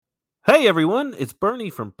Hey everyone, it's Bernie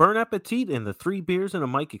from Burn Appetit and the Three Beers and a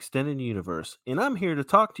Mic Extended Universe, and I'm here to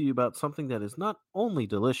talk to you about something that is not only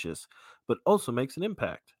delicious, but also makes an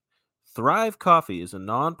impact. Thrive Coffee is a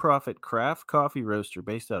non-profit craft coffee roaster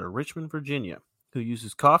based out of Richmond, Virginia, who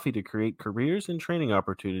uses coffee to create careers and training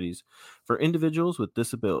opportunities for individuals with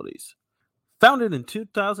disabilities. Founded in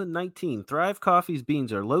 2019, Thrive Coffee's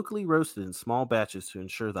beans are locally roasted in small batches to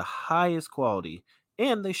ensure the highest quality,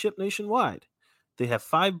 and they ship nationwide. They have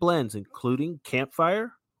 5 blends, including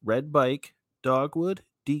Campfire, Red Bike, Dogwood,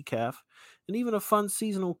 Decaf, and even a fun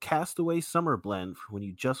seasonal Castaway Summer blend for when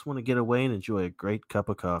you just want to get away and enjoy a great cup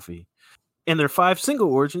of coffee. And their 5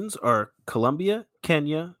 single origins are Colombia,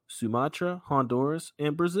 Kenya, Sumatra, Honduras,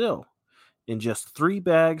 and Brazil. In just 3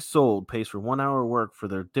 bags sold pays for 1 hour work for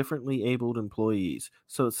their differently abled employees.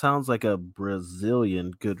 So it sounds like a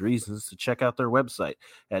Brazilian good reasons to check out their website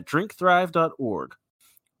at drinkthrive.org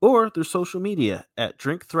or their social media at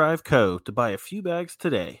drinkthriveco to buy a few bags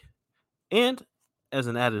today. And as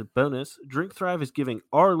an added bonus, Drink Thrive is giving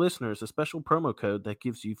our listeners a special promo code that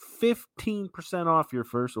gives you 15% off your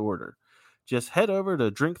first order. Just head over to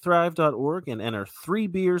drinkthrive.org and enter 3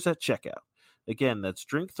 beers at checkout. Again, that's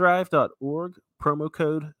drinkthrive.org, promo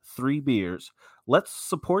code 3beers. Let's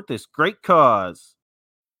support this great cause.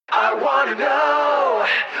 I want to know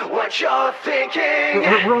what you're thinking.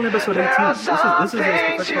 We're on episode 18. This is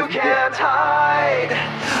things you as can't hide.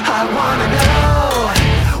 I want to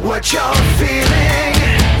know what you're feeling.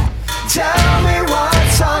 Tell me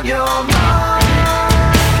what's on your mind.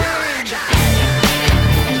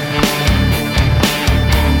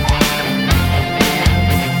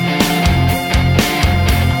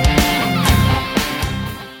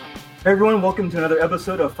 Hey everyone, welcome to another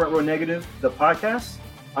episode of Front Row Negative, the podcast.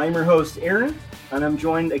 I'm your host, Aaron, and I'm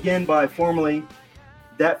joined again by formerly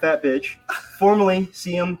That Fat Bitch, formerly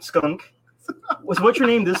CM Skunk. What's your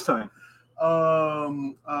name this time?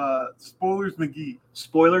 Spoilers McGee.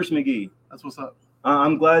 Spoilers McGee. That's what's up.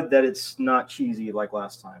 I'm glad that it's not cheesy like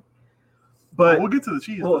last time. But We'll get to the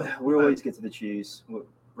cheese. we always get to the cheese. We'll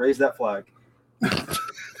raise that flag.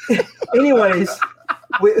 Anyways,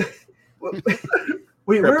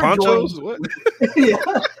 we're ponchos? joined. What? Yeah,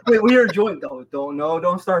 we are joined.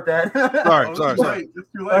 Don't start that. Sorry. It's too late.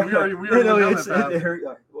 We already went down that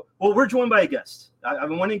path. Well, we're joined by a guest. I've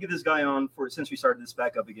been wanting to get this guy on since we started this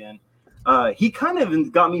back up again. He kind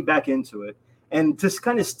of got me back into it, and to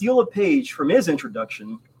kind of steal a page from his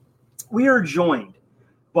introduction, we are joined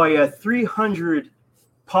by a 300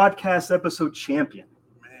 podcast episode champion.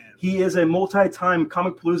 Man. He is a multi-time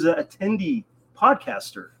Comic Palooza attendee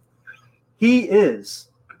podcaster. He is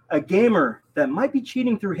a gamer that might be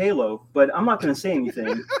cheating through Halo, but I'm not going to say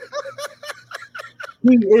anything.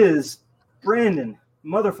 He is Brandon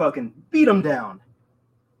motherfucking beat him down.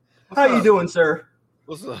 How you doing, sir?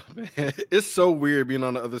 What's up, man? It's so weird being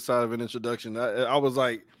on the other side of an introduction. I was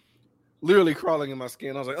like literally crawling in my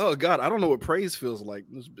skin. I was like, oh God, I don't know what praise feels like.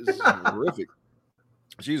 This is horrific.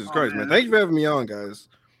 Jesus Christ, man. Thank you for having me on, guys.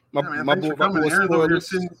 My boy Aaron's over here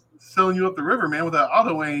selling you up the river, man, with that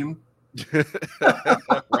auto aim.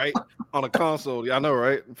 Right? On a console. Yeah, I know,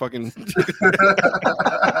 right? Fucking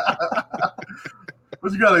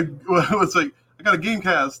What's like? I got a game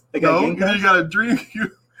cast. You got a dream.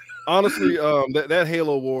 honestly, that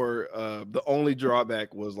Halo War, the only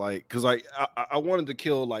drawback was like, because like I wanted to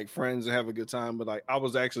kill like friends and have a good time, but like I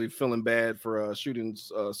was actually feeling bad for shooting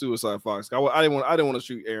Suicide Fox. I didn't want to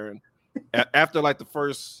shoot Aaron after like the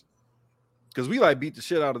first, because we like beat the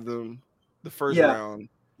shit out of them the first round.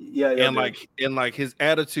 Yeah, and like his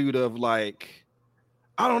attitude of like,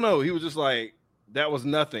 I don't know, he was just like, that was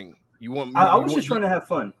nothing. You want me? I was just trying to have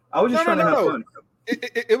fun. Fun.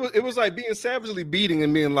 It was like being savagely beating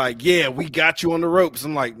and being like, yeah, we got you on the ropes.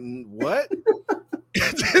 I'm like, what?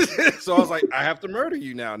 So I was like, I have to murder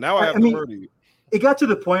you now. Now I have to murder you. It got to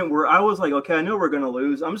the point where I was like, okay, I know we're going to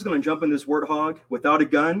lose. I'm just going to jump in this Warthog without a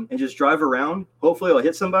gun and just drive around. Hopefully I'll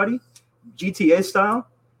hit somebody, GTA style,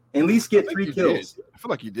 and at least get 3 kills. I feel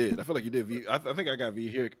like you did. I think I got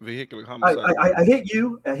vehicular homicide. I hit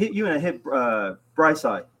you, and I hit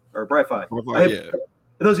Bryside or Bri-Fi. Yeah.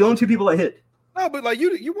 Those are the only 2 people I hit. No, but like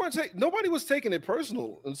you weren't nobody was taking it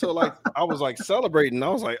personal. And so like I was like celebrating. I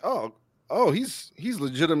was like, oh, he's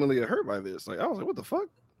legitimately hurt by this. Like I was like, what the fuck?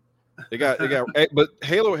 They got but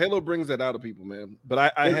Halo brings that out of people, man.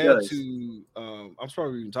 But I had to I'm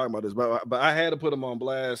probably even talking about this, but I had to put him on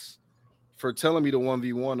blast for telling me to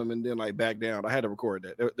 1v1 him and then like back down. I had to record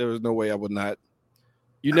that. There was no way I would not.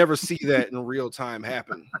 You never see that in real time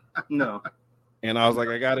happen. No. And I was like,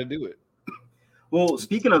 I got to do it. Well,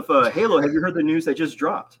 speaking of Halo, have you heard the news that just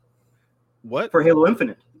dropped? What? For Halo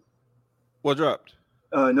Infinite. What dropped?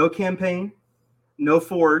 no campaign, no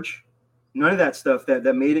forge, none of that stuff that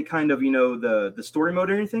made it kind of the story mode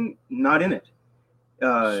or anything. Not in it.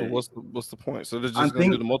 So what's the point? So they're just going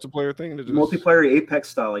to do the multiplayer thing? Multiplayer Apex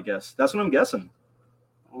style, I guess. That's what I'm guessing.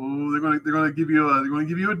 Oh, they're going to give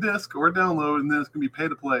you a disc or a download, and then it's going to be pay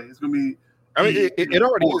to play. It's going to be. I mean, it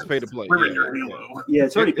already is pay to play. Yeah,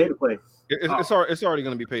 it's already pay to play. It's already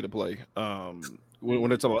going to be pay to play.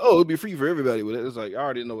 When it's about it'll be free for everybody with it, it's like I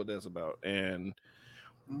already know what that's about, and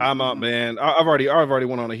I'm out, man. I've already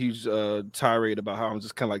went on a huge tirade about how I'm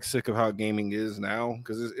just kind of like sick of how gaming is now,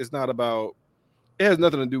 because it's not about. It has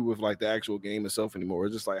nothing to do with like the actual game itself anymore.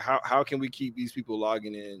 It's just like how can we keep these people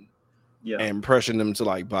logging in and pressuring them to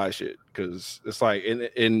like buy shit? Because it's like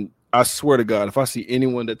and I swear to God, if I see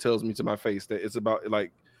anyone that tells me to my face that it's about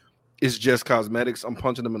like it's just cosmetics, I'm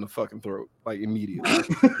punching them in the fucking throat like immediately.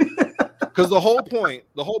 Because the whole point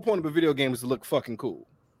of a video game is to look fucking cool,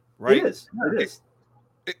 right? It is.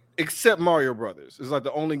 Except Mario Brothers. It's like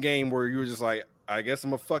the only game where you're just like, I guess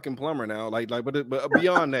I'm a fucking plumber now. But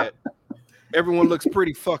beyond that. Everyone looks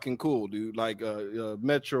pretty fucking cool, dude. Like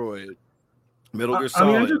Metroid, Metal Gear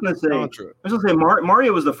Solid. I was just gonna say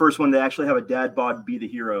Mario was the first one to actually have a dad bod be the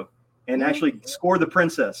hero and actually score the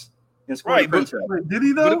princess. Did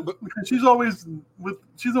he though? Because she's always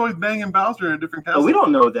banging Bowser in a different castle. Oh, we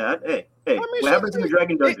don't know that. Hey, what happens in the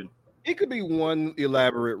Dragon Dungeon? It could be one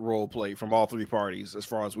elaborate role play from all three parties, as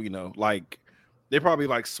far as we know. Like. They probably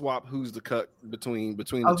like swap who's the cut between the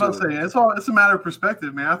two. I was about to say it's a matter of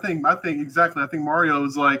perspective, man. I think exactly. I think Mario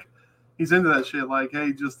is like he's into that shit. Like,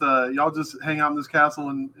 hey, just y'all just hang out in this castle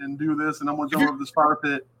and do this, and I'm gonna jump over this fire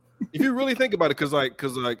pit. If you really think about it, because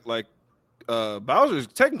Bowser's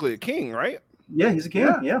technically a king, right? Yeah, he's a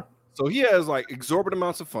king. Yeah. So he has like exorbitant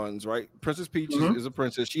amounts of funds, right? Princess Peach is a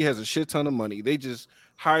princess. She has a shit ton of money. They just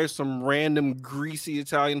hire some random greasy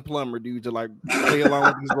Italian plumber dude to like play along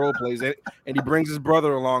with these role plays, and he brings his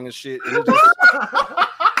brother along and shit. And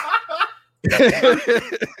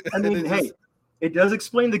I mean, hey, it does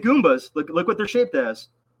explain the Goombas. Look what they're shaped as.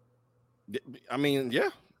 I mean,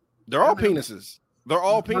 yeah, they're all penises. They're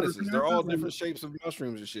all penises. They're all different shapes of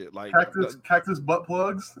mushrooms and shit. Like cactus butt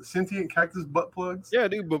plugs, sentient cactus butt plugs. Yeah,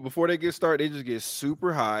 dude. But before they get started, they just get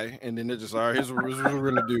super high, and then they're just all right. Here's what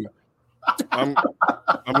we're gonna do. I'm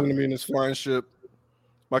gonna be in this flying ship.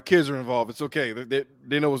 My kids are involved. It's okay.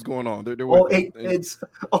 They know what's going on. They're all 8 kids.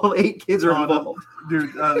 All 8 kids are involved.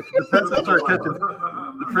 Dude, the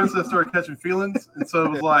princess started catching feelings, and so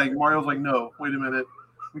it was like Mario's like, no, wait a minute,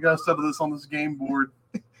 we gotta settle this on this game board.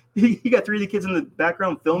 He got 3 of the kids in the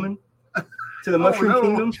background filming to the Mushroom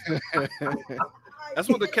Kingdom. That's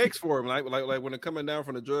what the cake's for. Like when they're coming down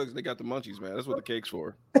from the drugs, they got the munchies, man. That's what the cake's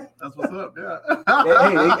for. That's what's up, yeah.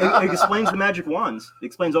 Hey, it explains the magic wands. It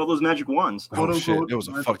explains all those magic wands. Oh, shit. There was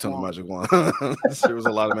a fuck ton of magic wands. There was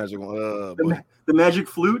a lot of magic wands. The magic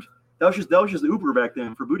flute. That was just Uber back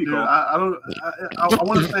then for booty call. I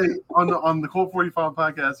want to say on the Colt 45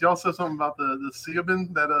 podcast, y'all said something about the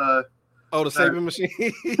Seabin that the saving machine.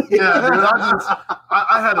 Yeah, dude,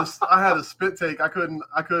 I had a spit take. I couldn't.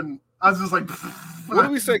 I was just like, what did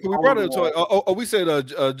we say? We brought it to. We said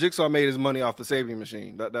Jigsaw made his money off the saving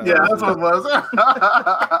machine. That's what it was.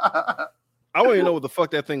 I don't even know what the fuck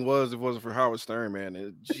that thing was. If it wasn't for Howard Stern,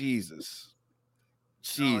 man. Jesus,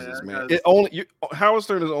 man. Howard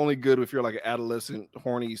Stern is only good if you're like an adolescent,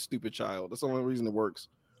 horny, stupid child. That's the only reason it works.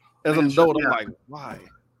 As an adult, I'm like, why?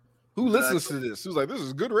 Who listens to this? Who's like, this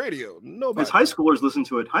is good radio? Nobody. Because high schoolers listen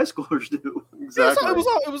to it. High schoolers do. Exactly. Yeah,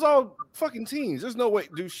 it was all fucking teens. There's no way,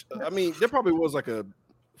 dude. I mean, there probably was like a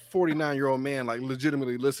 49-year-old man like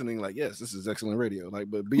legitimately listening, like, yes, this is excellent radio. Like,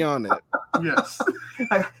 but beyond that, yes,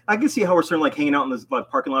 I can see Howard Stern like hanging out in this like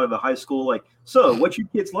parking lot of the high school. Like, so what you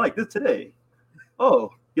kids like this today?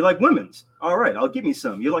 Oh, you like women's? All right, I'll give me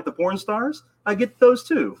some. You like the porn stars? I get those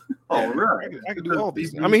too. All right, I can do all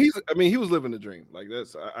these. I mean, he was living the dream. Like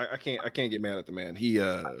that's I can't get mad at the man. He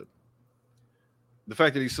the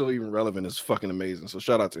fact that he's still even relevant is fucking amazing. So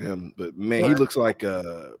shout out to him. But man, he looks like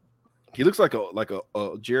a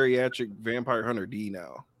geriatric vampire hunter D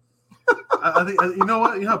now. I think you know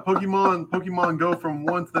what? You have Pokemon go from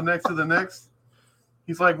one to the next to the next.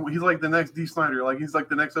 He's like the next D Snyder. Like he's like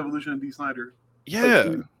the next evolution of D Snyder. Yeah,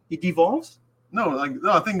 like he devolves. No,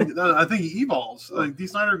 I think he evolves. Like D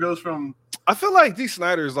Snyder goes from. I feel like D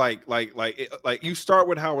Snyder is like you start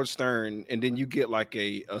with Howard Stern and then you get like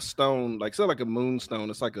a stone, like so like a moonstone.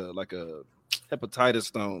 It's like a hepatitis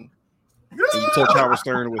stone. And you touch Howard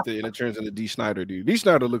Stern with it and it turns into D Snyder, dude. D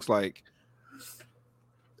Snyder looks like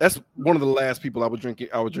that's one of the last people I would drink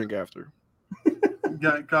after.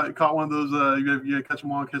 Caught one of those. You catch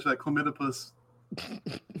them all, catch that chlamydopus.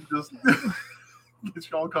 Just. Get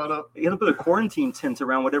you all caught up. You got to put a quarantine tent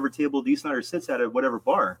around whatever table D. Snyder sits at whatever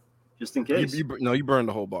bar, just in case. You burned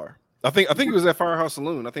the whole bar. I think it was at Firehouse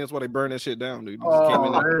Saloon. I think that's why they burned that shit down, dude. You just came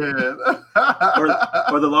in there.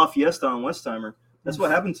 or the La Fiesta on Westheimer. That's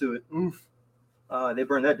what happened to it. Oof. They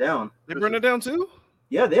burned that down. They burned it down too?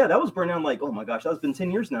 Yeah, that was burned down like, oh my gosh, that's been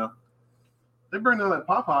 10 years now. They burned down that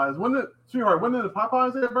Popeyes. Wasn't it the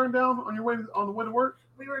Popeyes that burned down on the way to work?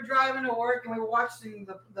 We were driving to work and we were watching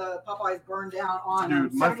the Popeyes burn down on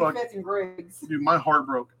Dude, my 75th and Griggs. Dude, my heart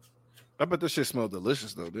broke. I bet this shit smelled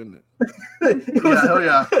delicious though, didn't it? It was Hell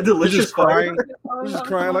yeah. a delicious just crying. fire. Just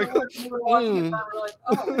crying like, We were watching it, and we were like,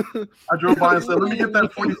 oh. I drove by and said, "Let me get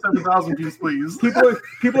that 47,000 piece, please."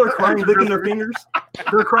 People are crying, licking their fingers.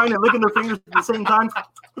 They're crying and licking their fingers at the same time.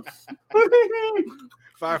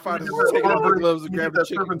 Firefighters are taking off their gloves and You grab get the that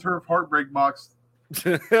surf chicken. and turf heartbreak box.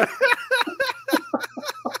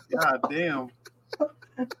 God damn.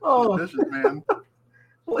 Oh, Delicious, man.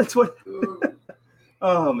 what's what?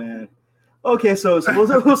 Oh man. Okay, so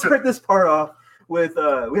we'll start this part off with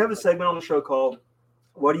we have a segment on the show called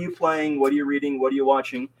 "What Are You Playing? What Are You Reading? What Are You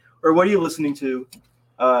Watching? Or What Are You Listening to?"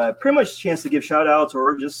 Pretty much a chance to give shout outs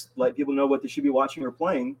or just let people know what they should be watching or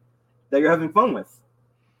playing that you're having fun with.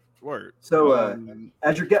 Word. So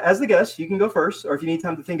as the guest, you can go first, or if you need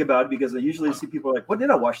time to think about it, because I usually see people like, "What did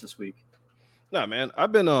I watch this week?" Nah, man.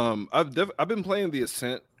 I've been playing The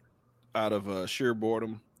Ascent out of sheer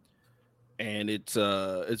boredom, and it's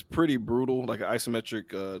pretty brutal, like an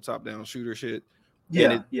isometric top-down shooter shit.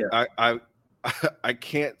 Yeah, I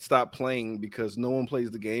can't stop playing because no one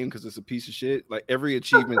plays the game because it's a piece of shit. Like every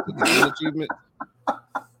achievement is an achievement.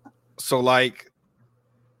 So like,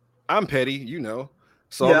 I'm petty, you know.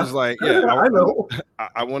 So Yeah. I'm just like, I know.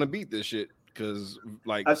 I want to beat this shit because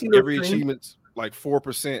like I've seen those every streams. achievement's like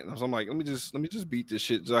 4%. So I'm like, let me just beat this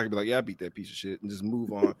shit so I can be like, yeah, I beat that piece of shit and just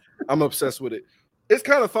move on. I'm obsessed with it. It's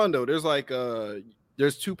kind of fun though. There's like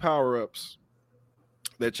there's 2 power-ups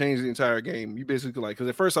that change the entire game. You basically like, because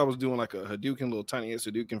at first I was doing like a Hadouken, little tiny ass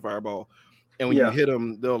Hadouken fireball, and when you hit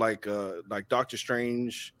them, they'll like Doctor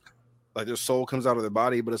Strange, like their soul comes out of their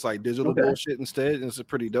body, but it's like digital bullshit instead, and it's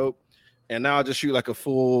pretty dope. And now I just shoot like a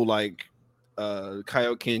full like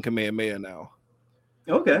Kaioken Kamehameha now.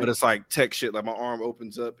 Okay. But it's like tech shit. Like my arm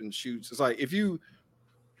opens up and shoots. It's like if you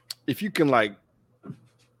can like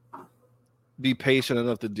be patient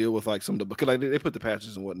enough to deal with like some of the, because like they put the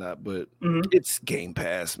patches and whatnot, but it's Game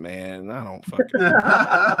Pass, man. I don't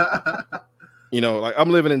fucking you know, like I'm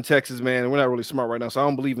living in Texas, man, and we're not really smart right now, so I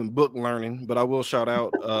don't believe in book learning, but I will shout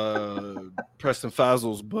out Preston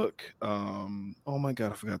Fazel's book. Oh my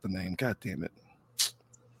god, I forgot the name. God damn it.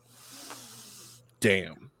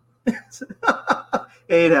 Damn.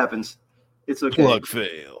 Hey, it happens. It's okay. Plug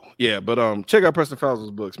fail. Yeah, but check out Preston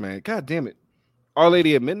Fazel's books, man. God damn it. Our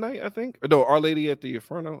Lady at Midnight, I think. Or no, Our Lady at the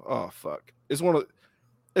Inferno. Oh fuck. It's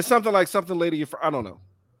something like something Lady I don't know.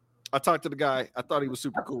 I talked to the guy. I thought he was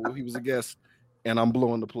super cool. He was a guest, and I'm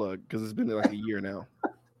blowing the plug because it's been like a year now.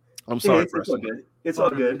 I'm sorry, Preston. It's all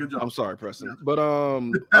good. Good job. I'm sorry, Preston. But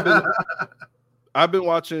I've been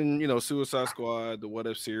watching, you know, Suicide Squad, the What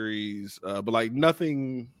If series, but like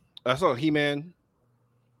nothing. I saw He-Man,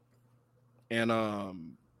 and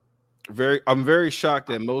I'm very shocked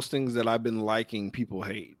that most things that I've been liking people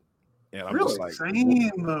hate, and I'm just like,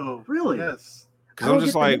 Same though. Really? Yes. because I'm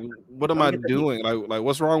just like, what am I doing? Like,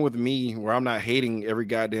 what's wrong with me where I'm not hating every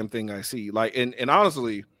goddamn thing I see? Like, and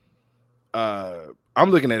honestly, I'm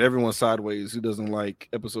looking at everyone sideways who doesn't like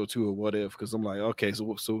episode 2 of What If, because I'm like, okay,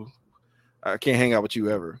 so I can't hang out with you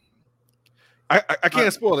ever. I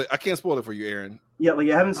can't spoil it. I can't spoil it for you, Aaron. Yeah, like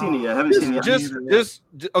I haven't seen it yet. I haven't seen it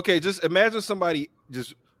yet. Just imagine somebody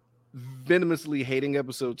just venomously hating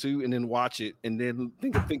episode 2 and then watch it and then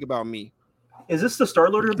think about me. Is this the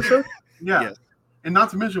Star-Lord episode? Yeah. Yes. And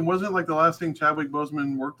not to mention, wasn't it like the last thing Chadwick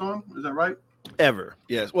Boseman worked on? Is that right? Ever.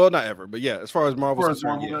 Yes. Well, not ever, but yeah, as far as Marvel's As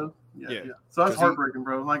far as concerned, Marvel yeah. goes? Yeah. So that's 'Cause he- heartbreaking,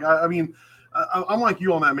 bro. Like, I mean, I'm like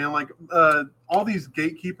you on that, man. Like, all these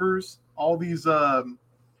gatekeepers, all these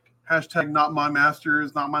hashtag not my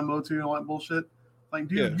masters, not my motu, and all that bullshit. Like,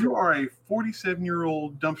 dude, Yeah. you are a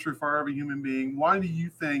 47-year-old dumpster fire of a human being. Why do you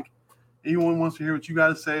think anyone wants to hear what you got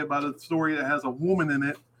to say about a story that has a woman in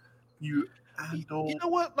it? You adult. You know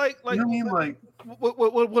what? Like, you know what I mean? Like,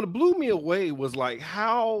 what blew me away was like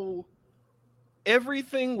how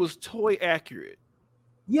everything was toy accurate.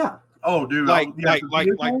 Yeah. oh, dude. Like yeah,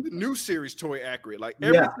 the new series toy accurate. Like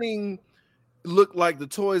Yeah. everything looked like the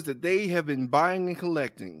toys that they have been buying and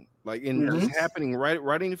collecting. Like, and Mhm. it's happening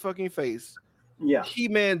right in your fucking face. Yeah.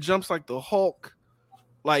 He-Man jumps like the Hulk.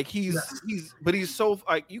 Like he's so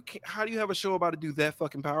like you can't. How do you have a show about to do that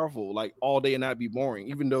fucking powerful like all day and not be boring?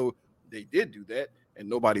 Even though they did do that, and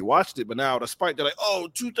nobody watched it. But now, despite they're like, oh,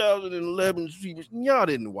 2011, y'all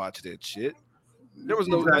didn't watch that shit. There was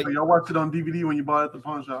no exactly. I watched it on DVD when you bought it at the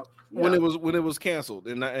pawn shop. When it was canceled,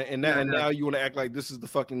 and now you want to act like this is the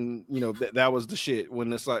fucking that was the shit.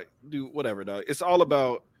 When it's like, dude, whatever, dog. It's all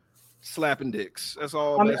about slapping dicks. That's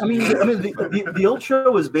all. I mean, the old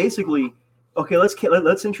show was basically okay.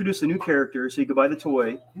 Let's introduce a new character so you can buy the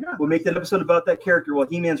toy. Yeah. We'll make that episode about that character while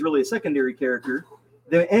He-Man's really a secondary character.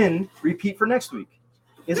 Then end, repeat for next week.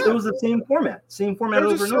 It was the same format They're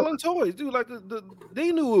over just and over. selling toys, dude. Like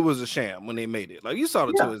they knew it was a sham when they made it. Like you saw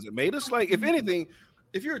the toys that made us. Like if anything,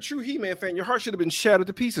 if you're a true He-Man fan, your heart should have been shattered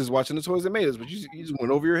to pieces watching the toys that made us. But you just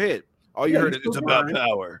went over your head. All you heard is it's about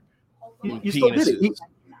power. You still did it.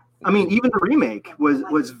 I mean, even the remake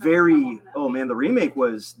was very. Oh man, the remake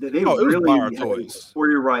was they really had the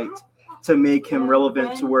story right to make him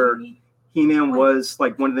relevant to where He-Man was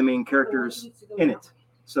like one of the main characters in it.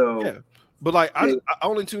 So yeah. But like I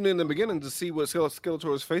only tuned in the beginning to see what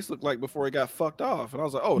Skeletor's face looked like before he got fucked off, and I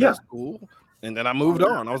was like, "Oh, that's cool." And then I moved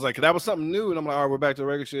on. I was like, "That was something new," and I'm like, "All right, we're back to the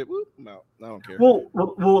regular shit." Whoop, no, I don't care.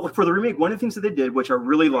 Well, for the remake, one of the things that they did, which I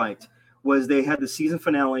really liked, was they had the season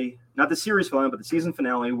finale, not the series finale, but the season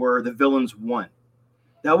finale where the villains won.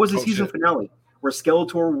 That was the season finale where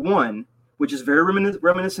Skeletor won, which is very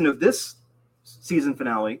reminiscent of this season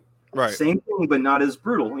finale. Right. Same thing, but not as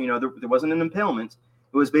brutal. There wasn't an impalement.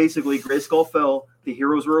 It was basically Grayskull fell, the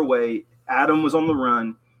heroes were away, Adam was on the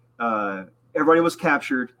run, everybody was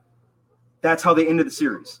captured. That's how they ended the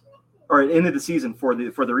series, or it ended the season for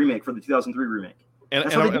the remake, for the 2003 remake.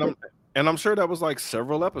 And I'm sure that was like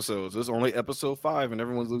several episodes. It's only episode 5, and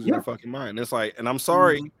everyone's losing their fucking mind. It's like, and I'm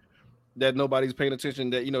sorry that nobody's paying attention.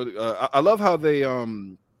 That I love how they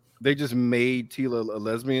just made Teela a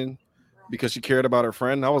lesbian because she cared about her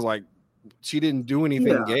friend. I was like, she didn't do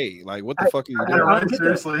anything gay. Like, what the fuck are you doing?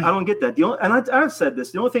 Seriously, I don't get that. I've said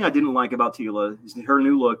this. The only thing I didn't like about Teela is her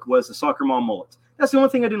new look was the soccer mom mullet. That's the only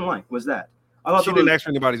thing I didn't like. Was that? I thought she didn't ask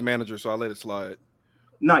for anybody's manager, so I let it slide.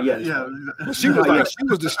 Not yet. Yeah, she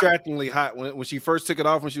was distractingly hot when she first took it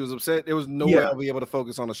off. When she was upset, there was no way I'll be able to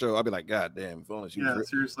focus on the show. I'd be like, God damn, if only she was.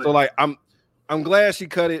 Seriously. So like, I'm glad she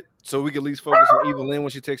cut it so we could at least focus on Evelyn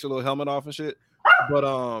when she takes her little helmet off and shit.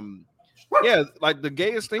 But yeah, like the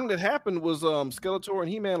gayest thing that happened was Skeletor and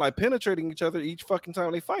He-Man like penetrating each other each fucking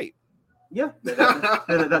time they fight. Yeah,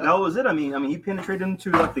 that was it. I mean, he penetrated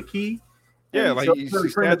into like the key. Yeah, like he's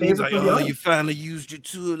like, oh, you finally used your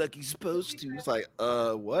tool like you're supposed to. It's like,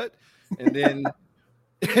 what? And then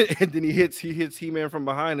he hits He-Man from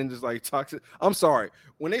behind and just like talks it. I'm sorry.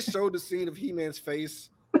 When they showed the scene of He-Man's face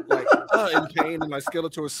like in pain and like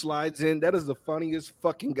Skeletor slides in, that is the funniest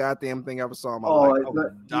fucking goddamn thing I ever saw in my life. I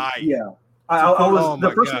was dying. Yeah. I was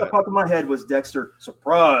the first thing that popped in my head was Dexter.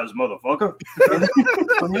 Surprise, motherfucker!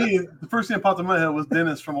 For me, the first thing that popped in my head was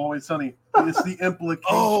Dennis from Always Sunny. It's the implication.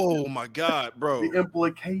 Oh my god, bro! The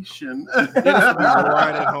implication. Dennis will be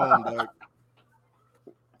right at home, dog.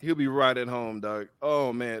 He'll be right at home, dog.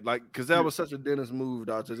 Oh man, like because that was such a Dennis move,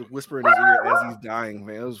 dog. Just whisper in his ear as he's dying,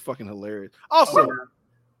 man. It was fucking hilarious. Also,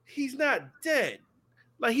 he's not dead.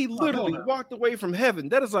 Like he literally walked away from heaven.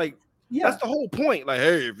 That is like. Yeah. That's the whole point. Like,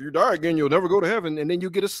 hey, if you die again, you'll never go to heaven, and then you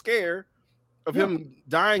get a scare of him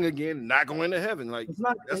dying again, not going to heaven. Like,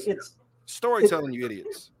 it's storytelling, you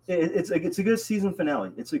idiots. It's a good season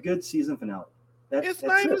finale. It's a good season finale. It's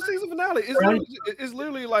not even a season finale. It's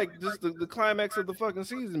literally like just the climax of the fucking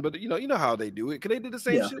season. But you know how they do it. Cause they did the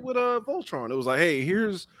same shit with Voltron. It was like, hey,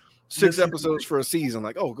 here's 6 episodes for a season.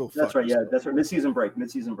 Like, oh, go. That's right. Yeah, that's right. Mid-season break.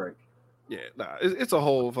 Yeah, nah, it's a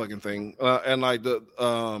whole fucking thing. And like I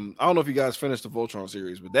don't know if you guys finished the Voltron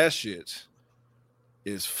series, but that shit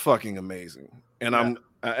is fucking amazing. And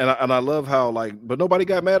I love how but nobody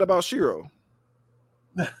got mad about Shiro.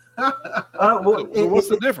 So what's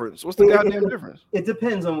the difference? What's the goddamn difference? It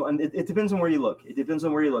depends on it depends on where you look. It depends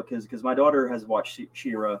on where you look because my daughter has watched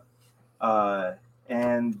She-Ra,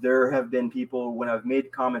 and there have been people when I've made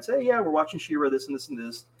comments, hey, yeah, we're watching She-Ra, this and this and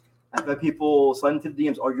this. I've had people slide into the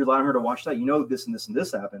DMs, oh, you're allowing her to watch that? You know this and this and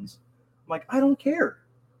this happens. I'm like, I don't care.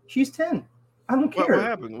 She's 10. I don't care. What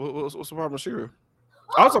happened? What's the problem with She-Ra?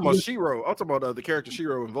 I was talking about She-Ra. I'm talking about the character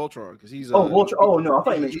She-Ra in Voltron because he's. Voltron. Oh no, I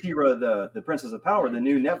thought you meant She-Ra, the Princess of Power, the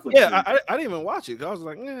new Netflix. Yeah, I didn't even watch it. I was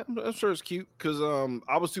like, I'm sure it's cute because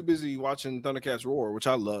I was too busy watching Thundercats Roar, which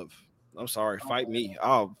I love. I'm sorry, fight me.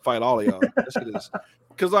 I'll fight all of y'all. That's what it is.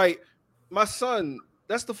 Because like my son,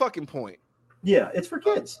 that's the fucking point. Yeah, it's for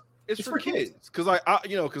kids. It's for kids. Because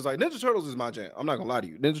because Ninja Turtles is my jam. I'm not gonna lie to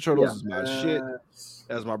you. Ninja Turtles is my shit.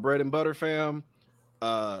 That's my bread and butter, fam.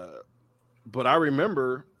 But I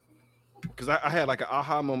remember because I had like an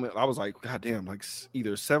aha moment. I was like, God damn, like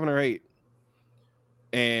either 7 or 8.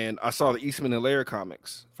 And I saw the Eastman and Laird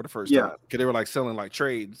comics for the first time because they were like selling like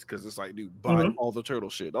trades because it's like, dude, buy all the turtle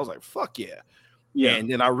shit. I was like, fuck yeah. Yeah.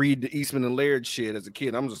 And then I read the Eastman and Laird shit as a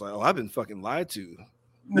kid. I'm just like, oh, I've been fucking lied to.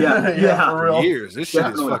 Yeah. For years. This shit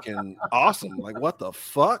is fucking awesome. Like, what the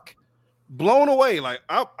fuck? Blown away. Like,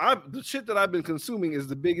 I the shit that I've been consuming is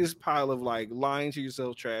the biggest pile of like lying to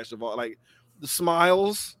yourself trash of all. Like the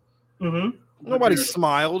smiles. Nobody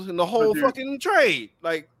smiled in the whole fucking trade.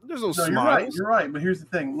 Like, there's no smiles. You're right. But here's the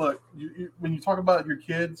thing. Look, you, when you talk about your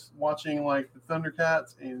kids watching like the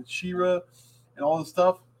Thundercats and She-Ra and all this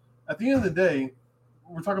stuff, at the end of the day,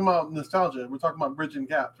 we're talking about nostalgia. We're talking about bridging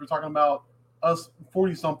gaps. We're talking about us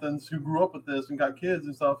 40-somethings who grew up with this and got kids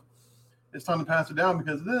and stuff. It's time to pass it down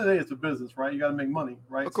because at the end of the day, it's a business, right? You got to make money,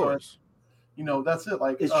 right? Of course. So, that's it.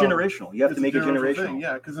 Like it's generational. You have to make it generational. Thing.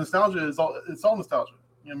 Yeah, because nostalgia is all. It's all nostalgia.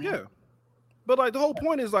 You know what I mean? Yeah. But like the whole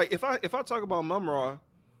point is like if I talk about Mum-Ra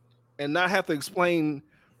and not have to explain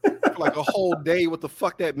like a whole day what the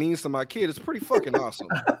fuck that means to my kid, it's pretty fucking awesome.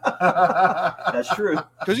 That's true.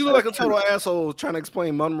 Because you look like a total asshole trying to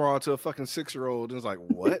explain Mum-Ra to a fucking 6-year-old, and it's like,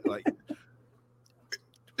 what? Like,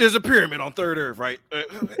 there's a pyramid on Third Earth, right?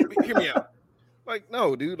 Hear me out. Like,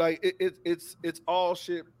 no, dude. Like, it's all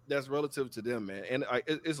shit that's relative to them, man. And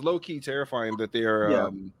it's low key terrifying that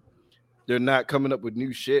they're not coming up with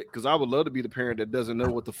new shit. Because I would love to be the parent that doesn't know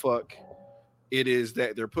what the fuck it is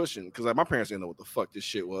that they're pushing. Because like my parents didn't know what the fuck this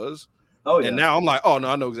shit was. Oh yeah. And now I'm like, oh no,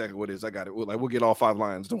 I know exactly what it is. I got it. We'll get all 5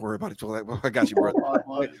 lines. Don't worry about it. Like, I got you, bro.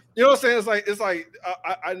 Like, you know what I'm saying? It's like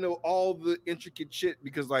I know all the intricate shit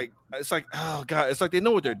because like it's like, oh god, it's like they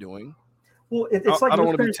know what they're doing. Well, it's like I don't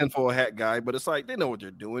want to be tinfoil hat guy, but it's like they know what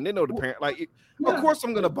they're doing. They know the parent. Like, of course,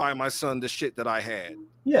 I'm gonna buy my son the shit that I had.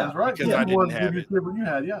 Yeah, that's right. Because I didn't have it. What you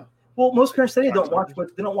had, yeah. Well, most parents today don't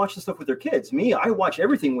watch the stuff with their kids. Me, I watch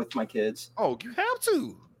everything with my kids. Oh, you have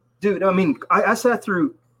to, dude. I mean, I sat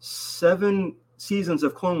through 7 seasons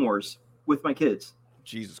of Clone Wars with my kids.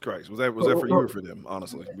 Jesus Christ, was that for you or for them?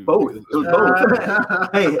 Honestly, both. It was both.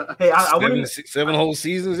 hey, I want 7 whole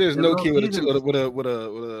seasons. There's no kid with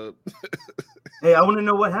a. Hey, I want to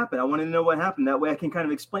know what happened. I want to know what happened. That way, I can kind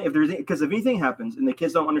of explain because if anything happens and the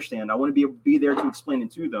kids don't understand, I want to be there to explain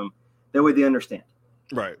it to them. That way, they understand.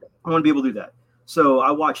 Right. I want to be able to do that. So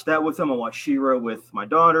I watch that with them. I watch She-Ra with my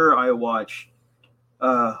daughter. I watch,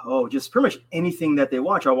 just pretty much anything that they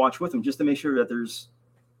watch. I watch with them just to make sure that there's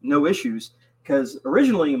no issues. Because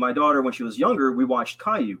originally, my daughter, when she was younger, we watched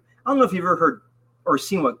Caillou. I don't know if you've ever heard or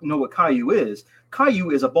know what Caillou is.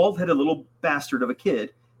 Caillou is a bald-headed little bastard of a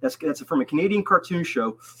kid. That's from a Canadian cartoon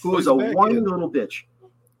show who was a whiny little bitch.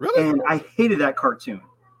 Really? And I hated that cartoon.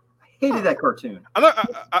 That cartoon.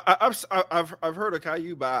 I've heard of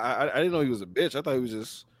Caillou, but I didn't know he was a bitch. I thought he was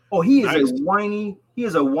just. Oh, he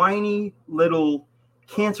is a whiny little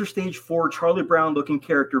cancer stage 4 Charlie Brown looking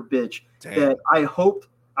character bitch. Damn. That I hope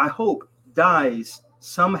dies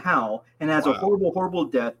somehow and has a horrible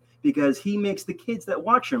death because he makes the kids that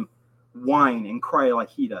watch him whine and cry like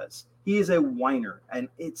he does. He is a whiner, and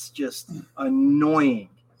it's just annoying.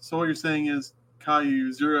 So what you're saying is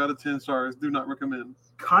Caillou 0 out of 10 stars. Do not recommend.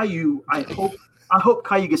 Caillou, I hope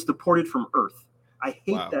Caillou gets deported from Earth. I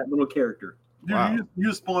hate that little character. Dude, you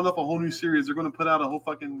just spawned up a whole new series. They're going to put out a whole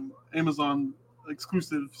fucking Amazon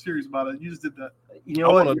exclusive series about it. You just did that. You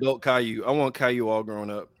know I want adult Caillou. I want Caillou all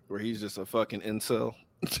grown up, where he's just a fucking incel.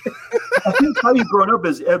 I think Caillou growing up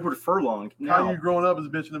is Edward Furlong. Caillou growing up is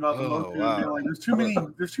bitching about the love. Wow. Like, there's too many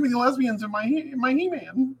lesbians in my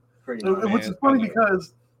He-Man. Which is funny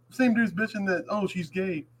because same dude's bitching that she's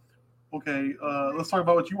gay. Okay, let's talk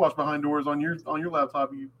about what you watch behind doors on your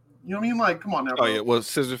laptop. You know what I mean? Like, come on now. Bro. Oh yeah, well,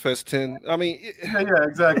 Scissor Fest 10. I mean, yeah,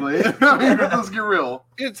 exactly. Let's get real.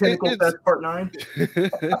 It's Fest Part 9.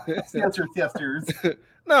 Testers.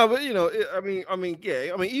 No, but even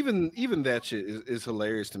that shit is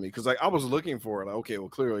hilarious to me because like I was looking for it. Like, okay, well,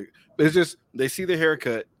 clearly, but it's just they see the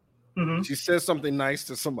haircut. Mm-hmm. She says something nice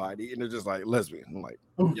to somebody, and they're just like lesbian. I'm like,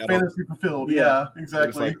 fantasy fulfilled. Yeah, exactly.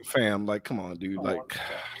 It's like, fam, like, come on, dude. Like,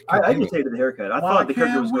 I just hated the haircut. I thought the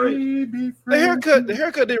character was great. The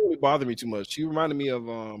haircut didn't really bother me too much. She reminded me of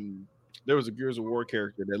there was a Gears of War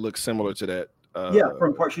character that looked similar to that.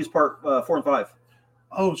 She's part 4 and 5.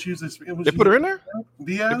 Oh, she's this. They put her in there.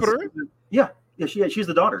 Diaz. They put her in? Yeah. She's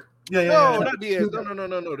the daughter. Yeah. No, not Diaz.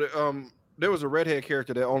 No. There was a redhead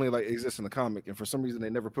character that only like exists in the comic, and for some reason they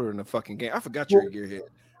never put her in the fucking game. I forgot you're a gearhead.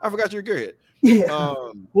 Yeah.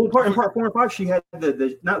 In part 4 and 5, she had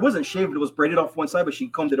it wasn't shaved; it was braided off one side, but she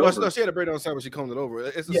combed it over. No, she had a braid on the side, but she combed it over.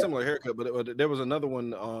 It's a similar haircut, but there was another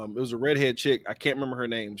one. It was a redhead chick. I can't remember her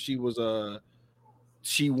name. She was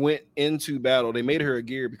she went into battle. They made her a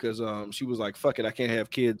gear because she was like, "Fuck it, I can't have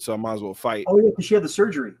kids, so I might as well fight." Oh yeah, because she had the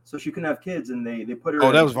surgery, so she couldn't have kids, and they put her.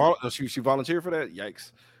 Oh, that was she volunteered for that?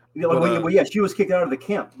 Yikes! Yeah, well, yeah, she was kicked out of the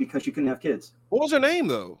camp because she couldn't have kids. What was her name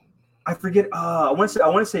though? I forget. I want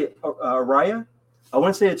to say Raya. I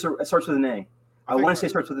want to say it starts with an A. I want to say it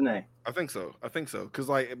starts with an A. I think so. Because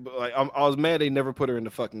like I was mad they never put her in the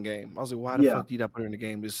fucking game. I was like, why the fuck did you not put her in the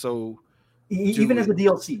game? It's so even as a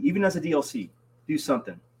DLC, do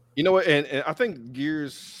something. You know what? And I think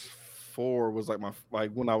Gears 4 was like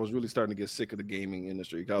when I was really starting to get sick of the gaming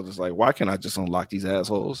industry. I was just like, why can't I just unlock these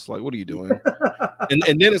assholes? Like, what are you doing? and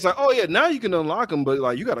then it's like, oh yeah, now you can unlock them, but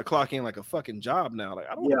like you got to clock in like a fucking job now. Like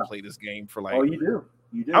I don't want to play this game for like. Oh, you do.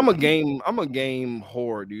 I'm a game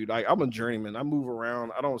whore, dude. Like I'm a journeyman. I move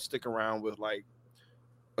around. I don't stick around with like.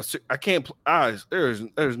 I can't.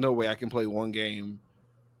 There's no way I can play one game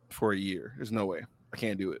for a year. There's no way. I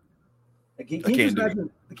can't do it. Can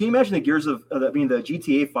you imagine the Gears of? the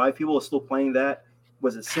GTA 5 people are still playing that.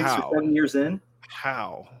 Was it 6 or 7 years in?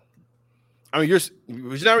 How? I mean, you're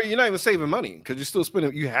not even saving money because you're still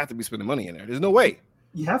spending. You have to be spending money in there. There's no way.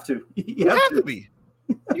 You have to. You have to be.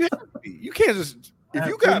 You have to be. You can't just. If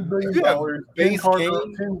you got base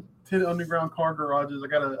game, 10 underground car garages. I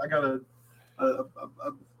got a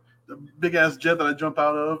big ass jet that I jump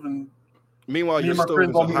out of, and meanwhile my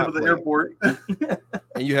friends all meet at the airport,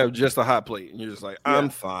 and you have just a hot plate, and you're just like, I'm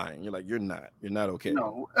fine. You're like, you're not okay.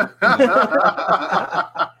 No.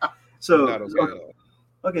 So not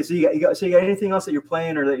okay. So you got anything else that you're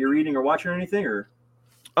playing or that you're reading or watching or anything or?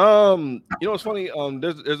 You know what's funny?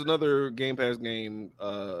 There's another Game Pass game,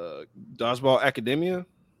 Dodgeball Academia.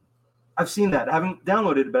 I've seen that. I haven't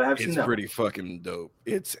downloaded it, but I've seen that. It's pretty fucking dope.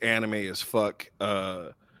 It's anime as fuck.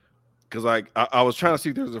 Because like I was trying to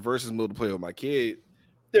see if there was a versus mode to play with my kid.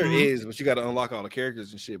 There is, but you got to unlock all the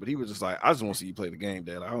characters and shit. But he was just like, I just want to see you play the game,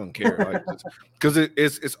 Dad. I don't care, because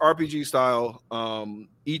it's RPG style.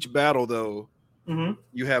 Each battle though,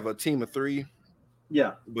 you have a team of 3.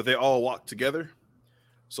 Yeah, but they all walk together.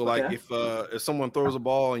 So like if someone throws a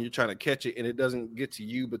ball and you're trying to catch it and it doesn't get to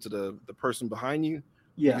you but to the person behind you,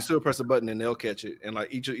 you can still press a button and they'll catch it. And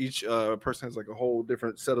like each person has like a whole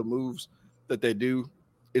different set of moves that they do.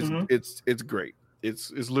 It's great. It's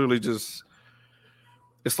literally just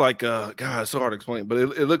it's like God, it's so hard to explain, but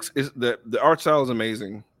it looks the art style is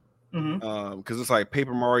amazing. Because it's like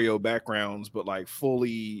Paper Mario backgrounds, but like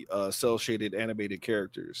fully cell shaded animated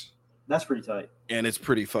characters. That's pretty tight, and it's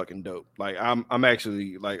pretty fucking dope. Like I'm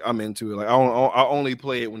actually like I'm into it. Like I only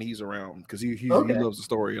play it when he's around because he loves the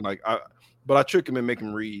story, and like but I trick him and make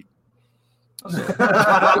him read. So.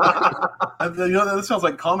 That sounds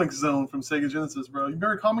like Comic Zone from Sega Genesis, bro. You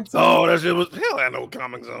remember Comic Zone? Oh, that shit was hell. I know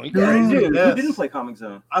Comic Zone. Yeah, dude. Yes. Who didn't play Comic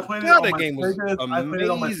Zone? I played it on my Sega. I played it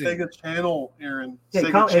on my Sega channel, Aaron.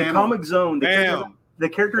 Sega Comic Zone. The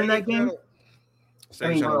character in that game.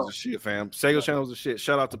 Sega Channel was the shit, fam. Sega Channel was the shit.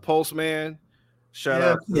 Shout out to Pulse Man. Shout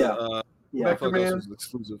out to Vector Man.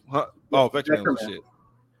 Exclusive. Huh? Oh, Vector Man was the shit.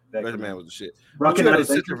 Vector Man was the shit. But you had to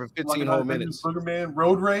sit there for 15 whole minutes. Booger Man,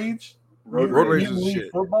 Road Rage. Road Rage was the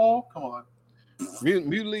shit. Football. Come on.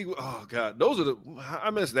 Mutant League. Oh god, those are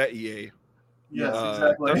I miss that EA. Yes,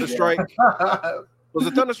 exactly. Thunderstrike. Was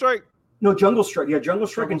it Thunderstrike? No, Jungle Strike. Yeah, Jungle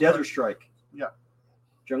Strike and Desert Strike. Yeah.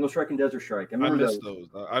 Jungle Strike and Desert Strike. I miss those.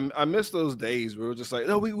 I miss those days where it was just like,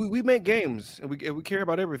 no, we make games and we care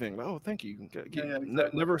about everything. Like, oh, thank you. Exactly.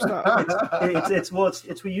 Never stop.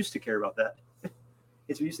 It's we used to care about that.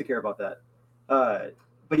 We used to care about that.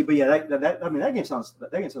 But yeah, that game sounds a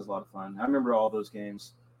lot of fun. I remember all those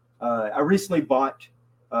games. I recently bought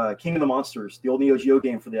King of the Monsters, the old Neo Geo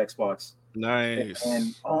game for the Xbox. Nice.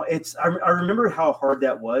 And I remember how hard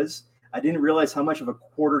that was. I didn't realize how much of a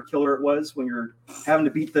quarter killer it was when you're having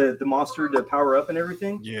to beat the monster to power up and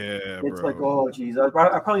everything. Yeah, it's like, oh geez, I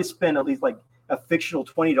probably spent at least like a fictional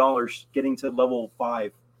 $20 getting to level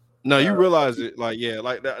 5. No, you realize it, like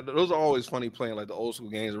like that. Those are always funny playing like the old school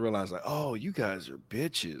games. And realize like, oh, you guys are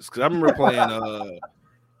bitches. Because I remember playing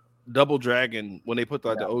Double Dragon when they put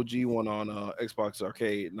like the OG one on Xbox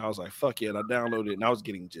Arcade, and I was like, fuck yeah, and I downloaded it, and I was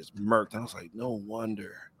getting just murked. I was like, no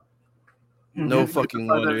wonder. No fucking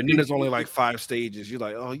wonder. And then there's only like 5 stages. You're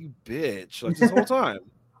like, oh, you bitch. Like this whole time.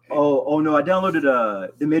 Oh no, I downloaded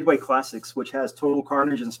the Midway Classics, which has Total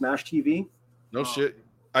Carnage and Smash TV. No shit.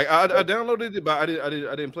 I downloaded it, but I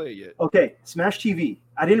didn't play it yet. Okay, Smash TV.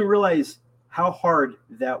 I didn't realize how hard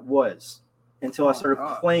that was until I started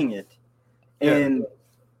playing it. And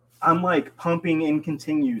I'm like pumping in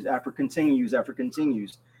continues after continues after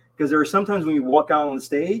continues. Because there are sometimes when you walk out on the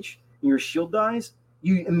stage and your shield dies,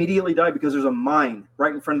 you immediately die because there's a mine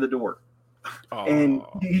right in front of the door. and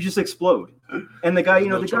you just explode. And the guy, you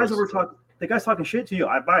know, the guy's talking shit to you.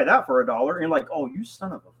 I buy that for $1, and you're like, oh, you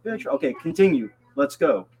son of a bitch. Okay, continue. Let's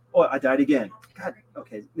go. Oh, I died again. God.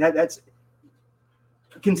 Okay, that's.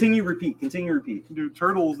 Continue, repeat. Dude, the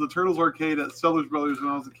Turtles arcade at Sellers Brothers when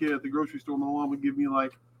I was a kid at the grocery store. My mom would give me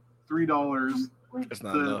like $3. It's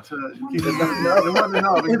not enough. It wasn't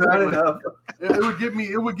enough. Exactly.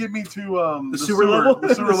 It would get me to the sewer level.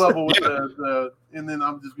 The sewer level with the and then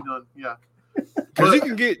I'm just be done. Yeah. Because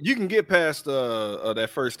you can get past that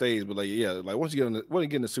first stage, but like once you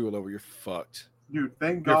get in the sewer level, you're fucked. Dude,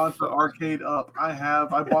 thank God for Arcade Up. I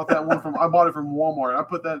bought that one from Walmart. I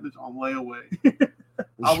put that bitch on layaway.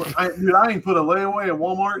 I ain't put a layaway in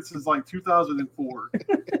Walmart since like 2004.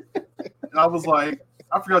 And I was like,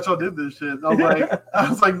 I forgot y'all did this shit. I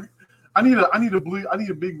was like, I need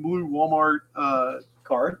a big blue Walmart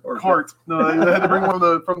card or cart. No, they had to bring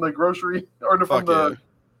one from the grocery or the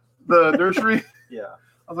nursery. Yeah.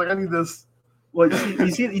 I was like, I need this. Well,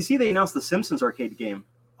 you see, they announced the Simpsons arcade game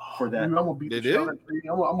for that. Dude, I'm gonna beat they the did? shit out of that tree.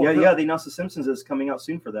 Yeah, they announced the Simpsons is coming out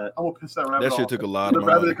soon for that. I'm gonna piss that rabbit off. That shit took a lot of The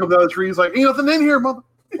rabbit money. that comes out of the tree is like, ain't nothing in here, mother.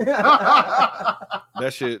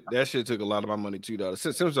 That shit took a lot of my money too, though. The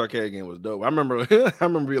Simpsons arcade game was dope. I remember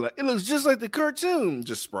being like, it looks just like the cartoon,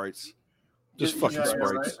 just sprites, just fucking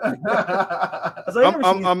sprites.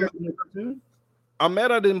 I'm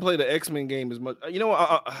mad I didn't play the X-Men game as much. You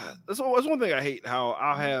know, that's one thing I hate. How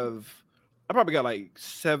I probably got like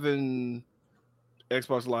 7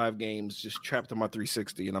 Xbox Live games just trapped on my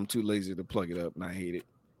 360, and I'm too lazy to plug it up, and I hate it.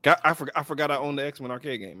 I forgot I owned the X-Men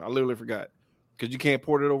arcade game. I literally forgot. Because you can't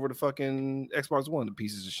port it over to fucking Xbox One, the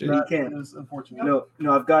pieces of shit. No, you can't. Unfortunate. No,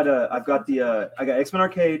 I got X-Men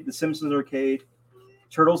arcade, the Simpsons arcade,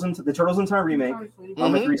 Turtles in Time remake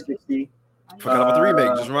on the 360. Forgot about the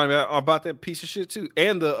remake. Just remind me about that piece of shit too,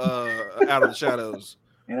 and the Out of the Shadows.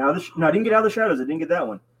 And no, I didn't get Out of the Shadows. I didn't get that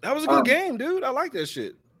one. That was a good game, dude. I like that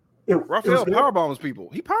shit. Raphael powerbombs people.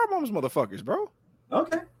 He powerbombs motherfuckers, bro.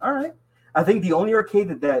 Okay, all right. I think the only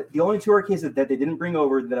the only 2 arcades that they didn't bring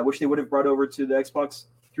over that I wish they would have brought over to the Xbox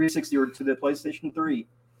 360 or to the PlayStation 3,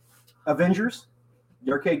 Avengers,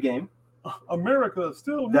 the arcade game. America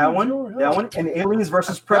still that one, and Aliens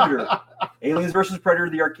versus Predator. Aliens versus Predator,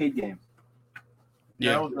 the arcade game.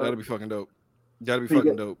 Yeah, that'll be fucking dope. That'll be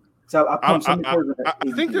fucking dope. So I think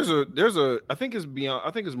I think it's beyond.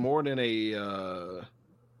 I think it's more than a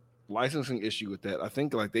licensing issue with that. I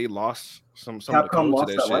think like they lost some of the code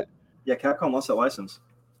to that shit. Yeah, Capcom lost that license.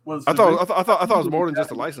 I thought it was more than just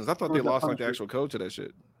a license. I thought they lost like the actual code to that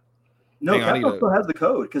shit. No, Capcom still has the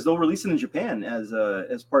code because they'll release it in Japan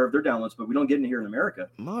as part of their downloads, but we don't get it here in America.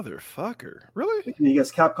 Motherfucker, really?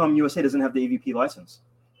 Because Capcom USA doesn't have the AVP license.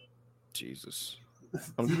 Jesus.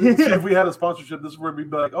 If we had a sponsorship, this is where we'd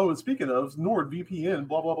be like, oh, and speaking of NordVPN,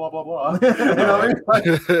 blah blah blah blah blah. You know what I mean? Like,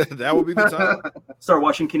 that would be the time. Start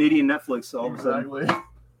watching Canadian Netflix all of a sudden.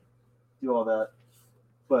 Do all that.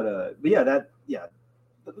 But yeah,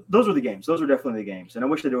 those are the games. Those are definitely the games, and I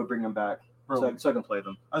wish they would bring them back so I can play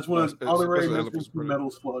them. I just want to honorary Metal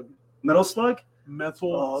Slug. Metal Slug.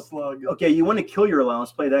 Metal Slug. Okay, you want to kill your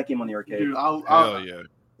allowance? Play that game on the arcade. Dude, hell yeah.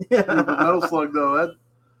 Metal Slug though,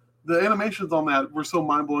 the animations on that were so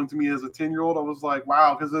mind blowing to me as a 10-year-old. I was like,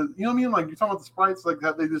 wow, because you know what I mean? Like you're talking about the sprites, like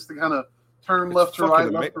that they just kind of turn left to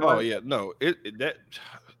right. Oh yeah, no, that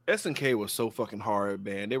SNK was so fucking hard,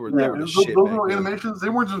 man. They were the those shit. Those little animations, they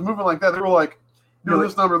weren't just moving like that. They were like doing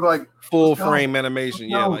this number like full frame animation.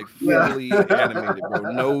 Yeah, like fully animated,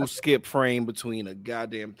 bro. No skip frame between a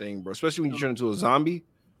goddamn thing, bro. Especially when you turn into a zombie.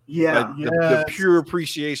 Yeah, like the pure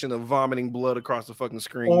appreciation of vomiting blood across the fucking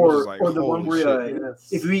screen. Or like, the one where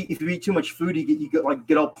if you eat too much food, you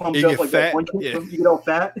get all pumped up, like fat. You get all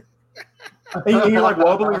fat, and you're like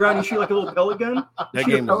wobbling around. You shoot like a little pellet gun. That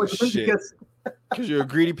game is shit. Because you're a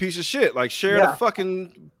greedy piece of shit. Like share the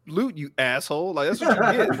fucking loot, you asshole. Like that's what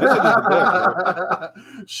you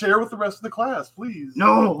get. Share with the rest of the class, please.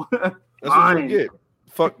 No, that's what you get.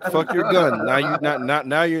 Fuck your gun.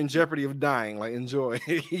 Now you're in jeopardy of dying. Like enjoy.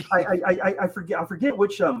 I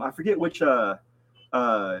forget which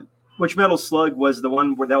Metal Slug was the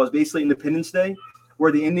one where that was basically Independence Day,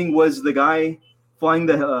 where the ending was the guy flying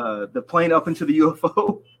the plane up into the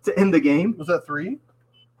UFO to end the game. Was that 3?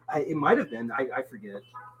 It might have been. I forget.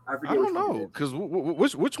 I don't know because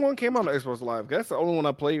which one came on the Xbox Live? That's the only one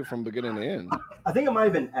I played from beginning to end. I think it might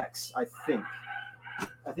have been X. I think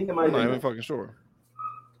it might have been. I'm not even fucking sure.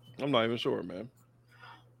 I'm not even sure, man.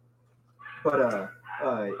 But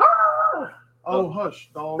oh,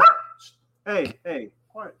 hush, dog. Hey,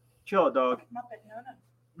 quiet. Chill out, dog.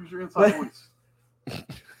 Use your inside voice. God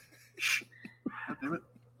damn it.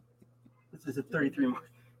 This is a 33 more.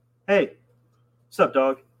 Hey, What's up,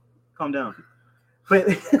 dog? Calm down. But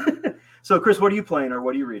so, Chris, what are you playing or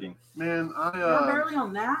what are you reading? Man, You're barely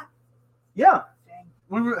on that. Yeah.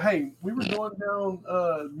 Dang. we were going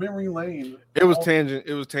down memory lane. It was Tangent.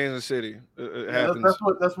 It was Tangent City. It Yeah, happens.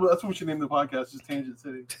 that's what we should name the podcast. Just Tangent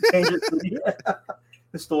City. Tangent City.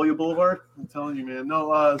 Estonia Boulevard. I'm telling you, man.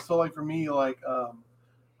 No, so like for me, like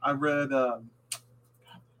I read Oh,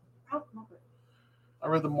 my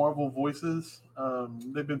bad. the Marvel Voices.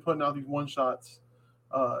 They've been putting out these one shots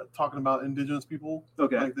talking about indigenous people,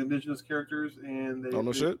 Okay. like the indigenous characters, and they Oh,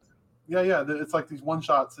 no shit. Yeah. It's like these one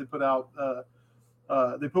shots they put out.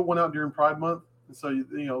 They put one out during Pride Month, and so you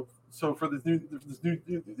know, so for this new,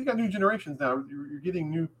 they got new generations now. You're getting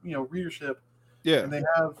new, readership, Yeah. and they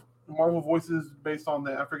have Marvel Voices based on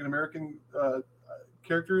the African American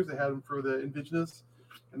characters. They had them for the indigenous,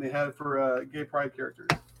 and they had it for gay pride characters.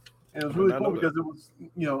 And it was really I cool know that. because it was,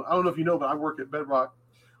 I don't know if you know, but I work at Bedrock,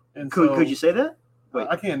 and Could you say that? Wait.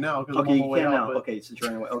 I can now because Okay, I'm on you my way can out. now. But Okay, since you're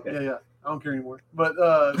on your way. Okay. yeah, I don't care anymore. But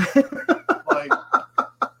like,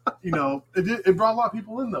 it brought a lot of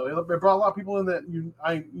people in though. It brought a lot of people in that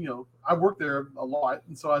I work there a lot,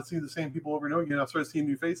 and so I see the same people over and over again. I started seeing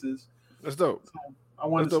new faces. That's dope. So I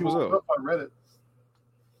wanted That's to see dope what as was up. I read it.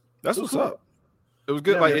 That's It what's was cool. up. It was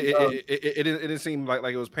good. Yeah, Like man, it didn't seem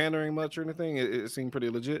like it was pandering much or anything. It seemed pretty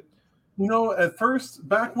legit. At first,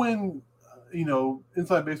 back when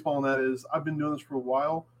Inside Baseball and that is, I've been doing this for a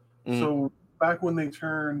while. Mhm. So back when they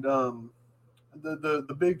turned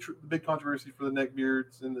the big controversy for the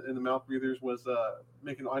neckbeards and the mouth breathers was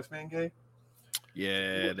making Iceman gay.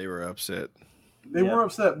 Yeah, they were upset. They were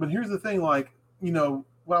upset, but here's the thing: like,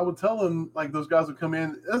 what I would tell them, like those guys would come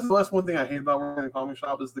in. That's one thing I hate about working in a comic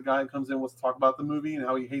shop is the guy that comes in wants to talk about the movie and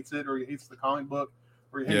how he hates it, or he hates the comic book,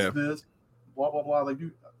 or he hates this, blah blah blah. Like,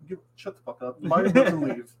 dude, shut the fuck up. Buy your books and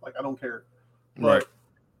leave. Like, I don't care. But, Right.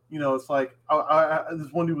 It's like I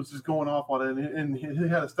this one dude was just going off on it, and he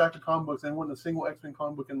had a stack of comic books and wasn't a single X-Men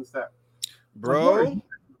comic book in the stack. Like, what are Bro, you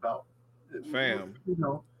about? Fam.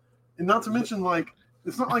 And not to mention, like,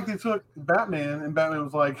 it's not like they took Batman and Batman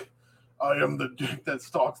was like, I am the dick that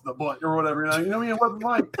stalks the butt or whatever. It wasn't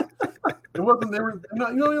like it wasn't. They were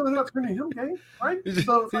not. They're not turning him gay, right?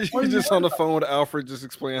 So it's like, what are he's you just on the worried phone with Alfred, just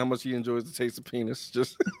explaining how much he enjoys the taste of penis.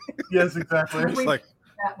 Just about? Yes, exactly. it's like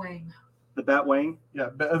That wing. The Batwing. Yeah,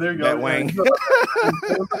 there you go. Batwang.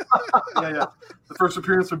 Yeah. The first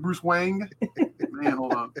appearance of Bruce Wang. Man,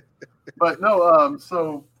 hold on. But no,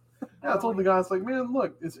 so I told the guys, like, man,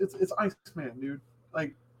 look, it's Iceman, dude.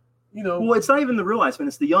 Like, Well, it's not even the real Iceman.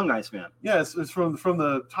 It's the young Iceman. yeah, it's from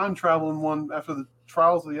the time traveling one after the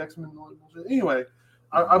trials of the X-Men. Anyway,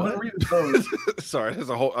 I've been reading those. sorry, there's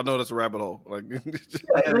a whole. I know that's a rabbit hole. Like, It's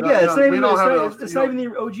we not even. don't have It's enough, not even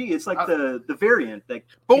the OG. It's like the variant. That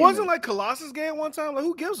but came wasn't in. like Colossus gay at one time? Like,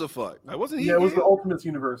 who gives a fuck? Like, wasn't he? Yeah, it was gay? the Ultimates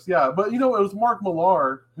universe. Yeah, but it was Mark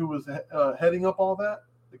Millar who was heading up all that,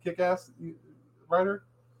 the Kick-Ass writer.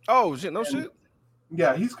 Oh shit! No And- shit.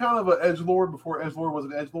 Yeah, he's kind of an edgelord before edgelord was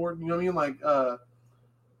an edgelord. You know what I mean? Like,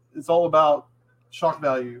 it's all about shock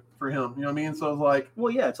value for him. You know what I mean? So it's like,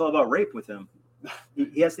 Well, yeah, it's all about rape with him.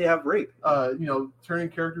 He has to have rape. turning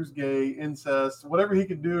characters gay, incest, whatever he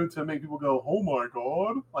could do to make people go, "Oh my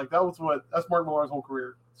god!" Like that's Mark Millar's whole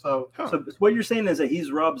career. So Huh. So what you're saying is that he's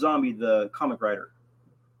Rob Zombie, the comic writer.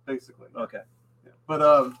 basically, Okay. yeah.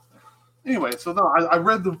 But anyway, so no, I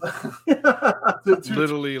read the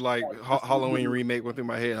Literally, like Halloween remake went through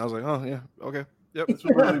my head. And I was like, oh yeah, okay, yep. This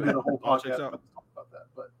would literally be the whole All checks podcast out. about that.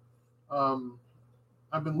 But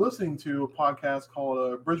I've been listening to a podcast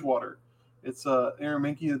called Bridgewater. It's Aaron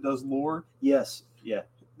Mahnke that does lore. Yes. Yeah.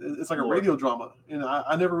 It's like a Lore. radio drama, and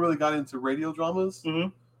I never really got into radio dramas.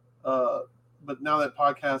 Mhm. But now that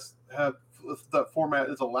podcasts have that format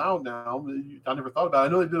is allowed now, I never thought about it.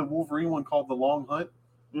 I know they did a Wolverine one called The Long Hunt.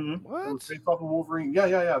 Mm-hmm. It What? was based off of Wolverine. Yeah.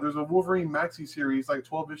 There's a Wolverine maxi series, like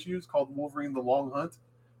 12 issues, called Wolverine: The Long Hunt.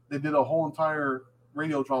 They did a whole entire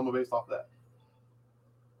radio drama based off that.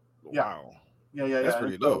 Yeah. Wow, Yeah. that's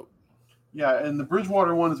pretty dope. Yeah, and the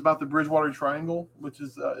Bridgewater one is about the Bridgewater Triangle, which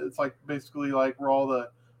is it's like basically like where all the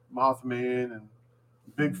Mothman and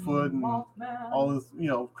Bigfoot and Mothman. all this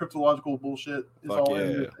cryptological bullshit is Fuck all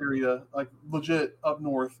in yeah. this area, like legit up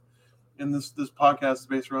north. And this podcast is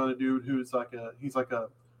based around a dude who's like a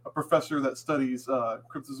professor that studies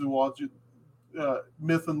cryptozoology,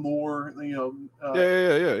 myth and lore.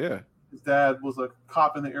 Yeah. His dad was a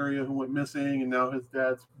cop in the area who went missing, and now his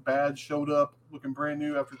dad's badge showed up looking brand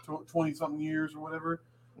new after 20 something years or whatever.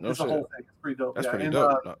 No It's shit. a whole thing. It's pretty dope. That's yeah. pretty And,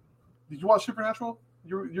 dope. did you watch Supernatural?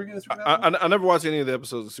 You're getting Supernatural? I never watched any of the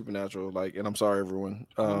episodes of Supernatural. Like, and I'm sorry, everyone.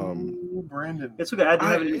 Ooh, Brandon. It's okay. I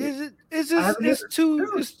haven't either.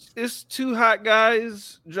 It's two hot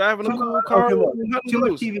guys driving a cool car. Okay, look, Too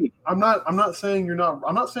much TV. I'm not saying you're not.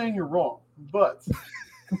 I'm not saying you're wrong, but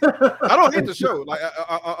I don't hate the show. Like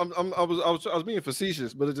I was being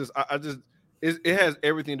facetious, but it has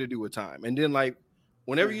everything to do with time. And then like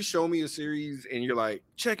whenever you show me a series and you're like,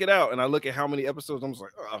 check it out, and I look at how many episodes, I'm just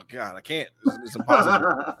like, oh god, I can't. It's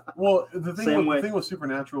impossible. Well, the thing with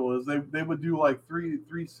Supernatural is they would do like three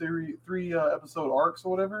episode arcs or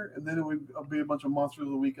whatever, and then it would be a bunch of Monsters of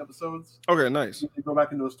the Week episodes. Okay, nice. They go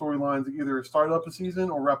back into a storyline to either start up a season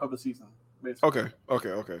or wrap up a season. Basically.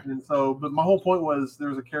 Okay. And so, but my whole point was there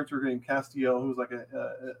was a character named Castiel who's like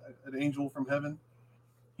an angel from heaven.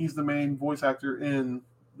 He's the main voice actor in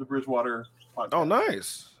the Bridgewater podcast. Oh,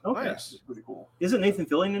 nice. Okay. Nice. It's pretty cool. Isn't Nathan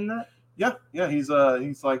Fillion in that? Yeah. He's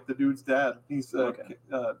like the dude's dad. He's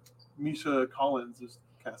Misha Collins is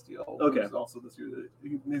Castiel. Okay. Who's also this dude.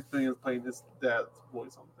 Nathan Fillion is playing his dad's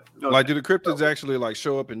voice on the thing. Okay. Like, do the cryptids actually like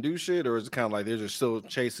show up and do shit, or is it kind of like they're just still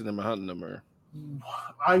chasing them and hunting them? Or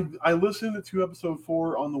I listened to episode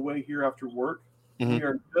 4 on the way here after work. Mhm. We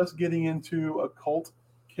are just getting into a cult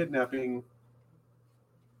kidnapping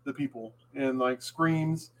the people and like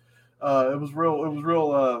screams. It was real.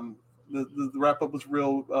 The wrap up was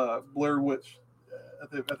real. Blair Witch at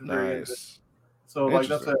the very end. So like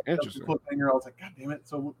that's a cliffhanger. I was like, God damn it!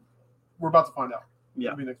 So we're about to find out.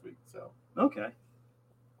 Yeah, it'll be next week. So okay,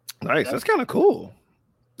 nice. That's kind of cool.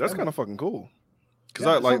 That's kind of fucking cool. Because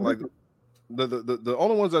I like the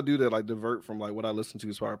only ones I do that like divert from like what I listen to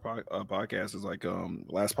as far as podcast is like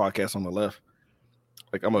Last Podcast on the Left.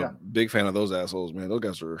 Like I'm a big fan of those assholes, man. Those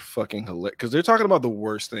guys are fucking hilarious because they're talking about the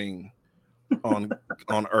worst thing on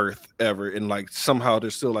earth ever, and like somehow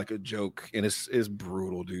there's still like a joke, and it's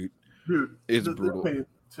brutal, dude. It's brutal.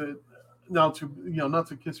 Not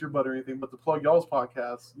to kiss your butt or anything, but to plug y'all's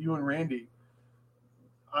podcast, you and Randy.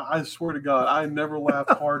 I swear to God, I never laughed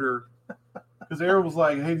harder. Because Aaron was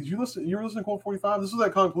like, "Hey, did you listen? You were listening to Cold 45? This was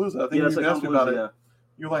at Conclusa. I think you asked me about it.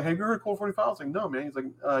 You're like, "Hey, you heard Cold 45?" I was like, "No, man." He's like,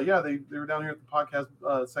 "Yeah, they were down here at the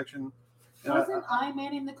podcast section." Wasn't I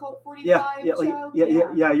manning the Colt 45 show?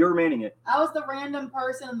 Yeah, you were manning it. I was the random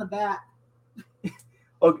person in the back.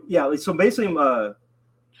 Oh yeah, so basically,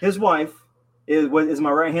 his wife is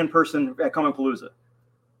my right hand person at Comic Palooza.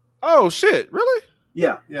 Oh shit! Really?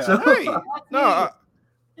 Yeah. So, hey, no, I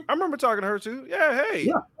remember talking to her too. Yeah.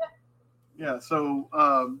 Hey. Yeah. So,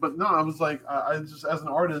 but no, I was like, I just as an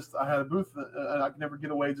artist, I had a booth, and I could never get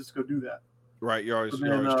away just to go do that. Right. You're always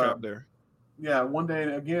trapped there. Yeah, one day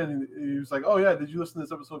again, he was like, "Oh yeah, did you listen to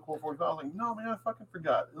this episode of Core 45?" I was like, "No, man, I fucking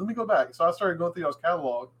forgot. Let me go back." So I started going through y'all's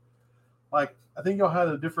catalog. Like, I think y'all had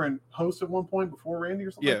a different host at one point before Randy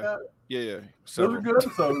or something like that. Yeah. Those are good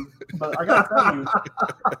episodes, but I gotta tell you,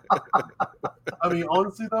 I mean,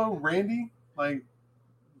 honestly though, Randy, like,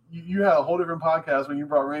 you had a whole different podcast when you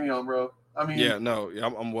brought Randy on, bro. I mean,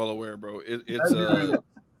 I'm well aware, bro. It's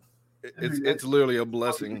literally a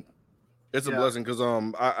blessing. It's a blessing because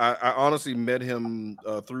I honestly met him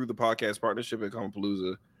through the podcast partnership at Comic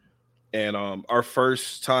Palooza, and our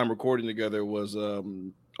first time recording together was a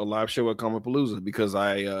live show at Comic Palooza because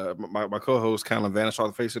my co-host kind of vanished off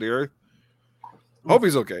the face of the earth. Hope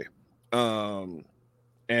he's okay. And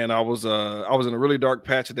I was in a really dark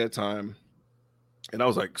patch at that time, and I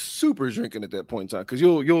was like super drinking at that point in time because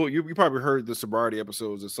you probably heard the sobriety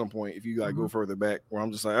episodes at some point if you like go further back where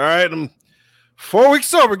I'm just like, all right, I'm 4 weeks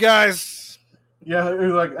sober, guys. Yeah,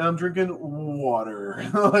 you're like, I'm drinking water.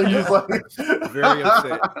 Very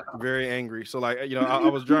upset, very angry. So like, I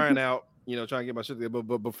was drying out, trying to get my shit together.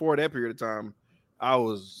 But before that period of time, I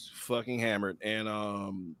was fucking hammered, and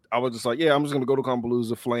I was just like, yeah, I'm just gonna go to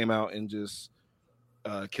Palooza, flame out, and just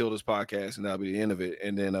kill this podcast, and that'll be the end of it.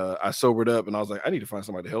 And then I sobered up, and I was like, I need to find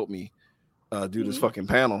somebody to help me do this fucking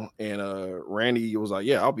panel. And Randy was like,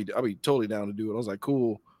 yeah, I'll be totally down to do it. I was like,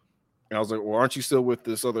 cool. And I was like, well, aren't you still with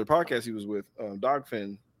this other podcast he was with,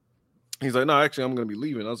 Dogfin? He's like, no, actually, I'm going to be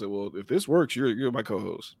leaving. I was like, well, if this works, you're my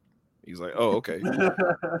co-host. He's like, oh, okay.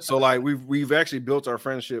 So like we've actually built our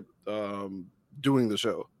friendship doing the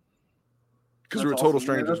show because we were total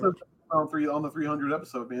strangers. On the 300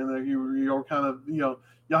 episode, man, like you were kind of, y'all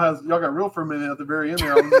got real for a minute at the very end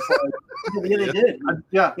there. I was just like, yeah, they did.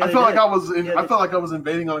 I felt like I was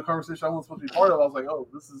invading on a conversation I wasn't supposed to be part of. I was like, oh,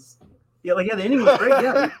 this is. Yeah, the ending was great.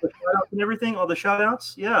 Yeah, the shout-outs and everything, all the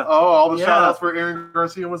shout-outs. Yeah. Oh, all the shout-outs for Aaron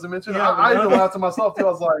Garcia wasn't mentioned. Yeah, I even laughed to myself too.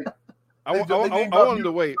 I was like, I wanted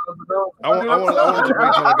to wait. I wanted to wait till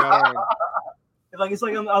I got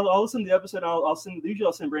on. I'll listen to the episode. I'll send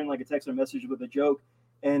Brandon like a text or message with a joke,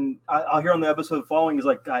 And I'll hear on the episode following, he's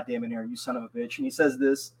like, "God damn it, Aaron, you son of a bitch," and he says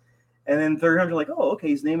this, and then 300 like, "Oh, okay,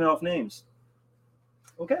 he's naming off names."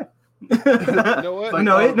 Okay. You know what? Like,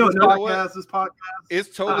 this podcast.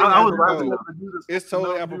 It's totally I was apropos. laughing. It's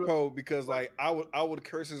totally apropos because like I would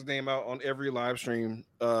curse his name out on every live stream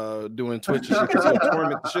doing Twitch and shit because he'll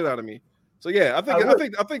torment the shit out of me. So yeah,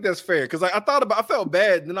 I think that's fair because like, I felt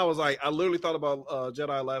bad, and then I was like, I literally thought about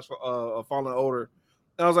Jedi Last Fallen Order,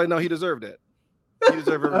 and I was like, no, he deserved that. He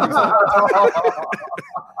deserved everything.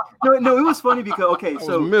 No, it was funny because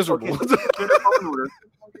so miserable. Okay, Jedi Fallen Order,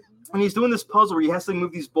 and he's doing this puzzle where he has to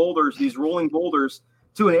move these boulders, these rolling boulders,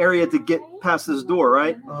 to an area to get past this door,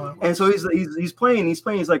 right? And so he's playing. He's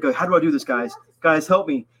like, how do I do this, guys? Guys, help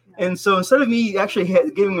me! And so instead of me actually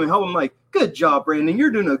giving him help, I'm like, good job, Brandon.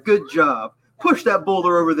 You're doing a good job. Push that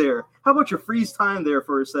boulder over there. How about you freeze time there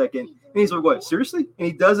for a second? And he's like, what? Seriously? And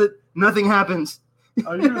he does it. Nothing happens.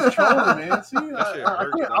 Oh, you're just trolling, man. See, I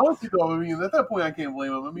can't. Honestly, though, I mean, at that point, I can't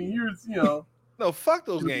blame him. I mean, No, fuck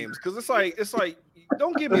those games because it's like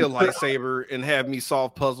don't give me a lightsaber and have me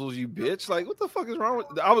solve puzzles, you bitch. Like, what the fuck is wrong with?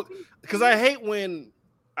 The only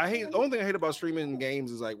thing I hate about streaming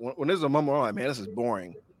games is like when there's a moment I'm like, man, this is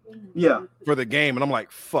boring. Yeah. For the game, and I'm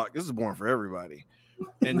like, fuck, this is boring for everybody.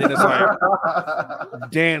 And then it's like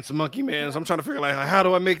dance monkey man. So I'm trying to figure like how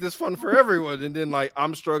do I make this fun for everyone? And then like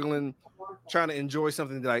I'm struggling trying to enjoy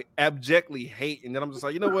something that I abjectly hate, and then I'm just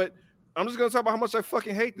like, you know what? I'm just gonna talk about how much I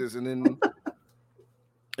fucking hate this, and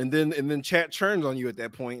then chat churns on you at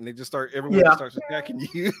that point, and they just everyone starts attacking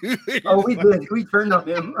you. Oh, we did. We turned on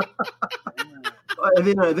him. And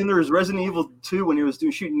then there was Resident Evil 2 when he was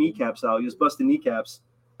shooting kneecaps out. He was busting kneecaps.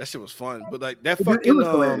 That shit was fun, but like that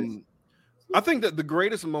fucking I think that the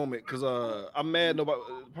greatest moment, because I'm mad no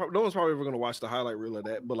one's probably ever gonna watch the highlight reel of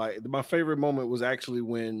that, but like my favorite moment was actually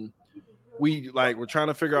when we like were trying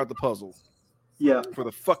to figure out the puzzle, for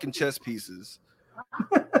the fucking chess pieces,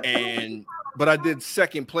 but I did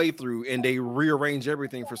second playthrough and they rearranged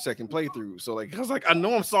everything for second playthrough. So like I was like, I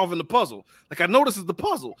know I'm solving the puzzle, like I know this is the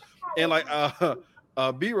puzzle, and like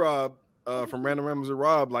B-Rob from Random Rambles with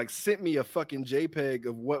Rob like sent me a fucking JPEG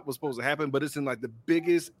of what was supposed to happen, but it's in like the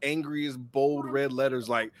biggest, angriest, bold red letters,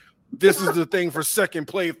 like this is the thing for second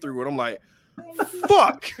playthrough, and I'm like,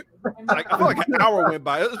 fuck. Like I feel like an hour went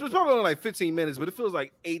by. It was probably only like 15 minutes, but it feels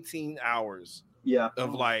like 18 hours.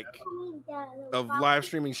 Of live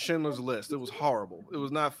streaming Schindler's List. It was horrible. It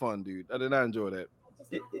was not fun, dude. I did not enjoy that.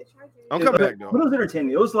 I'm coming back though. It was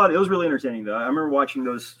entertaining. It was really entertaining though. I remember watching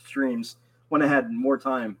those streams when I had more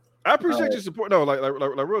time. I appreciate your support. No, like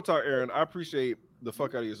real talk, Aaron. I appreciate the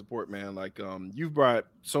fuck out of your support, man. Like, you've brought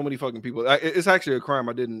so many fucking people. It's actually a crime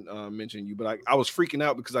I didn't mention you, but I was freaking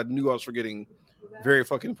out because I knew I was forgetting very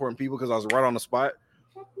fucking important people because I was right on the spot,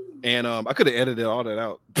 and I could have edited all that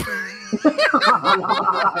out.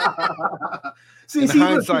 See,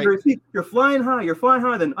 you're flying high.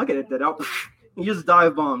 Then I can edit that out. You just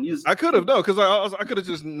dive bomb. I could have because I could have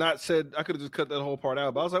just not said. I could have just cut that whole part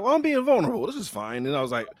out. But I was like, well, I'm being vulnerable. This is fine. And I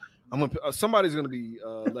was like, somebody's gonna be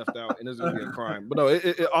left out, and there's gonna be a crime. But no,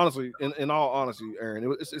 it honestly, in all honesty,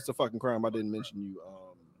 Aaron, it's a fucking crime. I didn't mention you.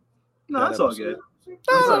 No, that's all good.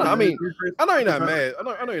 No, I mean, I know you're not mad.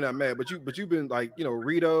 I know you're not mad, but you've been like,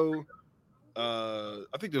 Rito.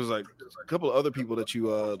 I think there was like a couple of other people that you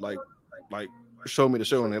like showed me the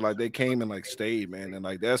show, and they came and like stayed, man, and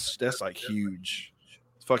like that's like huge.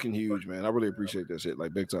 It's fucking huge, man. I really appreciate that shit,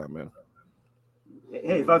 like big time, man.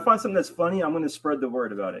 Hey, if I find something that's funny, I'm going to spread the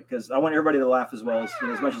word about it because I want everybody to laugh as well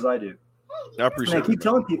as much as I do. I appreciate it. I keep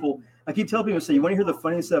telling people, say, you want to hear the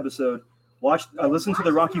funniest episode? Listen to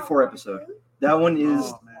the Rocky IV episode. That one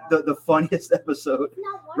is the funniest episode.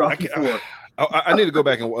 Rocky IV. I need to go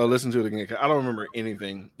back and listen to it again. I don't remember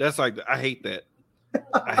anything. That's like I hate that.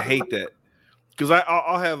 I hate that because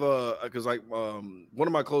I'll have because one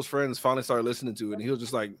of my close friends finally started listening to it, and he was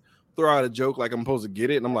just like throw out a joke like I'm supposed to get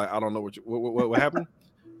it, and I'm like, I don't know what happened.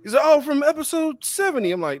 He's like, oh, from episode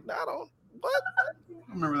 70. I'm like, I don't what.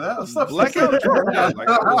 I remember that. Blackout drunk. Like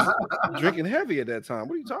I was drinking heavy at that time.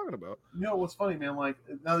 What are you talking about? You know what's funny, man? Like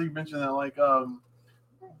now that you mentioned that, like I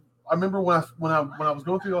remember when I was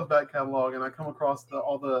going through y'all's back catalog and I come across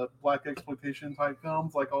all the black exploitation type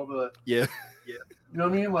films, like all the yeah. You know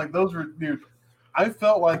what I mean? Like those were, dude. I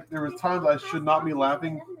felt like there was times I should not be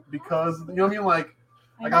laughing because you know what I mean, like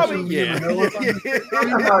I shouldn't be in the middle of something. I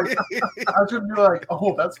mean, like, I should be like,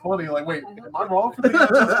 oh, that's funny. Like, wait, am I wrong for thinking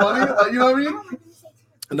that's funny? Like, you know what I mean?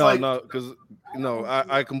 No, because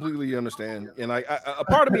I completely understand, and a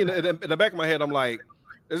part of me in the back of my head, I'm like,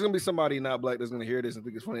 there's gonna be somebody not black that's gonna hear this and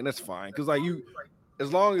think it's funny, and that's fine, because like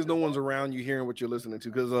as long as no one's around you hearing what you're listening to,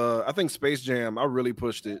 because I think Space Jam, I really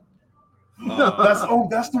pushed it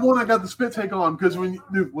That's the one I got the spit take on because when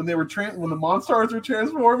they were when the Monstars were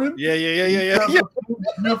transforming. Yeah.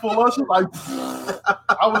 Beautiful luscious.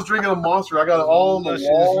 I was drinking a Monster. I got it all on the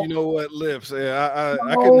wall. You know what? Lips. Yeah,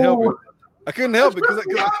 I couldn't help it. I couldn't help it because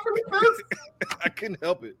I couldn't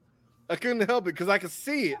help it. I couldn't help it because I could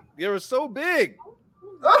see it. They were so big.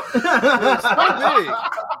 They were so big.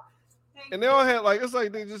 And they all had like it's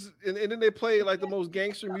like they just and then they play like the most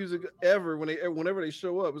gangster music ever whenever they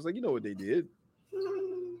show up. It's like you know what they did.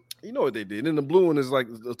 You know what they did. And the blue one is like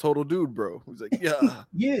a total dude, bro. He's like, yeah,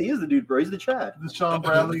 yeah, he is the dude, bro. He's the Chad. The Sean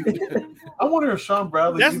Bradley. I wonder if Sean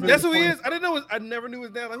Bradley. That's who he is. I didn't know. I never knew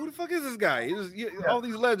his name. Like, who the fuck is this guy? All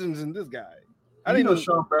these legends and this guy. I didn't know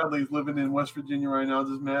Sean Bradley's living in West Virginia right now,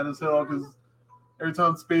 just mad as hell because. Every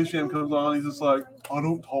time Space Jam comes on, he's just like, I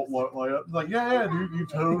don't talk like that. Like, yeah, dude, you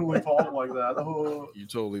totally talk like that. Oh. You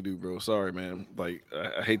totally do, bro. Sorry, man. Like,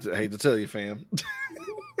 I hate to tell you, fam.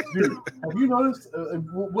 Dude, have you noticed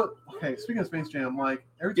what? Okay, speaking of Space Jam, like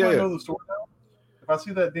every time I go to the store now, if I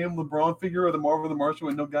see that damn LeBron figure or the Marvel the Martian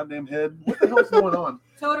with no goddamn head, what the hell's going on?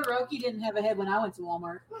 Todoroki didn't have a head when I went to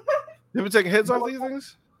Walmart. You ever taken heads off these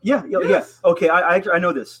things? Yeah. Okay, I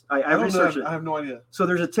know this. I researched it. I have no idea. So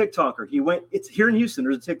there's a TikToker. It's here in Houston.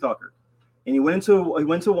 There's a TikToker, and he went to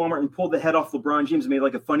Walmart and pulled the head off LeBron James. And made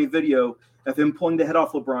like a funny video of him pulling the head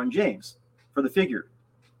off LeBron James for the figure,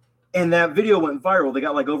 and that video went viral. They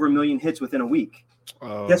got like over 1 million hits within a week.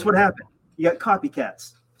 Guess what happened? You got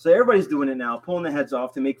copycats. So everybody's doing it now, pulling the heads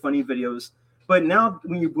off to make funny videos. But now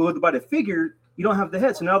when you go to buy the figure, you don't have the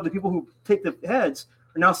head. So now the people who take the heads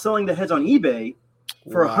are now selling the heads on eBay.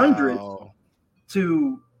 For 100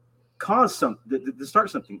 to cause something to start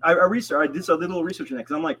something. I did a little research on that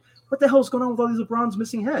because I'm like, what the hell is going on with all these LeBron's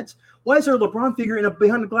missing heads? Why is there a LeBron figure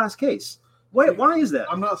behind a glass case? Why is that?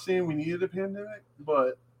 I'm not saying we needed a pandemic,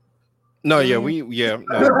 but like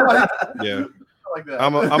that.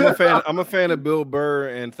 I'm a fan of Bill Burr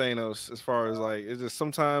and Thanos as far as like it's just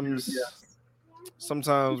sometimes some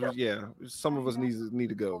of us need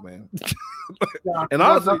to go, man. And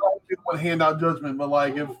honestly, I don't hand out judgment, but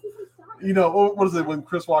like if what is it when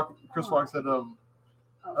Chris Rock said we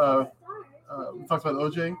talked about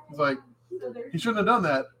OJ, he's like he shouldn't have done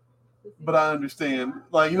that, but I understand.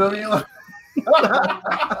 Like, you know what I mean?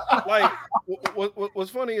 Like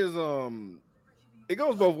what's funny is it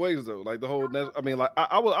goes both ways though. Like the whole I mean, like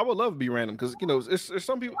I would love to be random because it's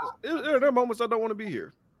some people there are moments I don't want to be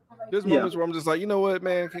here. There's moments where I'm just like, you know what,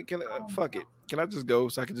 man, can fuck it. Can I just go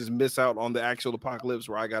so I can just miss out on the actual apocalypse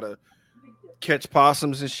where I gotta catch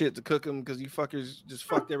possums and shit to cook them because you fuckers just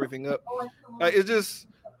fucked everything up. Like, it's just,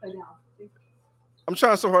 I'm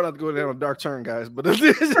trying so hard not to go down a dark turn, guys, but but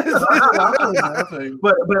yeah,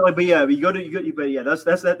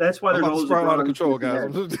 that's why they're always out of control,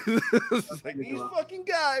 guys. It's like these fucking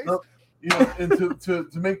guys. And to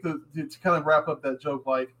kind of wrap up that joke,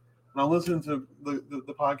 like. When I listen to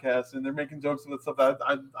the podcast and they're making jokes about stuff that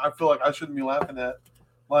I feel like I shouldn't be laughing at.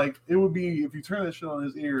 Like, it would be if you turn that shit on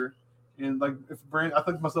his ear and like if Brandon, I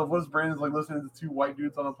think to myself, what is Brandon's like listening to two white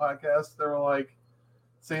dudes on a podcast? They were like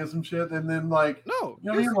saying some shit and then like no, you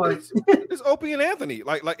know what I mean? Like it's Opie and Anthony.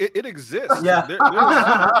 Like it exists. Yeah.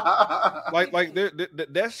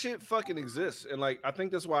 That shit fucking exists. And like I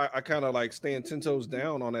think that's why I kind of like stand 10 toes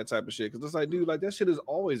down on that type of shit. Cause it's like, dude, like that shit has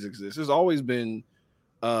always exists. There's always been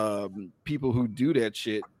people who do that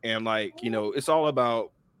shit, and like it's all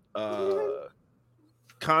about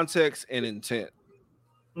context and intent.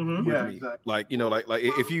 Mm-hmm. Yeah, exactly. Like like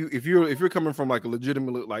if you're coming from like a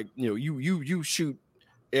legitimate like you shoot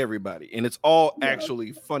everybody, and it's all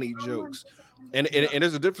actually funny jokes, and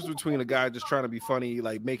there's a difference between a guy just trying to be funny,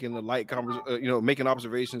 like making a light conversation, making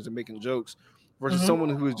observations and making jokes, versus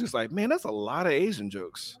someone who is just like, man, that's a lot of Asian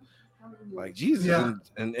jokes, like Jesus,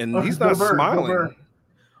 and he's not smiling.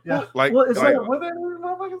 Yeah, it's like what that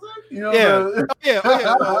motherfucker say? What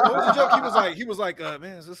was the joke? He was like, man,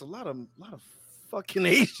 there's a lot of fucking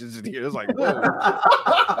Asians in here. It's like, whoa.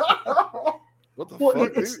 What the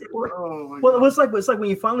fuck? It's like when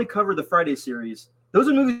you finally cover the Friday series. Those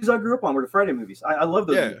are movies I grew up on. Were the Friday movies. I love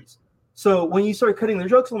those movies. So when you start cutting their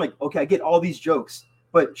jokes, I'm like, okay, I get all these jokes,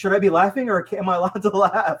 but should I be laughing or am I allowed to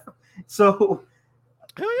laugh? So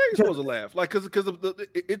hell yeah, you're supposed to laugh, like because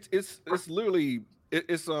it's literally.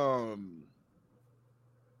 It's you're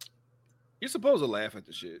supposed to laugh at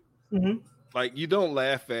the shit. Mm-hmm. Like you don't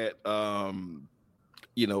laugh at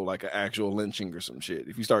like an actual lynching or some shit.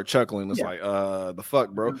 If you start chuckling, it's like the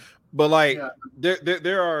fuck, bro. But like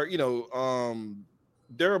there are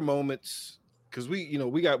there are moments because we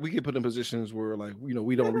get put in positions where like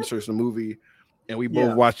we don't research the movie And we both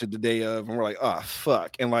Yeah. watched it the day of, and we're like, oh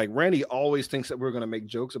fuck. And like Randy always thinks that we're gonna make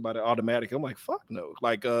jokes about it automatically. I'm like, fuck no.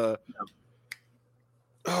 Like oh,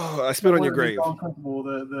 I spit on your grave. Uncomfortable.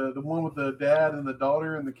 The one with the dad and the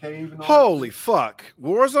daughter in the cave. And all Holy fuck.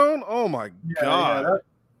 Warzone? Oh my god.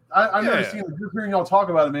 I've never Yeah. seen it. Just hearing y'all talk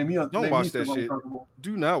about it made me Don't watch that shit. uncomfortable.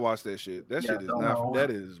 Do not watch that shit. That Yeah, shit is don't not know. that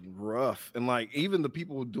is rough. And like even the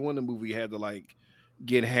people doing the movie had to like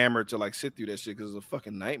get hammered to like sit through that shit because it's a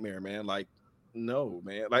fucking nightmare, man. Like, no,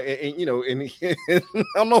 man. Like and you know, and I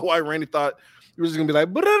don't know why Randy thought he was just gonna be like,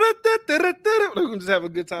 we're gonna just have a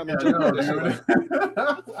good time. Yeah, and no, this shit.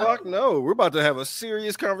 Like, fuck no, we're about to have a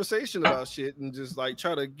serious conversation about shit and just like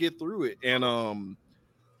try to get through it and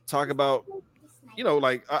talk about, you know,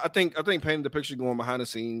 like I think painting the picture going behind the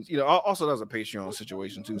scenes, you know, also that's a Patreon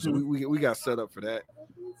situation too, so we got set up for that.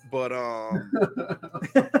 But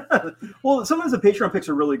Well, sometimes the Patreon picks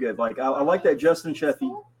are really good. Like I like that Justin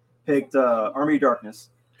Sheffy picked Army of Darkness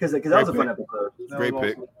because that was a fun episode.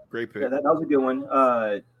 great pick. Yeah, that was a good one.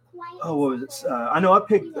 What was it? I know I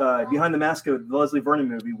picked Behind the Mask of the Leslie Vernon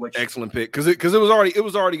movie, which Excellent pick because it was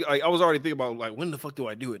already like I was already thinking about like when the fuck do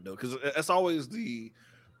I do it though, because that's always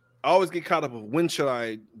I always get caught up of when should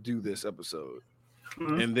I do this episode.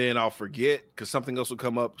 Mhm. And then I'll forget because something else will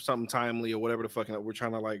come up, something timely or whatever the fuck we're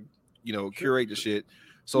trying to like, you know, curate the shit.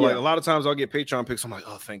 So like Yeah. a lot of times I'll get Patreon picks. I'm like,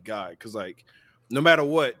 oh, thank God, because like no matter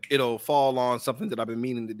what, it'll fall on something that I've been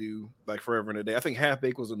meaning to do like forever and a day. I think Half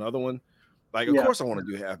Baked was another one. Like, of Yeah. course I want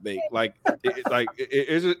to do Half Baked. Like,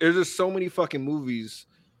 there's just so many fucking movies.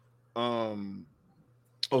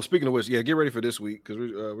 Oh, speaking of which, yeah, get ready for this week because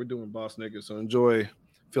we're doing Boss Niggas. So enjoy.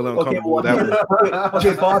 Feeling uncomfortable with that one.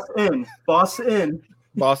 okay, Boss in. Boss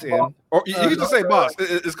in, or you can just say Boss.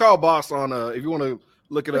 It's called Boss on. If you want to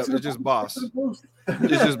look it up, it's just Boss. It's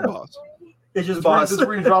just Boss. It's just Just Boss. Just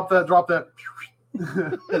where you drop that.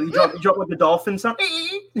 you drop like the dolphin sound.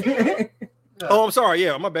 Oh, I'm sorry.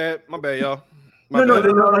 Yeah, my bad, y'all. No, bad.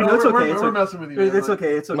 it's okay. We're messing with you. Man. It's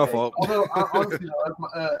okay. It's okay. My fault. Although, honestly,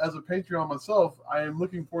 as a Patreon myself, I am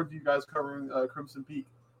looking forward to you guys covering Crimson Peak.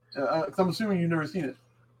 'Cause I'm assuming you've never seen it.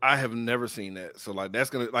 I have never seen that, so like that's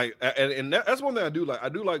gonna like, and that's one thing I do like. I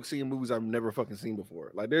do like seeing movies I've never fucking seen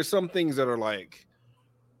before. Like there's some things that are like,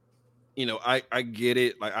 you know, I get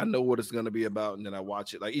it. Like I know what it's gonna be about, and then I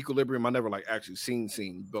watch it. Like Equilibrium, I never like actually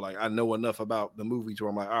seen, but like I know enough about the movie to where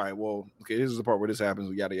I'm like, all right, well, okay, this is the part where this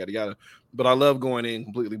happens, yada yada yada. But I love going in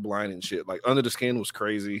completely blind and shit. Like Under the Skin was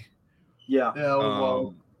crazy. Yeah. Yeah.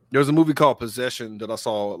 Well, There was a movie called Possession that I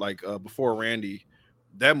saw like before Randy.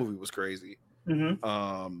 That movie was crazy.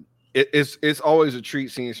 Mm-hmm. It's always a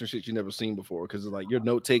treat seeing some shit you never seen before because like your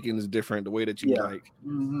note taking is different, the way that you Yeah. like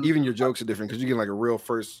mhm. even your jokes are different because you get like a real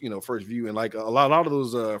first view, and like a lot of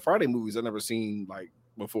those Friday movies I never seen like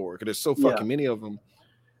before because there's so fucking many of them.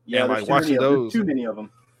 Yeah. And, There's like, too watching many of them. those- Too many of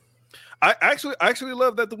them. I actually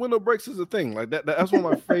love that the window breaks is a thing. Like that's one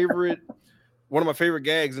of my favorite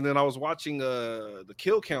gags. And then I was watching the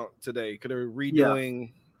Kill Count today because they're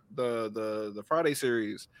redoing the Friday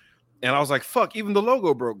series. And I was like, fuck, even the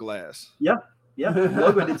logo broke glass. Yeah.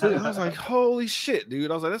 Logo did too. And I was like, holy shit, dude.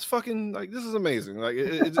 I was like, that's fucking, like, this is amazing. Like,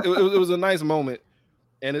 it was a nice moment.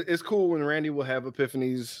 And it's cool when Randy will have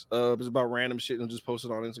epiphanies it's about random shit and just post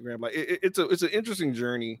it on Instagram. Like, it's an interesting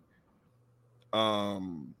journey.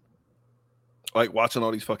 Like, watching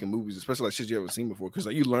all these fucking movies, especially like shit you haven't seen before, because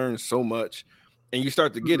like, you learn so much and you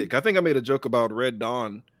start to get it. I think I made a joke about Red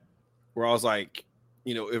Dawn where I was like,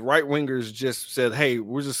 you know, if right wingers just said, "Hey,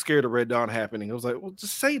 we're just scared of Red Dawn happening," I was like, "Well,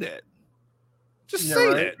 just say that. Just say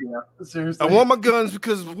that. Yeah. Seriously. I want my guns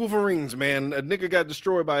because Wolverines, man. A nigga got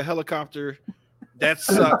destroyed by a helicopter. That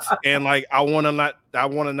sucks. And like, I don't want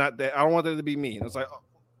that to be me." And it's like, oh,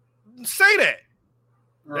 say that.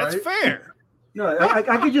 That's Right? fair. No,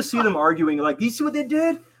 I could just see them arguing. Like, you see what they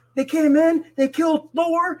did? They came in, they killed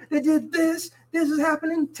Thor, they did this. This is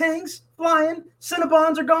happening. Tanks flying,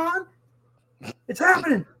 Cinnabons are gone. It's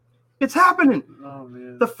happening. It's happening. Oh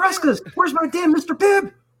man. The frescoes. Where's my damn Mr.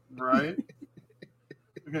 Pibb? Right.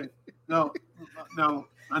 Okay. No.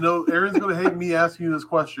 I know Aaron's going to hate me asking you this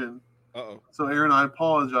question. Uh-oh. So Aaron, I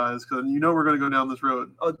apologize because you know we're going to go down this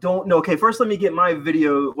road. Oh, don't no. Okay, first let me get my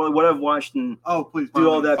video. What I've watched and Oh, please do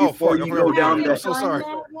all that Oh, before fuck, you I go forgot down we that. I'm so sorry.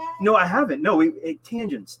 No, I haven't. No,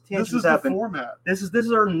 tangents. This Tangents is the happen. format. This is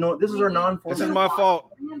our non-format. This is my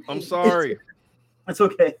fault. I'm sorry. It's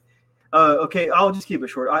okay. Okay, I'll just keep it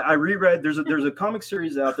short. I reread. There's a comic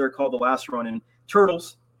series out there called The Last Ronin.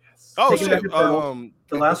 Turtles. Oh Taking shit. back the title.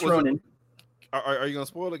 The Last was it- Ronin. Are you gonna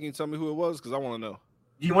spoil it? Can you tell me who it was? Because I want to know.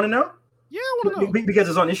 Do you want to know? Yeah, I want to know. Because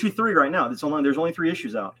it's on issue 3 right now. There's only 3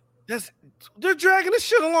 issues out. They're dragging this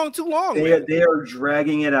shit along too long. They are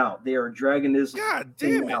dragging it out. They are dragging this. God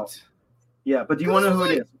damn it! Out. Yeah, but do you want to know who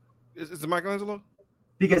it is? Is it Michelangelo?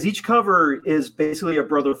 Because each cover is basically a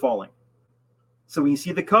brother falling. So when you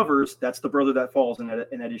see the covers, that's the brother that falls in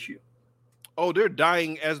that issue. Oh, they're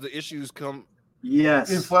dying as the issues come.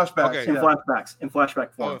 Yes. In flashbacks. Okay. In flashbacks. In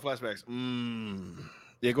flashback form. Oh, in flashbacks.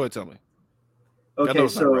 Yeah, go ahead, tell me. Okay, I know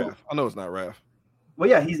it's so not Raph. I know it's not Raph. well,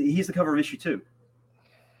 yeah, he's the cover of issue 2.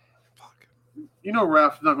 Fuck. You know,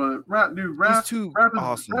 Raph's not going to. Raph, He's too Raph is,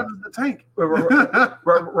 awesome. Raph is the tank.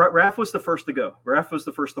 Raph was the first to go. Raph was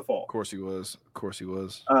the first to fall. Of course he was.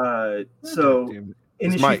 So Damn it. in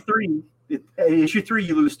It's issue Mike. 3, issue 3,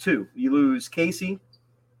 you lose 2. You lose Casey,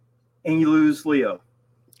 and you lose Leo.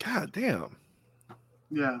 God damn.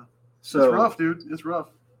 Yeah. So It's rough, dude. It's rough.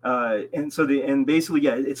 And basically,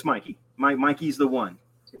 yeah, it's Mikey. Mikey's the one.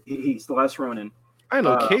 He's the last Ronin. I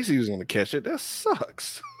know Casey was gonna catch it. That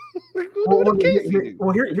sucks. Like, who Well, knew Casey?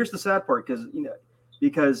 here's the sad part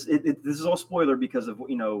because this is all spoiler because of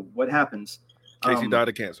what happens. Casey died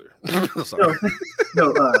of cancer. Sorry.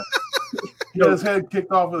 He got his head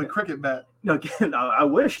kicked off with a cricket bat. No, I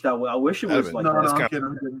wish it was like No, that. I'm kidding.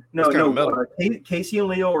 I'm kidding. No. Casey and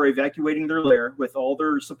Leo are evacuating their lair with all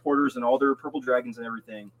their supporters and all their purple dragons and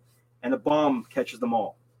everything, and a bomb catches them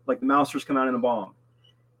all. Like the Mousers come out in a bomb.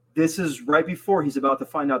 This is right before he's about to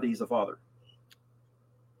find out that he's the father.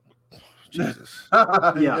 Jesus.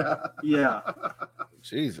 Yeah.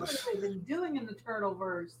 Jesus. What have they been doing in the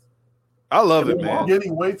Turtleverse? I love it, man.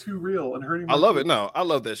 Getting way too real and hurting. I love it. No, I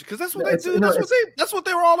love that shit because that's what they do. That's what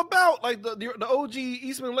they were all about. Like the OG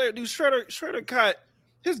Eastman Laird dude, Shredder cut.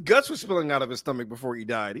 His guts were spilling out of his stomach before he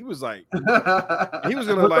died. He was like, he was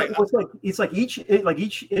gonna it's like each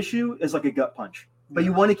issue is like a gut punch, but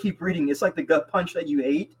you want to keep reading. It's like the gut punch that you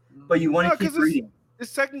ate, but you want to keep reading.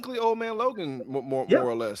 It's technically Old Man Logan, more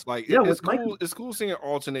or less. Like it's cool. It's cool seeing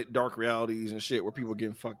alternate dark realities and shit where people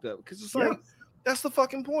getting fucked up because it's like that's the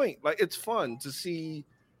fucking point. Like it's fun to see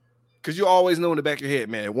because you always know in the back of your head,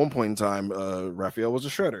 man. At one point in time, Raphael was a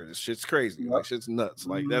shredder. This shit's crazy. Like shit's nuts.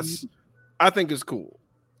 Like that's. I think it's cool.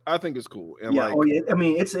 And I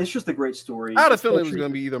mean, it's just a great story. I had a feeling it was gonna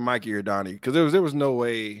be either Mikey or Donnie because there was no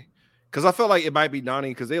way. Because I felt like it might be Donnie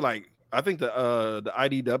because they like. I think the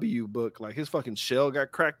IDW book, like his fucking shell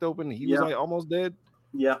got cracked open. And he was like almost dead.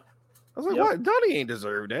 Yeah. I was like, what? Donnie ain't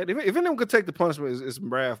deserve that. If anyone could take the punishment, it's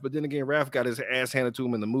Raph. But then again, Raph got his ass handed to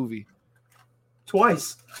him in the movie.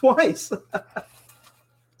 Twice.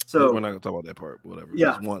 So we're not gonna talk about that part. Whatever.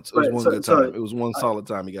 Yeah. It was one good time. It was one solid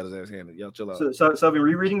time he got his ass handed. Y'all chill out. So I've been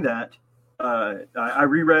rereading that. I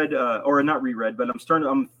reread, or not reread, but I'm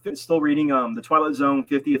still reading the Twilight Zone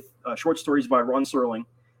 50th short stories by Ron Serling.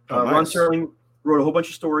 Nice. Ron Serling wrote a whole bunch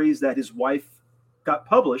of stories that his wife got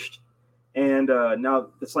published, and now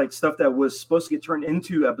it's like stuff that was supposed to get turned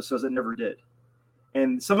into episodes that never did.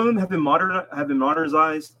 And some of them have been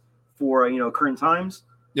modernized for current times.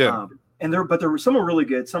 Yeah. But there were some are really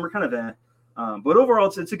good, some are kind of but overall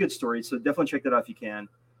it's a good story. So definitely check that out if you can.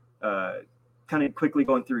 Kind of quickly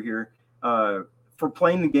going through here. For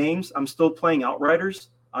playing the games, I'm still playing Outriders.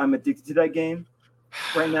 I'm addicted to that game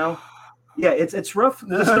right now. Yeah, it's rough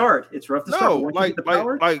to start. It's rough to start. Like,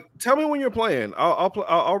 tell me when you're playing.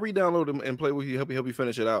 I'll re-download them and play with you. Help you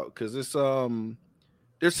finish it out because it's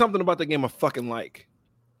there's something about the game I fucking like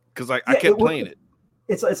because I kept playing it.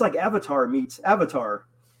 It's like Avatar meets the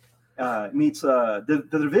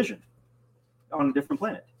Division on a different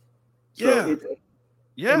planet. So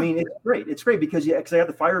yeah. I mean, it's great. It's great because I got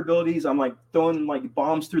the fire abilities. I'm like throwing like fire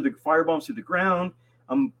bombs through the ground.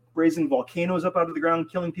 I'm raising volcanoes up out of the ground,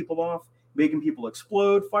 killing people off, making people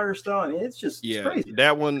explode, fire style. I mean, it's just it's crazy.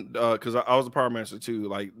 That one, because I was a power master too.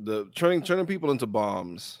 Like the turning people into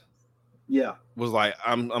bombs. Yeah, was like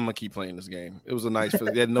I'm gonna keep playing this game. It was a nice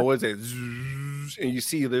feeling. That noise that zzz, and you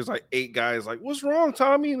see there's like 8 guys like, what's wrong,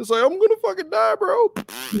 Tommy? And it's like I'm gonna fucking die, bro.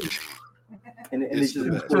 and it's just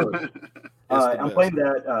explode. I'm playing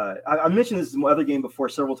that. I mentioned this other game before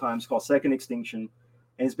several times called Second Extinction,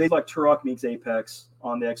 and it's basically like Turok meets Apex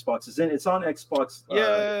on the Xbox. It's on Xbox.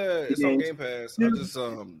 It's on Game Pass. Dude, I just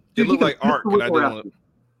it looked like Ark, and I didn't want to.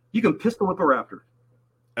 You can pistol whip a raptor.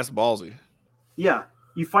 That's ballsy. Yeah,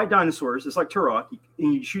 you fight dinosaurs. It's like Turok,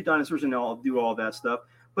 and you shoot dinosaurs and do all that stuff.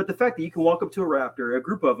 But the fact that you can walk up to a raptor, a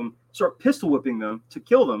group of them, start pistol whipping them to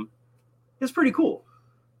kill them, is pretty cool.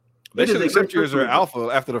 They should accept you as their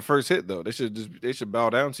alpha after the first hit, though. They should bow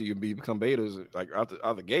down to you and become betas like out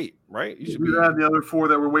the gate, right? You should be. The other 4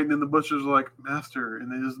 that were waiting in the bushes were like, Master, and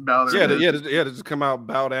they just bow their heads. They just come out,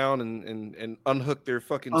 bow down, and unhook their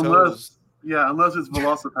fucking toes. Yeah, unless it's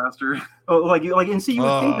Velocipaster. Oh, like and see, you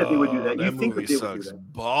would think that they would do that. You think that movie they would do sucks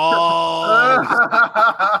that. balls.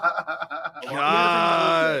 It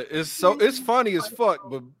God, it's funny as fuck,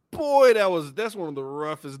 but boy, that's one of the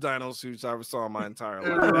roughest dino suits I ever saw in my entire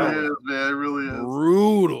life. That really was is, man. It really is.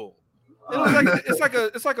 brutal. It was like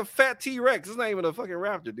it's like a fat T-Rex. It's not even a fucking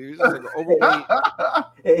raptor, dude. It's just like an overweight.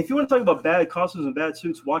 If you want to talk about bad costumes and bad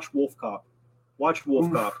suits, watch Wolf Cop. Watch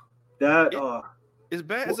Wolf Cop. That It's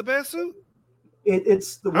bad. It's a bad suit.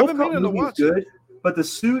 it's the I've Wolf been Cop meaning to movie is watch it. good, but the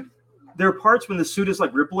suit, there are parts when the suit is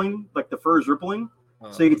like rippling, like the fur is rippling,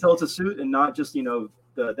 so you can tell it's a suit and not just the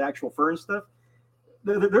actual fur and stuff.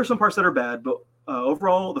 There's some parts that are bad, but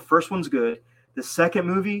overall, the first one's good. The second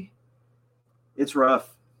movie, it's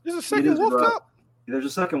rough. There's a It second is Wolf rough. Cop. There's a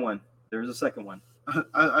second one. There's a second one.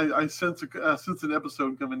 I sense an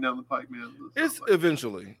episode coming down the pike, man. It's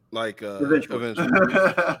eventually, Eventually.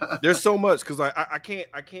 There's so much because I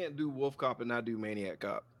can't do Wolf Cop and not do Maniac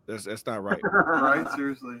Cop. That's not right. Right?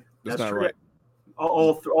 Seriously. That's That's not true. right.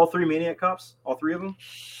 All three Maniac Cops, all three of them.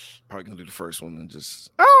 Probably gonna do the first one and just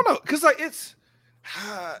I don't know because like it's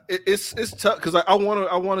tough because I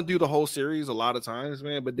want to do the whole series a lot of times,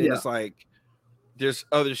 man. But then Yeah. it's like there's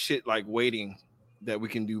other shit like waiting that we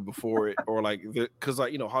can do before it, or like because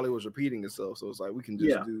like Hollywood's repeating itself, so it's like we can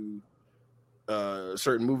just do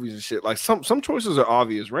certain movies and shit. Like some choices are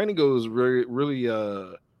obvious. Randy goes really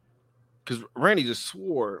because Randy just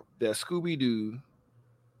swore that Scooby-Doo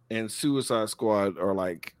and Suicide Squad are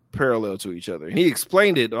like parallel to each other. And he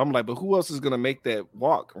explained it. I'm like, but who else is gonna make that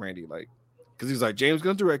walk, Randy? Like, because he's like, James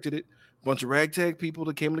Gunn directed it, a bunch of ragtag people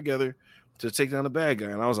that came together to take down the bad guy.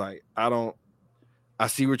 And I was like, I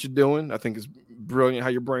see what you're doing. I think it's brilliant how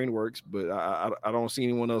your brain works, but I don't see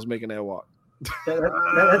anyone else making that walk.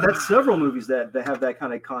 That's several movies that have that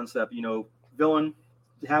kind of concept. Villain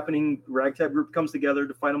happening, ragtag group comes together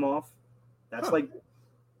to fight them off. That's like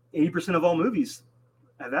 80% of all movies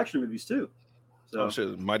have action movies too. So Oh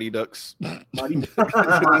shit, Mighty Ducks. Mighty- That's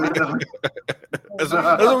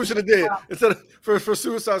what we should have did. Instead of for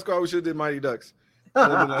Suicide Squad, we should have did Mighty Ducks. Wait,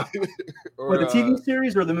 the TV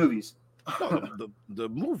series or the movies? No, the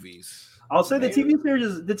movies. I'll say the TV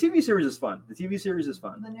series is fun. The TV series is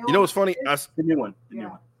fun. The new You know what's funny? The new one. The new Yeah.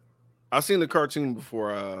 one. I've seen the cartoon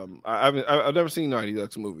before. I've never seen Mighty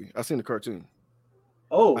Ducks movie. I've seen the cartoon.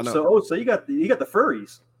 Oh, I know. so you got the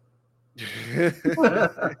furries.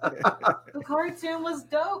 The cartoon was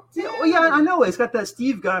dope too. Well, yeah, I know. It's got that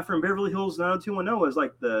Steve guy from Beverly Hills 90210 as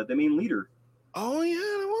like the main leader. Oh yeah,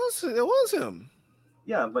 it was him.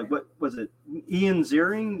 Yeah, like what was it? Ian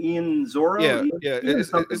Ziering? Ian Zorro? Yeah, Ian it's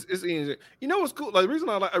something. Ian. You know what's cool? Like the reason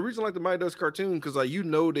I like the Mighty Ducks cartoon because like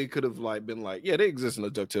they could have like been like they exist in the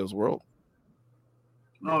DuckTales world.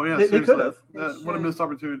 Oh yeah, They seriously. could have. What a missed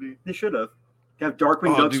opportunity. They should have. Have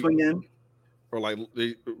Darkwing Oh, Duck dude. swing in. Or like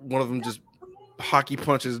one of them just hockey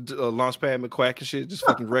punches Launchpad McQuack and shit, just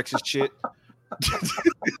fucking wrecks his shit.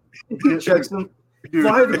 Checks them. Dude.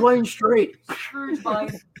 Fly the plane straight. Scrooge by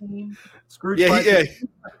his team. Scrooge. Yeah,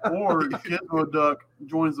 by- Or Gizmo Duck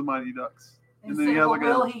joins the Mighty Ducks. And then he Instead has of like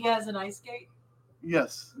Will, a he has an ice skate.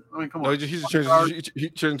 yes. I mean, come No, on. he just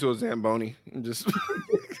turns into a Zamboni and just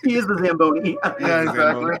He is the Zamboni. Yeah,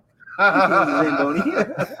 exactly. He is the Zamboni.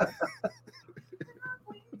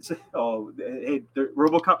 Oh, hey, the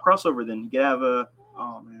RoboCop crossover. Then you can have a.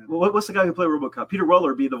 Oh man, What's the guy who played RoboCop? Peter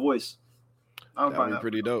Weller be the voice. I'll that'd find be out.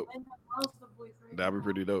 pretty dope. And that was the boyfriend. That'd be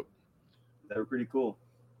pretty dope. That would be pretty cool.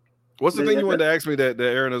 What's the Yeah, thing you yeah, wanted to ask me that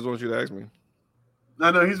Aaron doesn't want you to ask me? I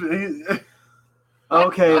know he's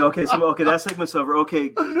Okay, so that segment's over.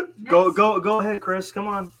 Okay, Next, go ahead, Chris. Come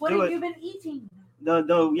on, What do have it. you been eating?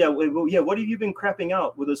 No, yeah, yeah. What have you been crapping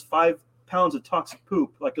out with those 5 pounds of toxic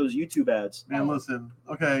poop, like those YouTube ads? man. Listen,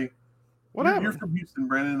 okay. What you're happened? from Houston,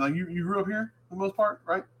 Brandon. Like you grew up here for the most part,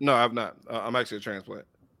 right? No, I've not. I'm actually a transplant.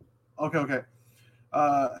 Okay.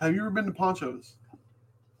 Have you ever been to Ponchos?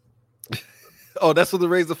 Oh, that's what the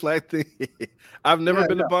raise the flag thing. I've never Yeah,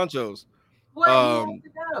 been to Ponchos. What do you Um, have to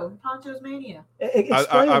go? Poncho's Mania.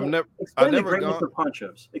 I've never Explain the never greatness gone- of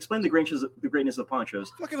ponchos. Explain the greatness of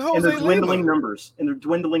ponchos fucking and Jose their dwindling Lima.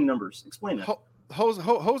 numbers. Explain it.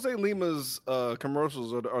 Jose Lima's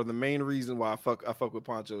commercials are the main reason why I fuck with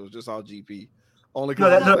Ponchos. Just all GP. Only No,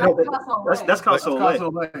 because that's That's Casa Ole. Casa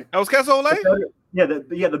Ole. that was Casa Ole. Yeah,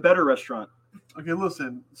 the better restaurant. Okay,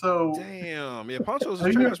 listen. So Damn, yeah, Ponchos Are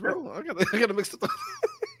is you- trash, bro. I gotta mix it up.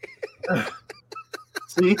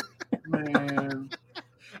 See, man,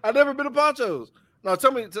 I've never been to Ponchos. No,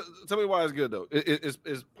 tell me why it's good though.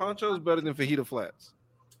 Is Ponchos better than Fajita Flats?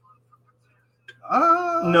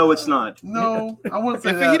 no, it's not. No, I wouldn't say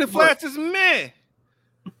And that. Fajita Flats is meh.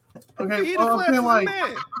 but- Okay, Fajita well, I'm Flats saying is like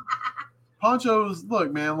meh. Ponchos,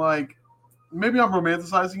 look, man, like maybe I'm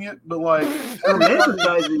romanticizing it, but like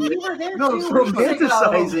Romanticizing You it. were there No, too.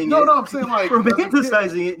 romanticizing no, it. I'm saying like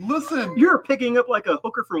Romanticizing it. Listen, You're picking up like a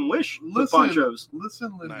hooker from Wish with ponchos.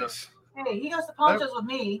 listen, Linda. Nice. Hey, he goes to ponchos with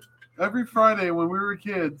me. Every Friday when we were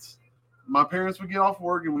kids, my parents would get off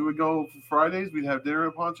work and we would go for Fridays. We'd have dinner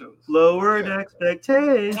at Ponchos. Lowered Yeah.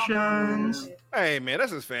 expectations. Hey man,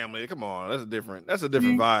 that's his family. Come on, that's a different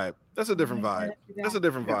vibe. That's a different vibe. That's a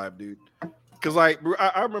different vibe, dude. Cause like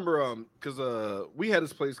I remember cause we had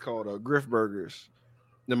this place called Griff Burgers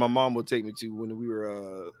that my mom would take me to when we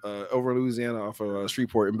were over in Louisiana off of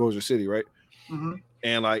Shreveport in Bossier City, right? Mm-hmm.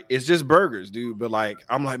 And like it's just burgers, dude. But like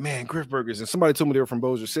I'm like, man, Griff Burgers. And somebody told me they were from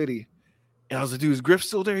Bossier City. And I was like, dude, is Griff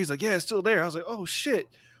still there? He's like, yeah, it's still there. I was like, oh shit.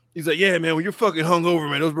 He's like, yeah, man, when you're fucking hungover,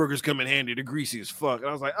 man, those burgers come in handy. They're greasy as fuck. And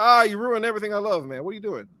I was like, you ruined everything I love, man. What are you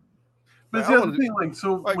doing? But Like, see, I that's the wanna- thing, like,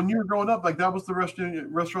 so like- when you were growing up, like that was the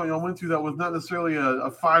restaurant y'all went to that was not necessarily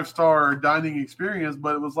a 5-star dining experience,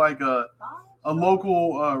 but it was like a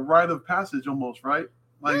local rite of passage almost, right?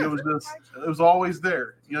 Like it was always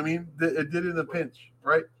there. You know what I mean? It did it in a pinch,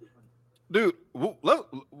 right? Dude,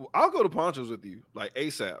 I'll go to Ponchos with you, like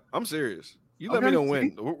ASAP. I'm serious. You let me Okay, know see?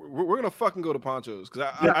 when. We're gonna fucking go to Ponchos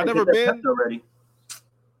because Yeah, I never get that been. Pepto ready.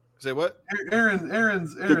 Say what?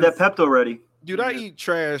 Aaron's Get that Pepto ready. Dude, I eat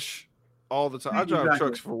trash all the time. I drive Exactly.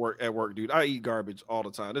 trucks for work at work, dude. I eat garbage all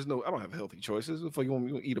the time. I don't have healthy choices. If you want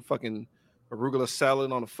me to eat a fucking arugula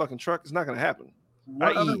salad on a fucking truck, it's not gonna happen.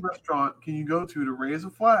 What I other eat. restaurant can you go to raise a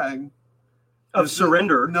flag? Of Is it-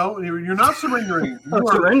 surrender. No, you're not surrendering. Of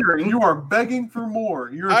surrendering. You are begging for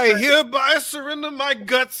more. You're I saying- hereby surrender my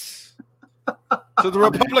guts to the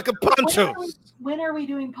Republic of Ponchos. When are we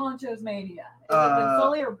doing Ponchos Mania? Is it Uh, when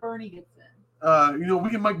Sully or Bernie gets in? we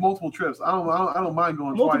can make multiple trips. I don't mind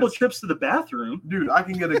going Multiple twice. trips to the bathroom. Dude, I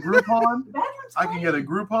can get a Groupon. The bathroom's I can get a clean.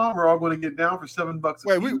 Groupon. We're all going to get down for $7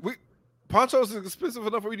 a Wait, piece. we Ponchos is expensive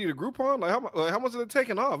enough for we need a Groupon? Like how much are they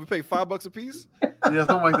taking off? We pay $5 a piece? Yeah,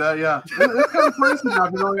 something like that. Yeah, it's kind of pricey now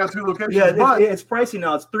if you only got 2 locations. Yeah, but it's pricey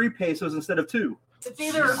now. It's 3 pesos instead of 2. It's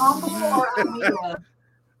either Humble or Almeida.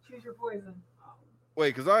 Choose your poison.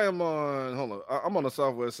 Wait, because I am on. Hold on, I'm on the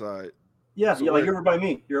southwest side. Yeah, So yeah, like wait. you're over by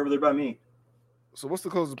me. You're over there by me. So what's the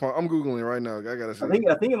closest point? I'm googling right now. I gotta see.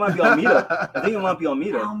 I think it might be Almeida. I think it might be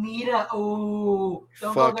Almeida. Almeida. Oh,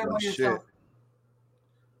 don't go there by Fucking yourself. shit.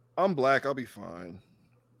 I'm black. I'll be fine.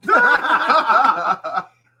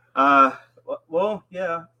 Well,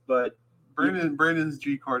 yeah, but Brandon's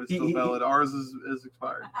G card is still He- valid. Ours is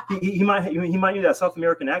expired. he might need that South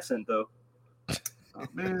American accent though. Oh,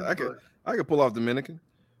 man, I could pull off Dominican.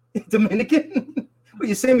 Dominican? What,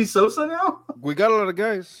 you Sammy Sosa now? We got a lot of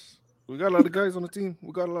guys. We got a lot of guys on the team.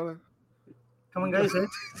 We got a lot of. Come on, guys, eh?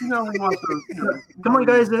 you know he wants to. Come on,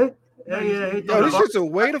 guys, eh? Hey. Yo, this shit's a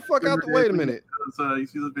way the fuck out the. Wait a minute. You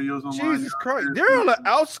see the videos online. Jesus Christ. They're on the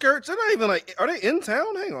outskirts. They're not even like. Are they in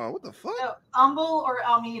town? Hang on. What the fuck? So, Humble or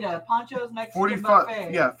Almeida? Ponchos Mexican 45.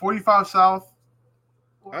 buffet. Yeah, 45 south.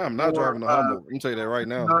 I am not Or, driving to Humble. I'm tell you that right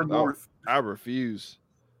now. 9 north. I refuse.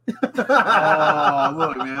 Oh,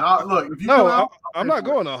 look, man. Look, if you No, go out, I'm not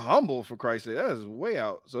going to Humble for Christ's sake. That is way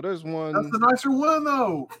out. So there's one. that's the nicer one,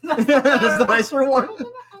 though. That's the nicer one.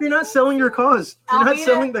 You're not selling your cause. You're not Almeida-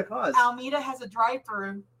 selling the cause. Almeida has a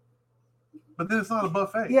drive-through. But then it's not a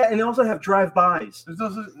buffet. Yeah, and they also have drive-bys. There's no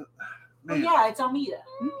such. Well, Man, yeah, it's Almeida.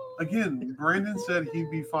 again, Brandon said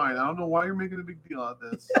he'd be fine. I don't know why you're making a big deal out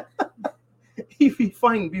of this. He'd be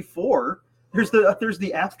fine before. There's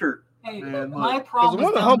the after. Hey, Man, my look. Because problem the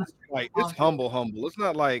one is at down Humble, the- like it's humble. It's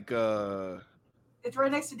not like It's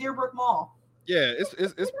right next to Deerbrook Mall. yeah, it's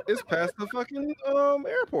past the fucking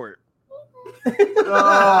airport.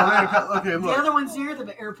 Oh, man. Okay, The look. other one's near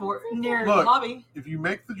the airport, near the Look. lobby. If you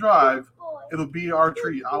make the drive, it'll be our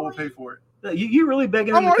treat. I will pay for it. You really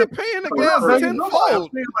begging I'm them to already come paying the for- gas for-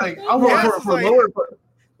 tenfold. Like, I for- want Gas for is like- lower.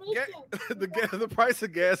 The price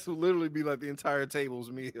of gas will literally be like the entire table's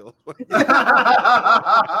meal.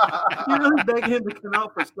 You're really begging him to come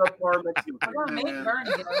out for subpar Mexican I food. gotta make Man. Bernie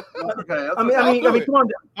get it. Okay, I mean, I'll do it. come on.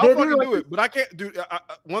 I'll They're fucking like- do it, but I can't do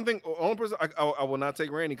one thing. Only person I will not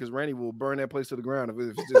take Randy because Randy will burn that place to the ground if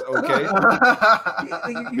it's just okay.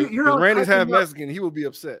 You're Because Randy's half hyping up- Mexican, he will be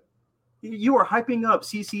upset. You are hyping up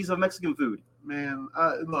CC's of Mexican food. man,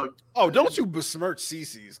 look. Oh, don't you besmirch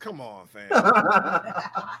CC's? Come on, fam.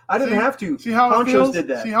 I didn't have to. See how Ponchos it feels? did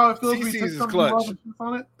that. See how it feels? when you CC's take is something clutch. off and shit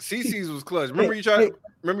on it? CC's was clutch. Remember you tried. Hey,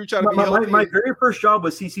 remember you tried to be my healthy. very first job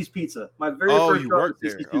was CC's Pizza. My very Oh, first you job worked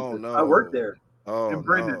was there. CC's Pizza. Oh, no. I worked there. oh, And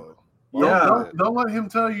Brendan. no. Yeah. Don't let him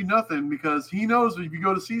tell you nothing because he knows if you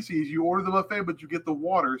go to CC's, you order the buffet, but you get the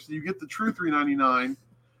water, so you get the true $3.99.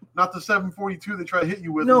 Not the 742 they try to hit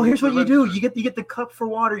you with. No, here's what you do: you get the cup for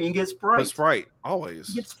water, and you get Sprite. But Sprite, always.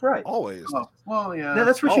 You get Sprite. Always. Oh, well, yeah.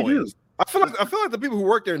 That's what you do. Always. I feel like the people who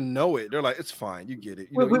work there know it. They're like, it's fine, you get it.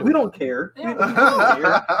 You know, We don't care. Yeah. We don't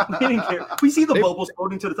care. We didn't care. We see the They- bubbles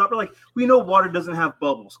floating to the top. We're like, we know water doesn't have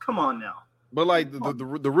bubbles. Come on now. But like the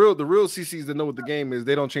real CCs that know what the game is,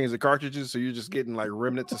 they don't change the cartridges, so you're just getting like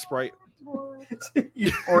remnants of Sprite. Or is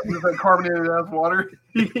that carbonated ass water?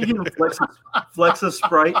 You can flex a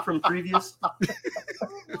Sprite from previous.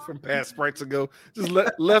 From past Sprites ago, just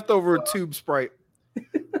leftover tube Sprite.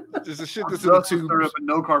 Just the shit that's in the Just tube. syrup and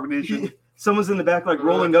no carbonation. Someone's in the back, like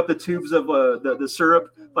rolling up the tubes of the syrup,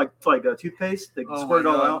 like toothpaste. They Oh squirt it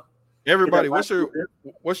my all God. out. Everybody, Get that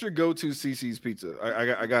what's your go-to CC's pizza?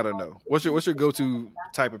 I gotta know. What's your go-to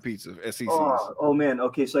type of pizza at CC's? Oh man.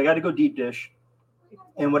 Okay, so I got to go deep dish.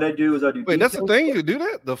 And what I do is I do. Wait, deep that's the dish. thing. You do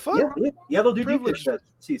that? The fuck? Yeah, they'll do deep Privilege. dish at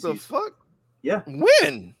The CC's. fuck? Yeah,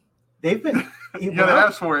 When? they've been. You gotta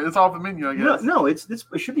ask for it. It's off the menu, I guess. No, it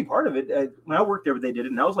should be part of it. When I worked there, they did it,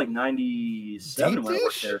 and that was like 97 Deep when I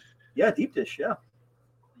worked dish? there. Yeah, deep dish. Yeah.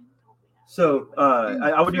 So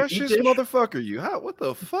I would do deep Precious dish. motherfucker, you. How? What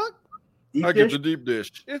the fuck? Deep I dish. get the deep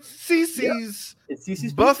dish. It's CC's It's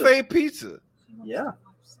CC's buffet pizza. Yeah,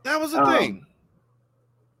 That was a Um, thing.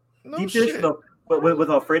 No deep shit. dish, but with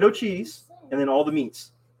Alfredo cheese and then all the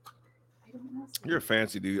meats. You're a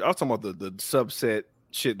fancy dude. I was talking about the subset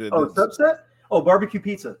shit. Subset? Oh, barbecue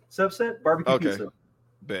pizza. Subset barbecue Okay. pizza.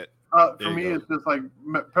 Bet. For There you me, go. it's just like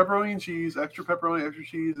pepperoni and cheese, extra pepperoni, extra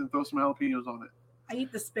cheese, and throw some jalapenos on it. I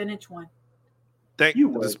eat the spinach one. Thank You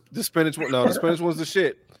you. would. The spinach one. No, the spinach one's the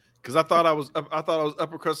shit. Because I thought I was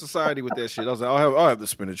upper crust society with that shit. I was like, I'll have the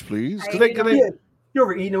spinach, please. I Cause they, ate cause it they, Yeah, you're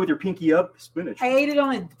over eating it with your pinky up. Spinach. I ate it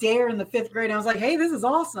on a dare in the 5th grade. And I was like, hey, this is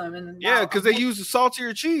awesome. And yeah, because they use the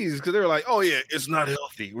saltier cheese. Because they were like, oh yeah, it's not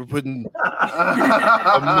healthy. We're putting a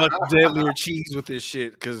I much deadlier cheese with this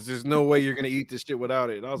shit. Because there's no way you're gonna eat this shit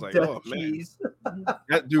without it. And I was like, Death oh man, cheese.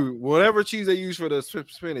 that dude, whatever cheese they use for the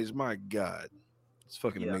spinach, my god, it's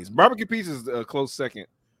fucking Yeah. amazing. Barbecue pizza is a close second,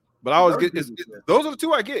 but I always get Barbecue pizza. those are the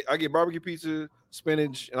two I get. I get barbecue pizza,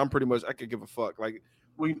 spinach, and I'm pretty much I could give a fuck. Like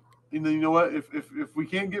you know what? If we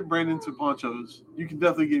can't get Brandon to Ponchos, you can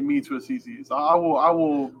definitely get me to a CC's. I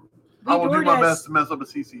will do my DoorDash- best to mess up a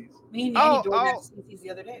CC's. Me and I'll- Nanny DoorDash CC's the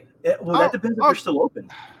other day. Well, that depends if I'll- they're still open.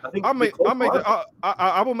 I think I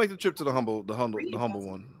will make the trip to the humble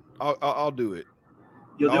one. I'll do it.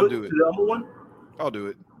 You'll I'll do do it it. to the humble one. I'll do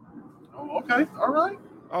it. Oh, okay, all right.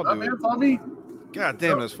 I'll That do it. man's on me. God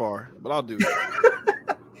damn, that's far, but I'll do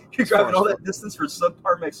it. You're As far driving all as- that distance for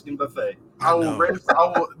subpar Mexican buffet. I will know.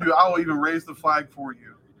 I will even raise the flag for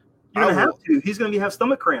you. You're gonna I will- have to. He's gonna have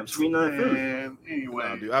stomach cramps from eating that food. And anyway,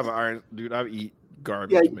 Nah, dude, I have an iron. Dude, I eat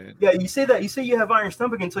garbage, Yeah, man. yeah. You say that. You say you have iron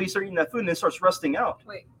stomach until you start eating that food and it starts rusting out.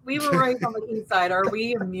 Wait, we were raised on the east side. Are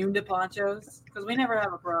we immune to ponchos? Because we never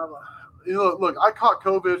have a problem. you know, look, I caught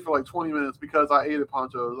COVID for like 20 minutes because I ate at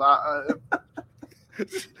Ponchos. I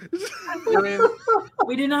mean,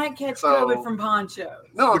 We did not catch So- COVID from ponchos.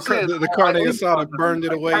 no, I'm The saying carne I ate asada Ponchos. burned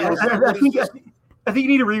it away. I think you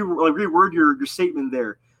need to reword your statement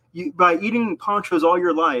there. You by eating ponchos all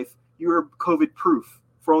your life, you were COVID proof.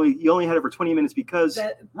 You only had it for 20 minutes because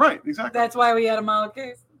Right, exactly. That's why we had a mild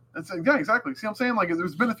case. Yeah, exactly. See what I'm saying? Like,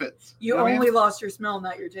 there's benefits. You know what I only mean? lost your smell,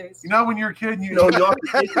 not your taste. You know, when you're a kid, you you lost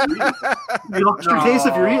your taste if you're eating. You lost your taste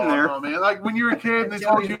if you're eating there. No, man. Like when you were a kid, and they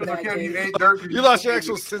told you as a kid you ate dirt. You lost your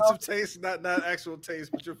actual sense of taste, not actual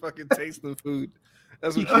taste, but you're fucking tasting food.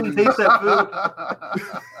 That's You what you couldn't do. taste that food.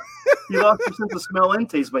 You lost your sense of smell and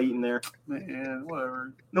taste by eating there. Man,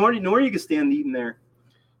 whatever. No wonder you can stand eating there.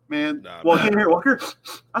 Man, Nah, Walk man. in here, Walker.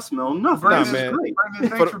 I smell nothing. Nah, This is man. great. Brendan,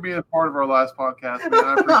 thanks for being a part of our last podcast,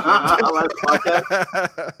 man. I appreciate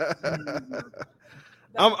it.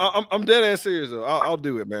 I'm dead ass serious though. I'll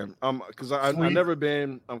do it, man. Because I've never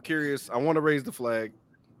been. I'm curious. I want to raise the flag.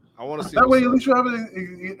 I want to see. That way, what's at up. least you have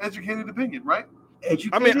an educated opinion, right?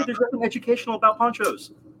 Educated. There's nothing educational about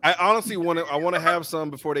ponchos. I honestly want to have some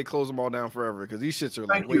before they close them all down forever because these shits are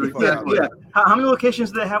like Thank way you. the fuck Yeah, out. yeah. How many locations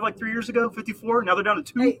did they have like 3 years ago? 54. Now they're down to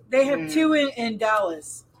 2. They have 2 in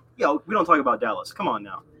Dallas. Yeah, we don't talk about Dallas. Come on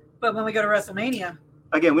now. But when we go to WrestleMania,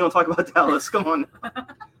 Again, we don't talk about Dallas. Come on.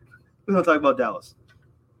 We don't talk about Dallas.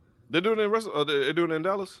 They're doing it in they're doing it in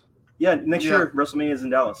Dallas. Yeah, next Yeah. year WrestleMania is in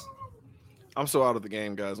Dallas. I'm so out of the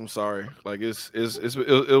game, guys. I'm sorry. Like it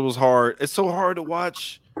was hard. It's so hard to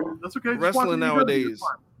watch That's okay. Just wrestling watch it. nowadays.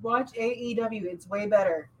 watch AEW. It's way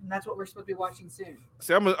better, and that's what we're supposed to be watching soon.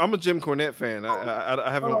 See, I'm a Jim Cornette fan.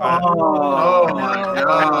 I haven't. Oh, my no.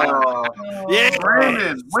 God. Yeah.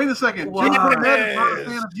 Brandon, wait a second. Wow. Jim Cornette is not a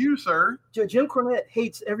fan of you, sir. Jim Cornette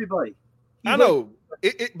hates everybody. I know.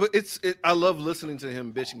 I love listening to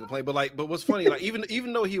him bitch and complain. But what's funny, like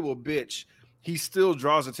even though he will bitch, he still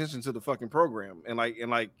draws attention to the fucking program, and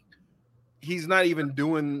he's not even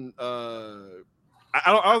doing. I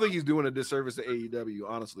don't think he's doing a disservice to AEW,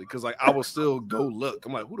 honestly, because like I will still go look.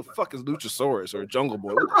 I'm like, who the fuck is Luchasaurus or Jungle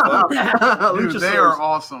Boy? What the fuck? Dude, they are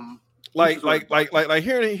awesome. Like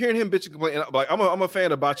hearing him bitch and complain. Like I'm a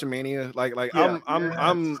fan of Botchamania.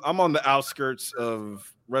 I'm on the outskirts of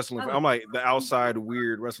wrestling. I'm like the outside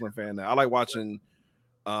weird wrestling fan now. I like watching,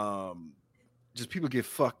 just people get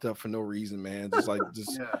fucked up for no reason, man.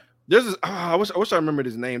 Yeah. There's this, I wish I remembered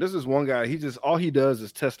his name. There's this one guy. All he does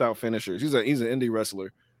is test out finishers. He's an indie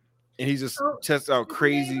wrestler, and he just tests out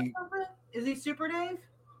crazy. Is he Super Dave?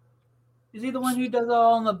 Is he the one who does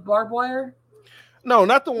all on the barbed wire? No,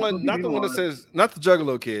 not the one. Not the one that says. Not the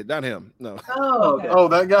Juggalo kid. Not him. No. Oh, okay. Oh,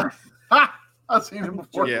 that guy. I've seen him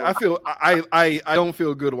before. Yeah, I don't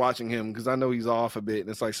feel good watching him because I know he's off a bit, and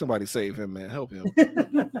it's like somebody save him, man, help him.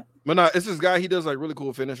 But no, it's this guy. He does like really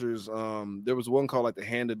cool finishers. There was one called like the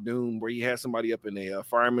Hand of Doom where he had somebody up in a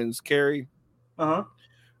fireman's carry.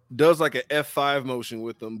 Does like an F5 motion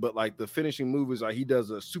with them, but like the finishing move is like he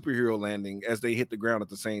does a superhero landing as they hit the ground at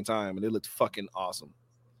the same time, and it looks fucking awesome.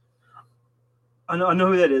 I know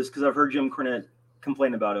who that is because I've heard Jim Cornette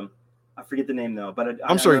complain about him. I forget the name though, but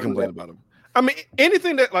I'm sure he complained about him. I mean,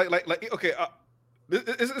 anything that like okay,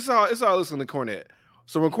 it's all listen to Cornette.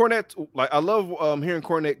 So when Cornette, like I love hearing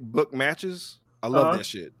Cornette book matches. I love that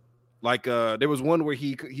shit. Like there was one where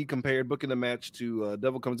he compared booking the match to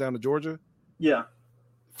Devil Comes Down to Georgia. Yeah,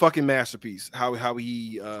 fucking masterpiece. How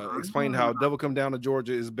he explained how Devil Come Down to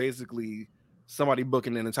Georgia is basically somebody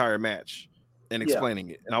booking an entire match and explaining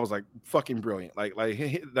it, and I was like, fucking brilliant. Like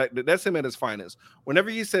that's him at his finest. Whenever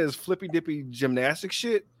he says flippy dippy gymnastic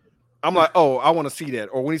shit, I'm like, oh, I want to see that.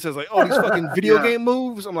 Or when he says like, oh, these fucking video game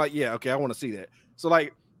moves, I'm like, yeah, okay, I want to see that. So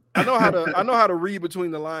like, I know how to read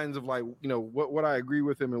between the lines of like, you know, what I agree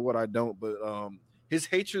with him and what I don't. But his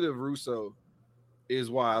hatred of Russo is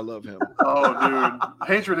why I love him. Oh, dude,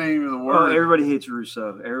 hatred ain't even the word. Everybody hates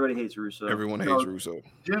Russo. Everybody hates Russo. Everyone hates Russo.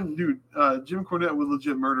 Jim Cornette would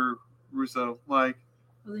legit murder Russo. Like,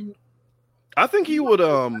 I think he would.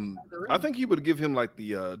 I think he would give him like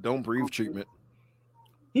the don't breathe treatment.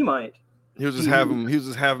 He might. He was just have him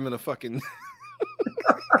in a fucking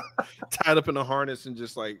tied up in a harness and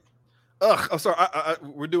just like, ugh. I'm sorry.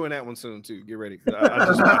 We're doing that one soon too. Get ready. I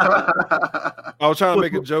was trying to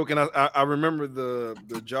make a joke and I remember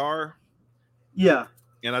the jar. Yeah.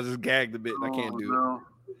 And I just gagged a bit and I can't do it.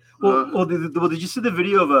 Well, did you see the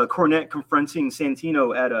video of Cornette confronting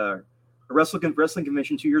Santino at a wrestling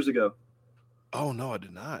convention 2 years ago? Oh no, I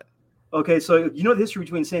did not. Okay, so you know the history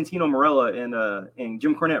between Santino Marella and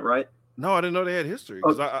Jim Cornette, right? No, I didn't know they had history.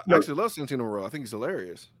 Because I actually love Santino Marella. I think he's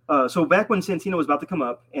hilarious. So back when Santino was about to come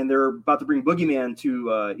up and they're about to bring Boogeyman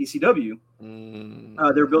to ECW,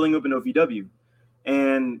 they're building up an OVW.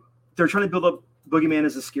 And they're trying to build up Boogeyman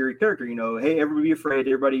as a scary character. You know, hey, everybody be afraid.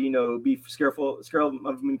 Everybody, you know, be scared of him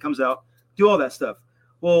when he comes out. Do all that stuff.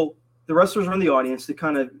 Well, the wrestlers are in the audience to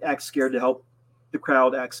kind of act scared to help the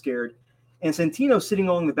crowd act scared. And Santino's sitting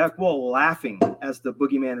along the back wall laughing as the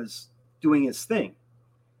Boogeyman is doing his thing.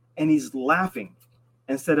 And he's laughing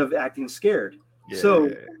instead of acting scared. Yeah. So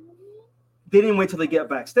they didn't wait till they get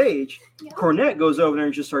backstage. Yeah. Cornette goes over there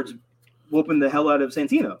and just starts whooping the hell out of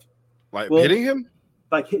Santino. Like hitting him?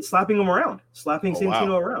 Like slapping him around. Slapping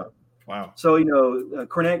Santino around. Wow. So, you know,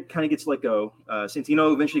 Cornette kind of gets let go.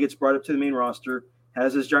 Santino eventually gets brought up to the main roster,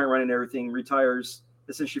 has his giant run and everything, retires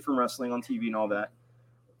essentially from wrestling on TV and all that.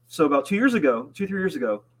 So about 2 years ago, 2-3 years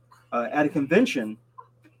ago, at a convention,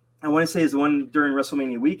 I want to say is the one during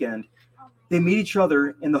WrestleMania weekend, they meet each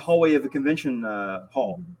other in the hallway of the convention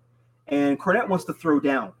hall. And Cornette wants to throw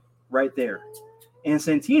down right there. And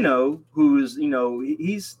Santino, who's, you know,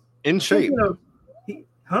 he's in shape.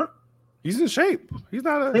 He's in shape. He's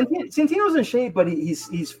not Santino's in shape, but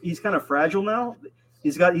he's kind of fragile now.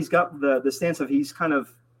 He's got the stance of he's kind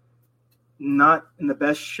of not in the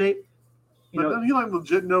best shape. You know, doesn't he like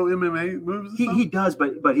legit know MMA moves? He does,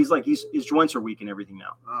 but he's like his joints are weak and everything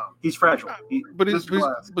now. Oh. He's fragile. But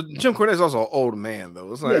Jim Cornette's also an old man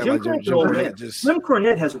though. It's not Jim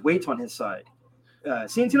Cornette has weight on his side.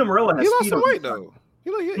 Santino Marella has. He lost some weight though.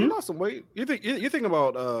 He lost some weight. You think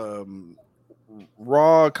about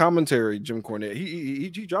Raw commentary, Jim Cornette. He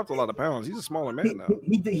dropped a lot of pounds. He's a smaller man now.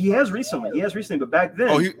 He has recently, but back then.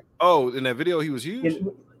 In that video he was huge.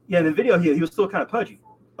 In the video he was still kind of pudgy.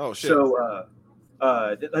 Oh shit! So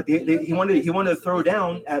he wanted to throw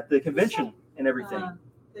down at the convention and everything.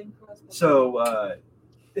 So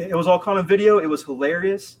it was all caught on video. It was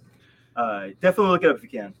hilarious. Definitely look it up if you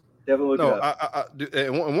can. Definitely look No, it up.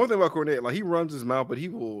 and one thing about Cornette, like he runs his mouth, but he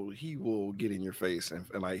will get in your face and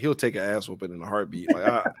like he'll take an ass whooping in a heartbeat.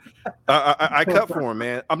 Like I cut for him,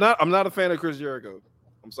 man. I'm not a fan of Chris Jericho.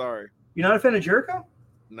 I'm sorry. You're not a fan of Jericho?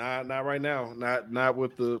 Not right now. Not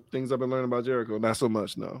with the things I've been learning about Jericho. Not so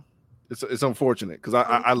much. No, it's unfortunate because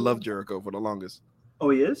I love Jericho for the longest. Oh,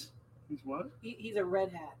 he is? He's what? He's a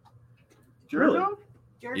red hat. Jericho?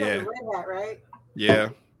 Jericho's Yeah. a red hat, right? Yeah,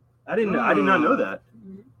 I did not know that.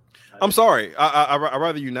 I'm sorry. I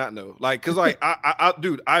rather you not know. Like, cause like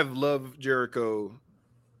dude, I've loved Jericho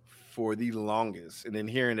for the longest, and then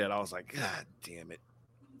hearing that, I was like, God damn it.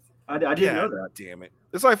 I didn't know God that. damn it.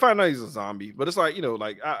 It's like finding out he's a zombie, but it's like, you know,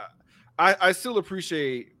 like I still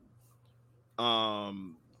appreciate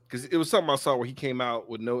because it was something I saw where he came out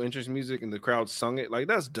with no interest music and the crowd sung it. Like,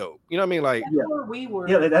 that's dope. You know what I mean? Like, That's where we were.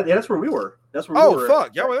 Yeah, that's where we were. That's where we oh were.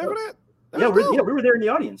 fuck, y'all were there for that? Yeah, That's dope. we were there in the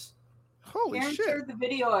audience. Holy Karen shit. shared the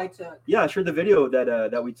video I took. Yeah, I shared the video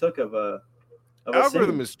that we took of us Algorithm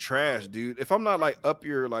singing. is trash, dude. If I'm not like up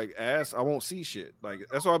your like ass, I won't see shit. Like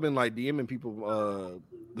that's why I've been like DMing people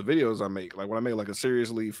the videos I make. Like when I make like a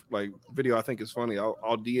seriously like video I think is funny, I'll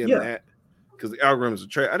DM that because the algorithms are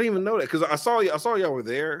trash. I didn't even know that because I saw y'all were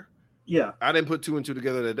there. Yeah. I didn't put two and two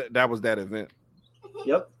together that was that event.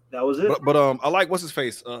 Yep, that was it. But I like what's his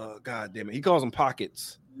face. God damn it, he calls them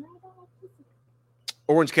pockets.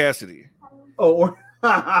 Orange Cassidy. Oh, or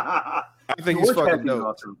I think he's Orange fucking Cassidy's dope.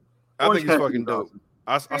 awesome. I Orange think he's Cassidy's fucking dope.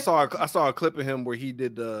 awesome. I saw a clip of him where he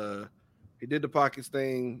did the pockets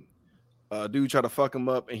thing. Dude tried to fuck him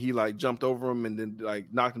up and he like jumped over him and then like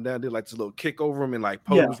knocked him down, did like this little kick over him and like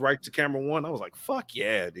posed right to camera one. I was like, fuck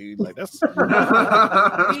yeah, dude. Like that's we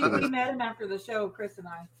met him after the show, Chris and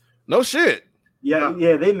I. no shit. Yeah,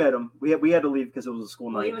 they met him. We had to leave because it was a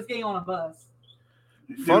school Well, he night. was getting on a bus.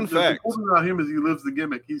 Fun The fact. cool thing about him is he lives the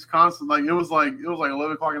gimmick. He's constant. Like it was like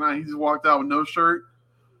 11 o'clock at night. He just walked out with no shirt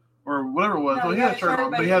or whatever it was. No, No, he he had had a a shirt shirt,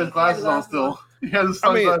 on, but but he had his he had glasses on glasses still. on. He had his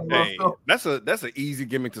I mean, sunglasses on hey, still. that's an easy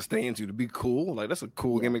gimmick to stay into to be cool. Like that's a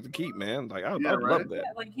cool gimmick to keep, man. Like I Yeah, love right? that. Yeah,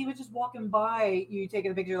 like he was just walking by you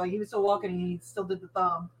taking a picture. Like he was still walking and he still did the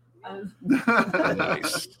thumb.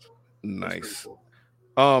 Nice.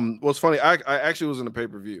 What's funny, I actually was in the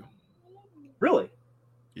pay-per-view. Really?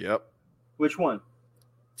 Yep. Which one?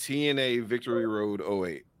 TNA Victory Road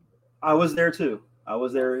 08. I was there too. I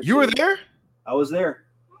was there. You were there? I was there.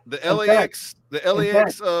 The In LAX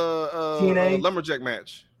TNA lumberjack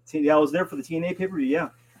match. Yeah, I was there for the TNA pay-per-view. Yeah.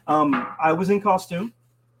 I was in costume.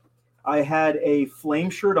 I had a flame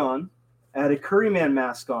shirt on. I had a Curryman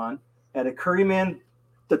mask on. I had a Curryman,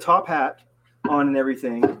 the top hat on and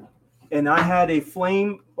everything. And I had a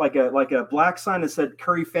flame, like a black sign that said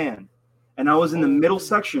Curry fan. And I was in the middle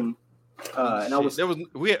section. And I was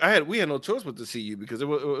we had no choice but to see you because it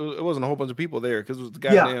wasn't a whole bunch of people there because it was the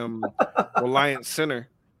goddamn Reliance Center.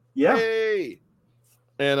 Yeah. Hey.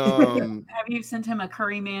 And Have you sent him a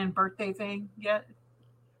Curryman birthday thing yet?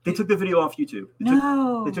 They took the video off YouTube.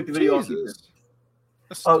 They took the video off YouTube.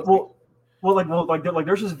 That's Like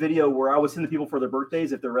there's this video where I would send the people for their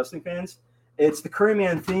birthdays if they're wrestling fans. It's the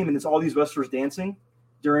Curryman theme and it's all these wrestlers dancing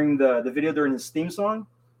during the video during his theme song.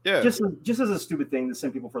 yeah. Just as a stupid thing to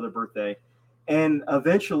send people for their birthday. And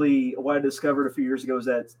eventually what I discovered a few years ago is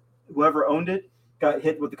that whoever owned it got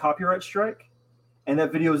hit with the copyright strike and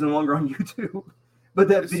that video is no longer on YouTube. But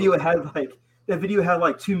that video had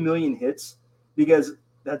like 2 million hits because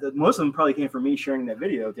most of them probably came from me sharing that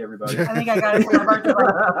video to everybody. I think I got it for my birthday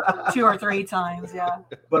like 2 or 3 times. Yeah.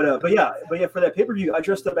 But yeah, for that pay-per-view, I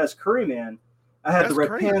dressed up as Curryman. I had That's the red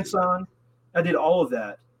crazy. pants on. I did all of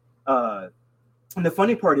that. And the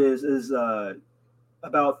funny part is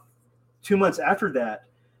about 2 months after that,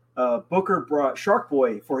 Booker brought Shark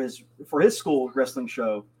Boy for his school wrestling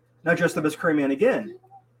show. And I dressed up as Curryman again.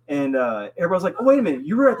 And everybody's like, "Oh, wait a minute,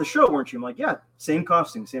 you were at the show, weren't you?" I'm like, "Yeah, same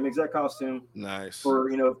costume, same exact costume." Nice. For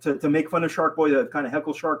to make fun of Shark Boy, to kind of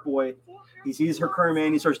heckle Shark Boy. He sees her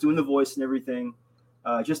Curryman, he starts doing the voice and everything,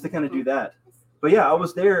 just to kind of do that. But yeah, I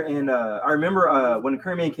was there, and I remember when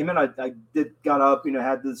Curryman came in, I got up,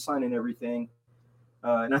 had the sign and everything,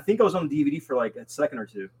 and I think I was on DVD for like a second or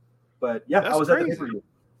two. But yeah, That's I was crazy. at the pay-per-view.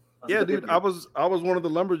 Yeah, dude, I was one of the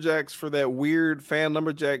lumberjacks for that weird fan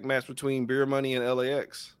lumberjack match between Beer Money and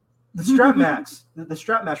LAX. The strap match, the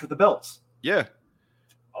strap match with the belts. Yeah,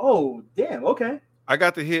 Oh, damn. Okay. I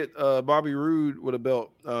got to hit Bobby Roode with a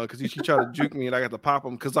belt because he tried to juke me and I got to pop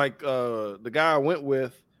him because like the guy I went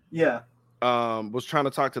with Yeah. was trying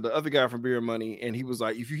to talk to the other guy from Beer Money and he was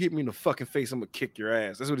like, "If you hit me in the fucking face, I'm gonna kick your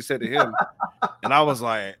ass." That's what he said to him, and I was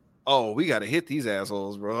like, "Oh, we got to hit these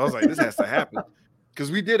assholes, bro." I was like, "This has to happen."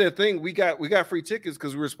 because we did a thing. We got free tickets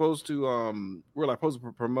because we were supposed to supposed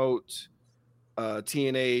to promote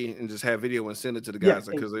TNA and just have video and send it to the guys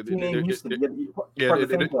because they're making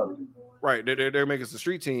us the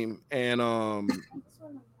street team, and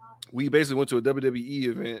we basically went to a WWE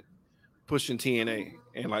event pushing TNA,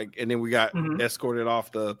 and then we got escorted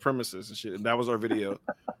off the premises and shit. And that was our video.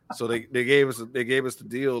 So they gave us the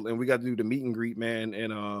deal, and we got to do the meet and greet, man.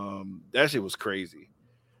 And that shit was crazy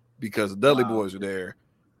because the Dudley Boys were there,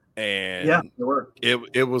 and yeah, they were.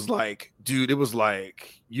 It was like, dude, it was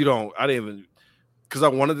like I didn't even, because I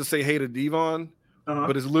wanted to say hey to Devon,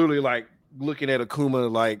 but it's literally like looking at Akuma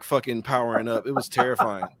like fucking powering up. It was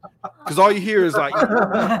terrifying because all you hear is like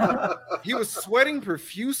he was sweating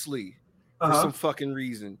profusely for some fucking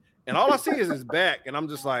reason, and all I see is his back, and I'm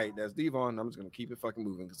just like, that's Devon. I'm just gonna keep it fucking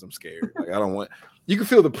moving because I'm scared. Like I don't want. You can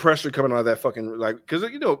feel the pressure coming out of that fucking, like, because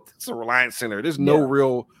it's a Reliance Center. There's no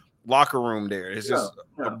real locker room there. It's just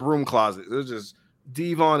a broom closet. It's just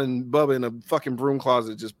Devon and Bubba in a fucking broom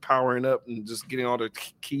closet, just powering up and just getting all the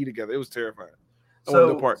key together. It was terrifying.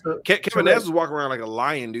 Kevin Nash was walking around like a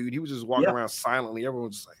lion, dude. He was just walking around silently. Everyone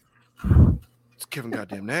was just like, it's Kevin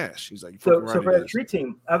goddamn Nash. He's like, so for that street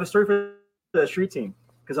team, I have a story for the street team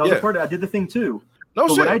because I was a part of it. I did the thing too. No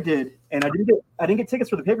shit. What I did, and I didn't get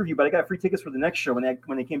tickets for the pay-per-view, but I got free tickets for the next show when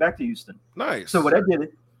they came back to Houston. Nice. So what I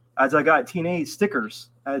did is I got TNA stickers.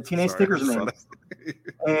 Stickers made,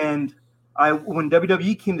 and when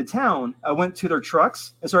WWE came to town, I went to their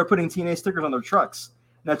trucks and started putting TNA stickers on their trucks.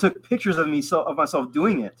 And I took pictures of myself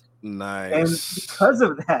doing it. Nice. And because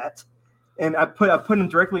of that, and I put him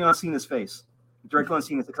directly on Cena's face. Directly on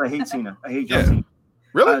Cena's, because I hate Cena. I hate John Cena.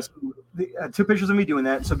 Really? Took pictures of me doing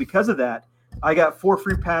that. So because of that, I got 4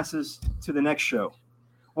 free passes to the next show.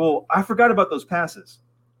 Well, I forgot about those passes.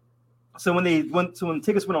 So when the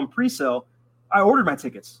tickets went on pre-sale, I ordered my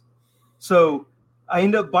tickets. So I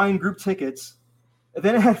ended up buying group tickets. And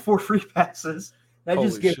then I had 4 free passes. And I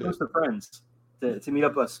just gave those to friends to meet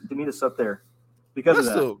us up there because of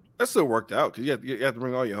that. That still worked out because you have to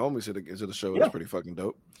bring all your homies to the show. That's pretty fucking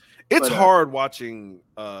dope. It's hard watching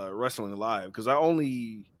wrestling live because I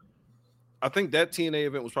think that TNA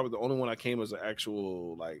event was probably the only one I came as an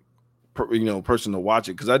actual person to watch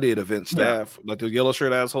it because I did event staff like the yellow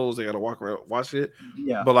shirt assholes. They got to walk around watch it.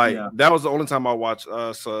 Yeah, but that was the only time I watched.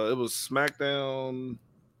 So it was SmackDown.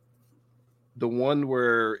 The one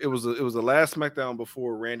where it was the last SmackDown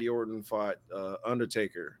before Randy Orton fought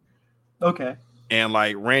Undertaker. Okay. And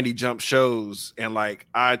like Randy jumped shows, and like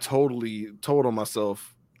I totally told on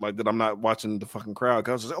myself like that I'm not watching the fucking crowd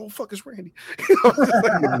because I was just like, oh fuck, it's Randy.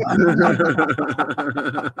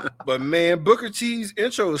 But man, Booker T's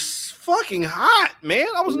intro is fucking hot, man.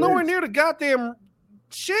 I was nowhere near the goddamn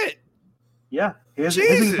shit. Yeah, his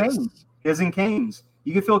and Kane's.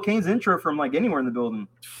 You can feel Kane's intro from like anywhere in the building.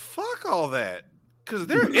 Fuck all that, because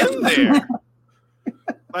they're in there.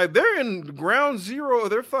 Like they're in ground zero of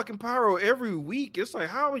their fucking pyro every week. It's like,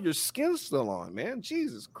 how are your skins still on, man?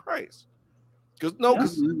 Jesus Christ.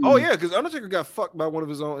 Because Undertaker got fucked by one of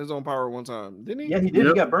his own pyro one time, didn't he? Yeah, he did.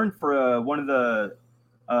 He got burned for one of the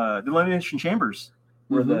elimination chambers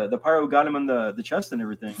where the pyro got him in the chest and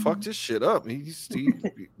everything. Fucked his shit up. He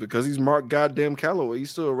because he's Mark goddamn Calloway. He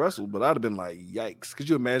still wrestled, but I'd have been like, yikes! Could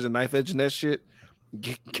you imagine knife edging that shit,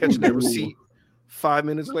 catching that receipt 5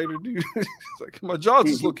 minutes later, dude? It's like my jaw's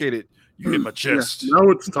dislocated. You hit my chest. Yeah. Now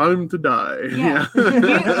it's time to die. Yeah,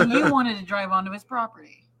 you wanted to drive onto his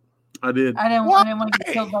property. I did. I didn't want to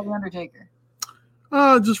get killed by the Undertaker.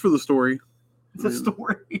 Just for the story. It's a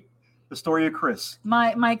story. The story of Chris.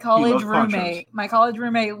 My college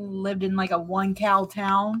roommate lived in like a 1-cow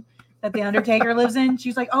town that the Undertaker lives in.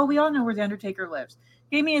 She's like, oh, we all know where the Undertaker lives.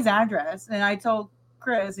 Gave me his address, and I told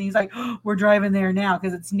Chris, and he's like, oh, we're driving there now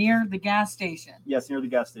because it's near the gas station. Yes, near the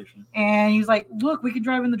gas station. And he's like, look, we could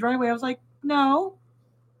drive in the driveway. I was like, no,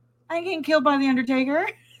 I ain't getting killed by the Undertaker.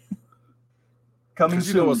 Because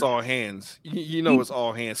you know it's all hands. You know it's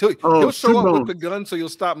all hands. He'll show up with the gun so you'll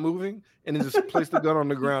stop moving and then just place the gun on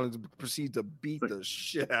the ground and proceed to beat the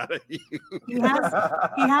shit out of you. He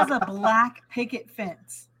has a black picket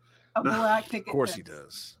fence. A black picket fence. Of course he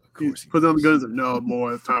does. Put down the guns and no,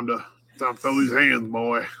 boy, it's time to throw these hands,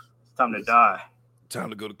 boy. It's time to die.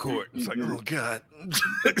 Time to go to court. It's like, oh God.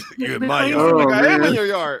 You're in my yard. I am in your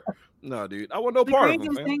yard. No, dude. I want no part of it,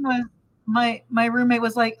 man. The thing was, my roommate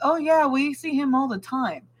was like, oh yeah, we see him all the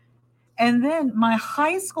time. And then my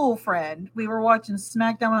high school friend, we were watching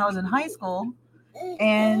SmackDown when I was in high school,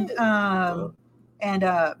 and her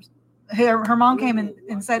mom came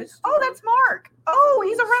and said, oh, that's Mark. Oh,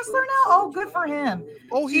 he's a wrestler now. Oh, good for him.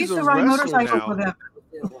 Oh, he's used a to ride wrestler motorcycles now. with him.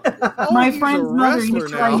 Oh, my friend's mother used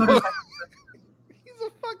to ride motorcycles.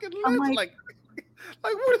 fucking I'm legend. like-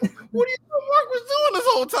 Like what do you think Mark was doing this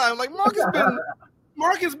whole time? Like Mark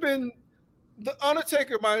has been the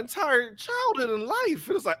Undertaker my entire childhood and life.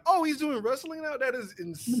 And it's like, oh, he's doing wrestling now? That is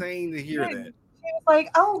insane to hear Yeah. that. She was like,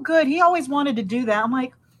 oh, good. He always wanted to do that. I'm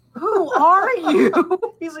like, who are you?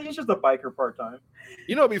 He's just a biker part time.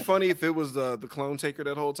 You know, it'd be funny if it was the Clone Taker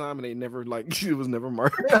that whole time and they never it was never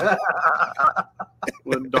Mark.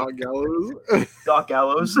 When Doc Gallows. Doc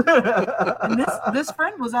Gallows. And this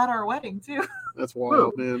friend was at our wedding too. That's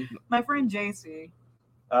wild, man. My friend JC.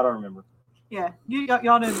 I don't remember. Yeah,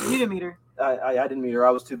 y'all didn't meet her. I didn't meet her. I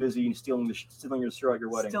was too busy stealing your show at your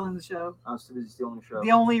wedding. Still in the show. I was too busy stealing the show.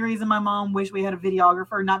 The only reason my mom wished we had a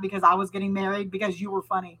videographer, not because I was getting married, because you were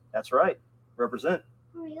funny. That's right. Represent.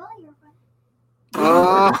 Did you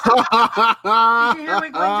hear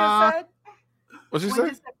what Gwen just said? What'd you Gwen say?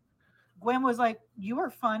 just said- Gwen was like, "You were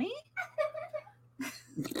funny."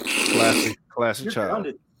 Classic You're child.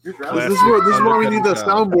 grounded. You're This grounded. is where we need the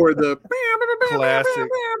soundboard. The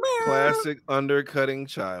Classic undercutting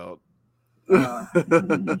child.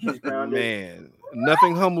 She's grounded. Man,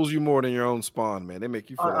 nothing humbles you more than your own spawn, man. They make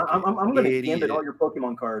you feel like I'm going to idiot. gambit all your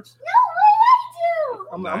Pokemon cards.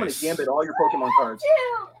 I'm going Nice. to gambit all your Pokemon cards.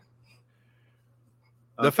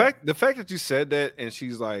 The fact that you said that and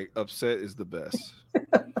she's like upset is the best.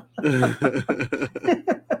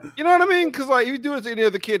 You know what I mean? Because like if you do it to any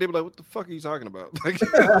other kid, they'd be like, "What the fuck are you talking about?" Like,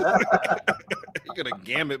 you're gonna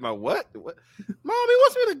gambit my what? What? Mom, he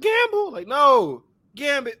wants me to gamble. Like, no,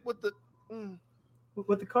 gambit with the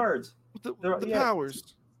With the cards. with They're- the yeah.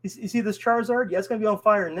 powers. You see this Charizard? Yeah, it's going to be on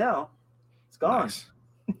fire now. It's gone.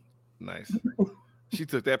 Nice. She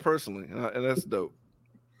took that personally, and that's dope.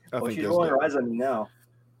 I Oh, think she's that's rolling dope. her eyes at me now.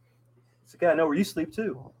 It's okay, I know where you sleep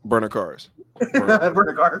too. Burner cars.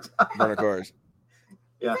 Burner cards. Burner cars.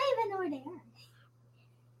 Yeah.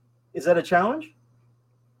 Is that a challenge?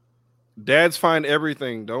 Dads find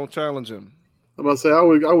everything. Don't challenge him. I'm about to say I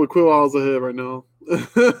would quit while I was ahead right now.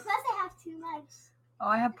 Oh,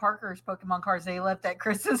 I have Parker's Pokemon cards. They left at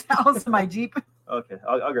Chris's house in my Jeep. Okay,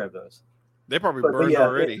 I'll grab those. They probably But burned yeah,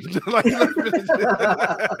 already. Like,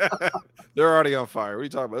 they're already on fire. What are you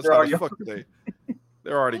talking about? That's They're how already the fuck they.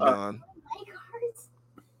 They're already gone.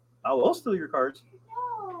 I will steal your cards.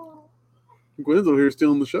 Gwen's over here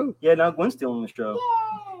stealing the show. Yeah, now Gwen's stealing the show.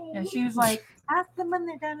 And she was like, ask them when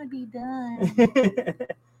they're gonna be done.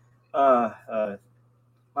 My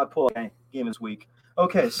pull game is weak.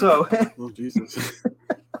 Okay, so Oh Jesus.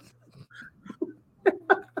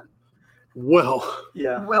 Well,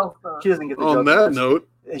 yeah, Well, sir. she doesn't get the on joke. that note,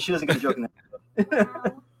 And she doesn't get the joke in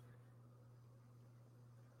that.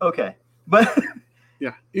 Okay, but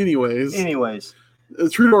yeah. Anyways, anyways,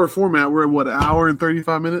 true to our format, we're at what, an hour and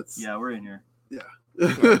 35 minutes? yeah, we're in here.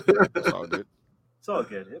 It's all good. It's all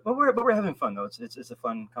good, but we're having fun though. It's a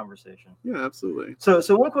fun conversation. Yeah, absolutely. So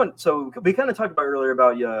we kind of talked about earlier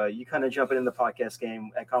about you kind of jumping in the podcast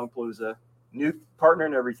game at Comicpalooza, new partner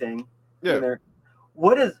and everything. Yeah. In there.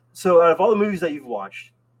 What is so out of all the movies that you've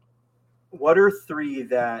watched, what are three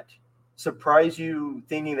that surprise you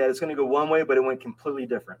thinking that it's going to go one way but it went completely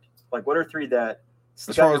different? Like what are three that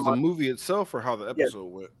As far as the movie itself or how the episode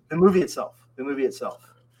went? the movie itself? The movie itself.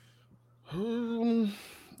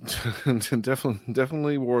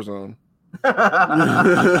 Definitely Warzone.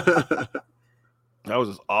 Yeah. That was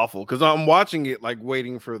just awful because I'm watching it like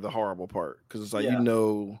waiting for the horrible part because it's like Yeah. you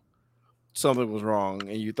know something was wrong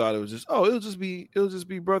and you thought it was just it'll just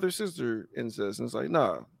be brother sister incest and it's like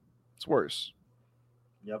nah, it's worse.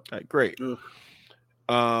 Yep. Like, great. Ugh.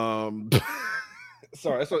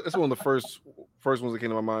 Sorry, that's one of the first ones that came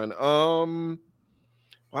to my mind.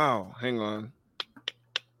 Wow, hang on.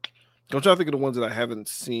 I'm trying to think of the ones that I haven't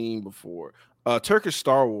seen before. Turkish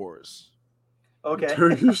Star Wars Okay.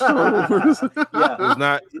 Turkish Star Wars.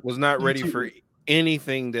 Yeah. was not ready for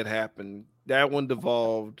anything that happened. That one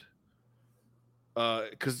devolved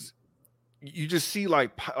because you just see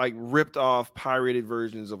like ripped off pirated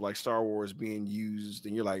versions of like Star Wars being used,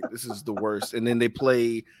 and you're like, this is the worst. And then they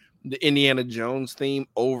play the Indiana Jones theme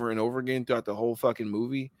over and over again throughout the whole fucking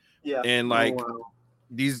movie. Yeah. And like Oh, wow.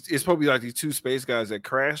 it's probably like these two space guys that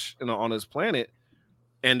crash on this planet,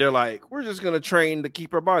 and they're like, we're just gonna train to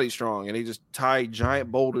keep our body strong, and they just tie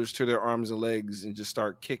giant boulders to their arms and legs and just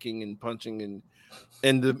start kicking and punching,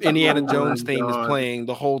 and the Indiana Oh Jones my theme is God. playing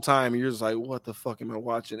the whole time. And you're just like, what the fuck am I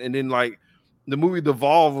watching? And then like the movie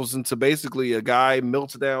devolves into basically a guy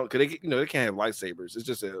melts down because they can't have lightsabers. It's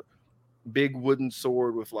just a big wooden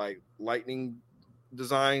sword with like lightning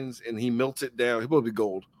designs, and he melts it down. He'll probably be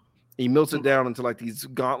gold. He melts it down into like these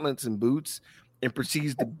gauntlets and boots and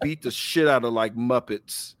proceeds to beat the shit out of like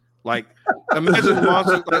Muppets Like, imagine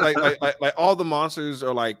monsters like all the monsters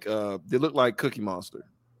are like they look like Cookie Monster,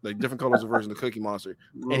 like different colors of version of Cookie Monster,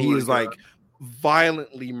 and he is like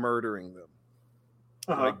violently murdering them,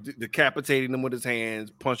 like decapitating them with his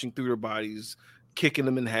hands, punching through their bodies, kicking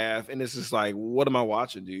them in half, and it's just like, what am I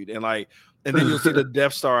watching, dude? And then you'll see the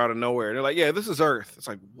Death Star out of nowhere, and they're like, yeah, this is Earth. It's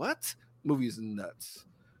like, what? Movie is nuts.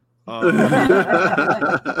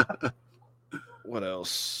 What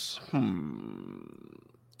else?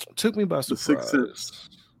 Took me by surprise. The Sixth Sense.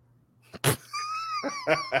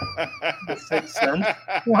 The Sixth Sense?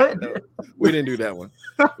 What? No, we didn't do that one.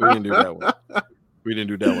 We didn't do that one. We didn't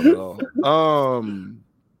do that one at all.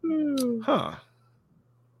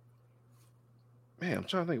 Man, I'm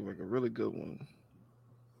trying to think of like a really good one.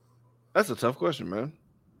 That's a tough question, man.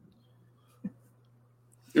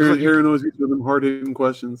 Aaron always gets with them hard-hitting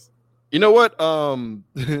questions. You know what?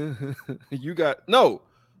 You got Go.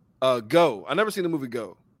 I never seen the movie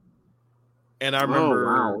Go. And I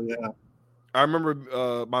remember, I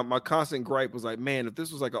remember my constant gripe was like, man, if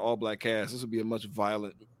this was like an all-black cast, this would be a much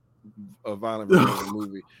violent version of the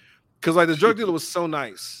movie. Because like the drug dealer was so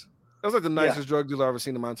nice. That was like the nicest drug dealer I've ever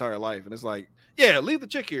seen in my entire life. And it's like, yeah, leave the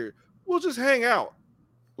chick here. We'll just hang out.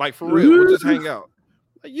 Like for real, we'll just hang out.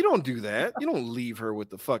 Like, you don't do that. You don't leave her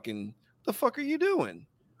with the fuck are you doing?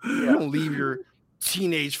 You don't leave your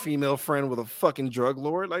teenage female friend with a fucking drug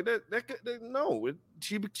lord like that. No,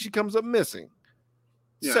 she comes up missing.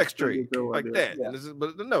 Sex trade like that. Yeah.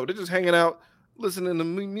 But no, they're just hanging out, listening to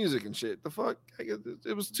music and shit. The fuck?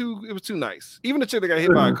 It was too nice. Even the chick that got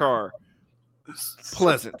hit by a car,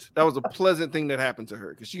 pleasant. That was a pleasant thing that happened to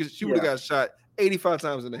her because she would have got shot 85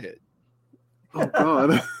 times in the head. Oh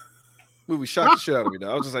God. Movie shocked the shit out of me.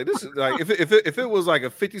 Though. I was just like, this is like if it was like a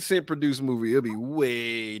 50 Cent produced movie, it'd be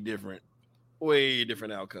way different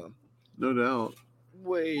outcome. No doubt.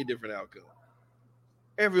 Way different outcome.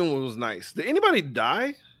 Everyone was nice. Did anybody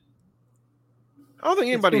die? I don't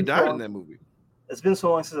think anybody died in that movie. It's been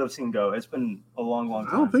so long since I've seen Go. It's been a long time.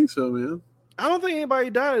 I don't think so, man. I don't think anybody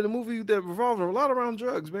died in a movie that revolved a lot around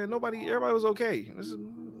drugs, man. Everybody was okay.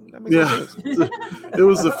 That makes sense. It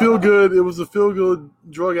was a feel good. It was a feel good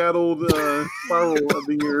drug addled spiral of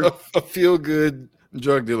the year. A feel good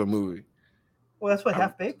drug dealer movie. Well, that's what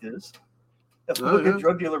Half Baked is. A feel good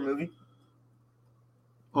drug dealer movie.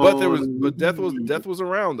 But death was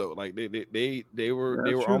around though. Like they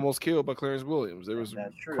were almost killed by Clarence Williams. There was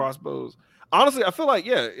crossbows. Honestly, I feel like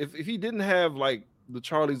if he didn't have like the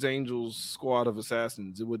Charlie's Angels squad of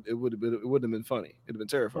assassins, it wouldn't have been funny. It'd have been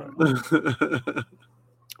terrifying.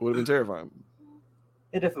 It would have been terrifying.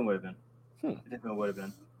 It definitely would have been. It definitely would have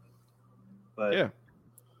been. But yeah,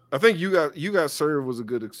 I think you got served was a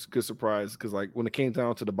good surprise because like when it came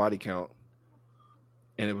down to the body count,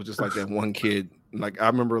 and it was just like that one kid. Like I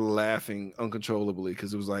remember laughing uncontrollably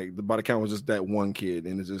because it was like the body count was just that one kid,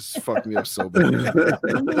 and it just fucked me up so bad.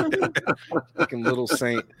 Fucking little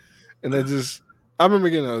saint, and then I remember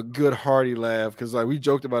getting a good hearty laugh because like we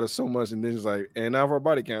joked about it so much, and then it's like, and now for our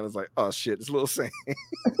body count, it's like, oh shit, it's Little Saint.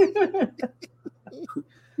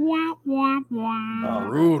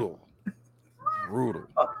 Brutal.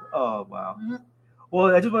 Oh wow.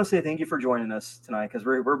 Well, I just want to say thank you for joining us tonight because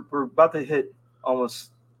we're about to hit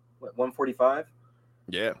almost 1:45.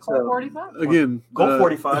 Yeah. So 45 again. Go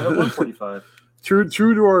 45 at 1:45. True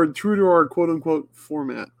to our quote unquote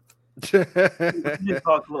format. I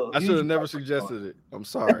should have never suggested it. I'm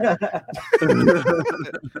sorry. But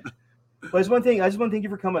I just want to thank you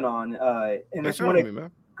for coming on. And if you want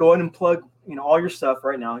to go ahead and plug, all your stuff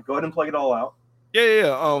right now, go ahead and plug it all out.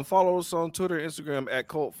 Yeah. Follow us on Twitter, Instagram at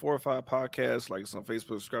Cult45 Podcast. Like us on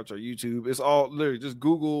Facebook, subscribe to our YouTube. It's all literally just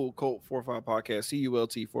Google Cult45 Podcast,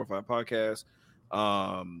 CULT45 Podcast.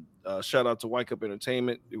 Shout out to White Cup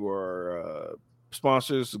Entertainment, who are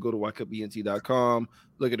sponsors. So go to whitecupent.com.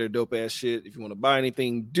 Look at their dope ass shit. If you want to buy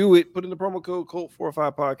anything, do it. Put in the promo code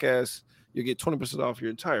Cult45 Podcast. You'll get 20% off your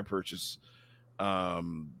entire purchase.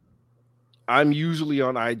 I'm usually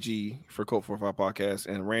on IG for Cult45 Podcast,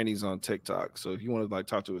 and Randy's on TikTok. So if you want to like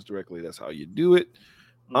talk to us directly, that's how you do it.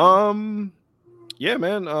 Yeah,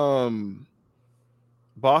 man.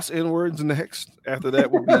 Boss N-words next. After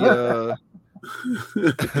that will be I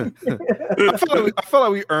feel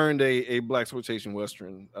like we earned a Black Exploitation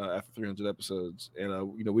Western after 300 episodes,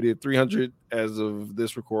 and we did 300 as of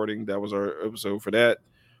this recording. That was our episode for that.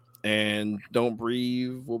 And Don't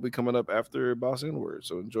Breathe will be coming up after Boss N-word,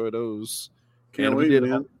 so enjoy those. Can't wait,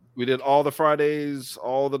 man. We did all the Fridays,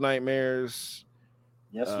 all the Nightmares.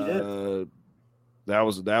 Yes, you did. That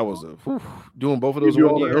was a doing both of those.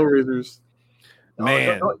 All the Hellraisers.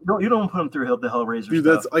 Man. You don't put them through the Hellraiser. Dude,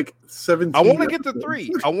 stuff. that's like 17. I want to get to episodes.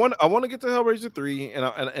 3. I want to get to Hellraiser 3,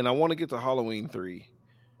 and I want to get to Halloween 3.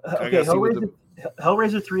 Okay,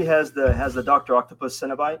 Hellraiser 3 has the Dr. Octopus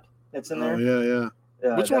Cenobite that's in there. Yeah.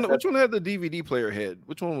 Which one had the DVD player head?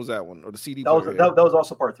 Which one was that one, or the CD That player? was, that was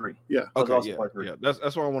also part 3. Yeah. That was Okay, also part 3. yeah. That's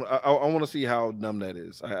what I want. I want to see how dumb that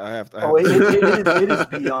is. I have to. It is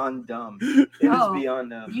beyond dumb. It is beyond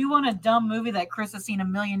dumb. You want a dumb movie that Chris has seen a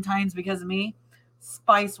million times because of me?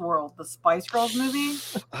 Spice World, the Spice Girls movie.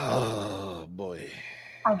 Oh boy.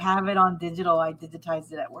 I have it on digital. I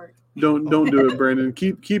digitized it at work. Don't do it, Brandon.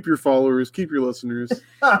 Keep your followers, keep your listeners.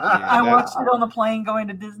 I watched it on the plane going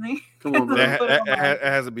to Disney. Come on, man. It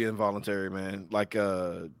has to be involuntary, man. Like,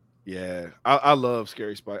 yeah, I love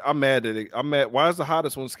Scary Spice. I'm mad. Why is the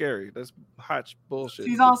hottest one scary? That's hot bullshit.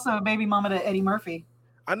 She's also a baby mama to Eddie Murphy.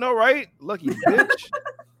 I know, right? Lucky bitch.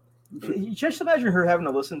 You just imagine her having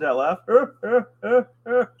to listen to that laugh.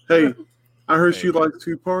 Hey, I heard she likes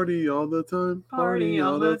to party all the time. Party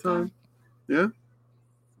all the time. Yeah.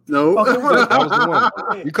 No. Okay, That was the one.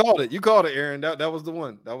 Okay. You called it, Aaron. That was the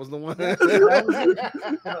one. That was the one.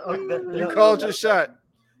 You called your shot.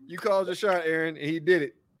 You called your shot, Aaron, and he did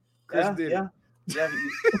it. Chris did it. Yeah,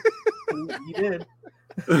 he did.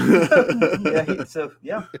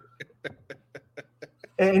 Yeah.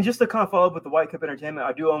 And just to kind of follow up with the White Cup Entertainment,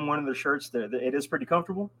 I do own one of their shirts. It is pretty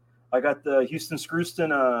comfortable. I got the Houston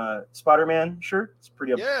Screwston Spider-Man shirt. It's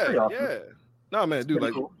pretty awesome. Yeah. No, man, dude,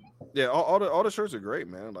 like, cool. yeah, all the shirts are great,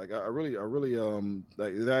 man. Like, I really,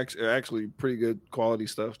 like, they're actually pretty good quality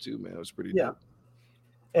stuff too, man. It was pretty. Yeah.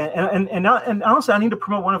 And honestly, I need to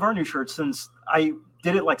promote one of our new shirts since I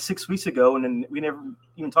did it like 6 weeks ago, and then we never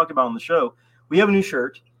even talked about it on the show. We have a new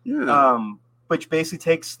shirt. Yeah. Which basically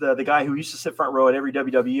takes the guy who used to sit front row at every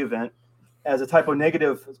WWE event as a Typo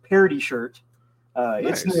Negative parody shirt.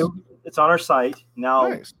 Nice. It's new. It's on our site now.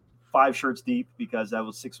 Nice. 5 shirts deep because that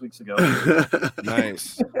was 6 weeks ago.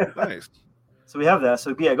 Nice. So we have that.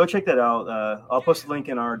 So yeah, go check that out. I'll post a link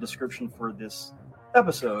in our description for this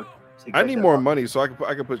episode. So you I can need check that more out. money so I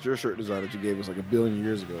can put your shirt design that you gave us like 1 billion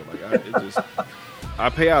years ago. Like, I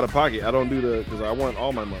pay out of pocket. I don't do because I want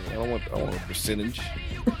all my money. I want a percentage.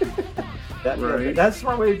 Right. That's a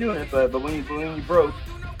smart way of doing it. But when you broke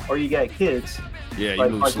or you got kids, Yeah, you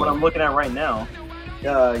like move what slow. I'm looking at right now,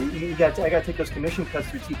 I got to take those commission cuts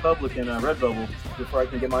through TeePublic and Redbubble before I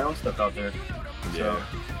can get my own stuff out there. Yeah,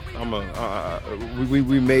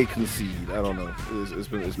 we may concede. I don't know. It's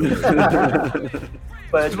been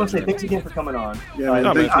But I just want to say thanks again for coming on. Yeah, man,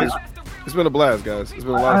 No, man, thank you. it's been a blast, guys. It's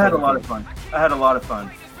been a lot. I had a of lot of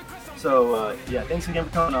fun. So yeah, thanks again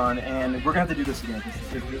for coming on, and we're gonna have to do this again.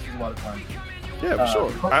 This was a lot of fun. Yeah, for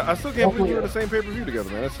sure. I still can't believe hopefully, we're in the same pay-per-view together,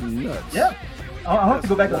 man. That's nuts. Yeah, I'll have to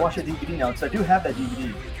go back and watch that DVD now because I do have that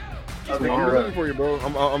DVD. I'm looking for you, bro.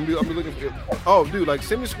 I'm looking for you. Oh, dude, like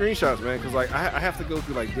send me screenshots, man, because like I have to go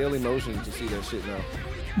through like Daily Motion to see that shit now.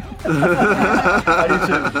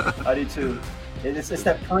 I do too. It's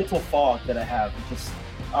that parental fog that I have. It's just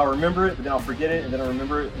I'll remember it, but then I'll forget it, and then I'll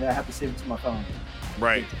remember it, and then I have to save it to my phone.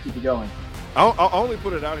 Right. To keep it going. I'll only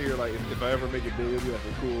put it out here like if I ever make it big, it'll be like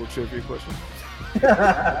a cool trivia question.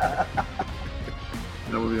 That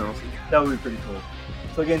would be awesome. That would be pretty cool.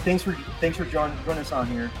 So again, thanks for joining us on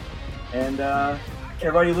here, and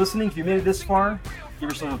everybody listening, if you made it this far, give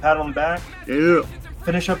yourself a pat on the back. Yeah.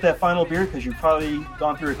 Finish up that final beer because you've probably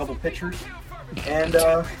gone through a couple pictures, and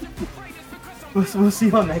we'll see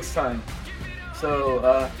you all next time.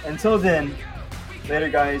 So until then, later,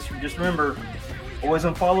 guys. Just remember, always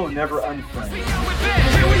unfollow, never unfriend.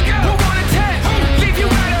 Here we go. Who wanna test? Leave you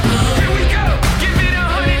out of. Here we go. Give it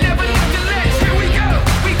 100, never nothing less. Here we go.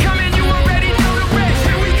 We coming, you already know the rest.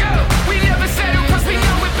 Here we go. We never settle 'cause we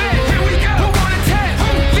know it best. Here we go. Who wanna test?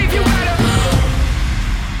 Leave you out of.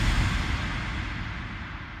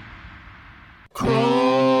 Cross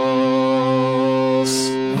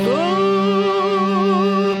the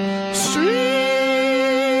streams.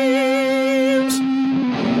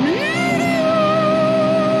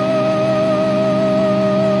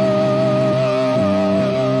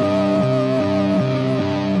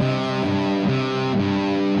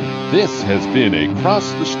 This has been a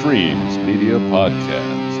Cross the Streams Media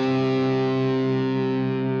Podcast.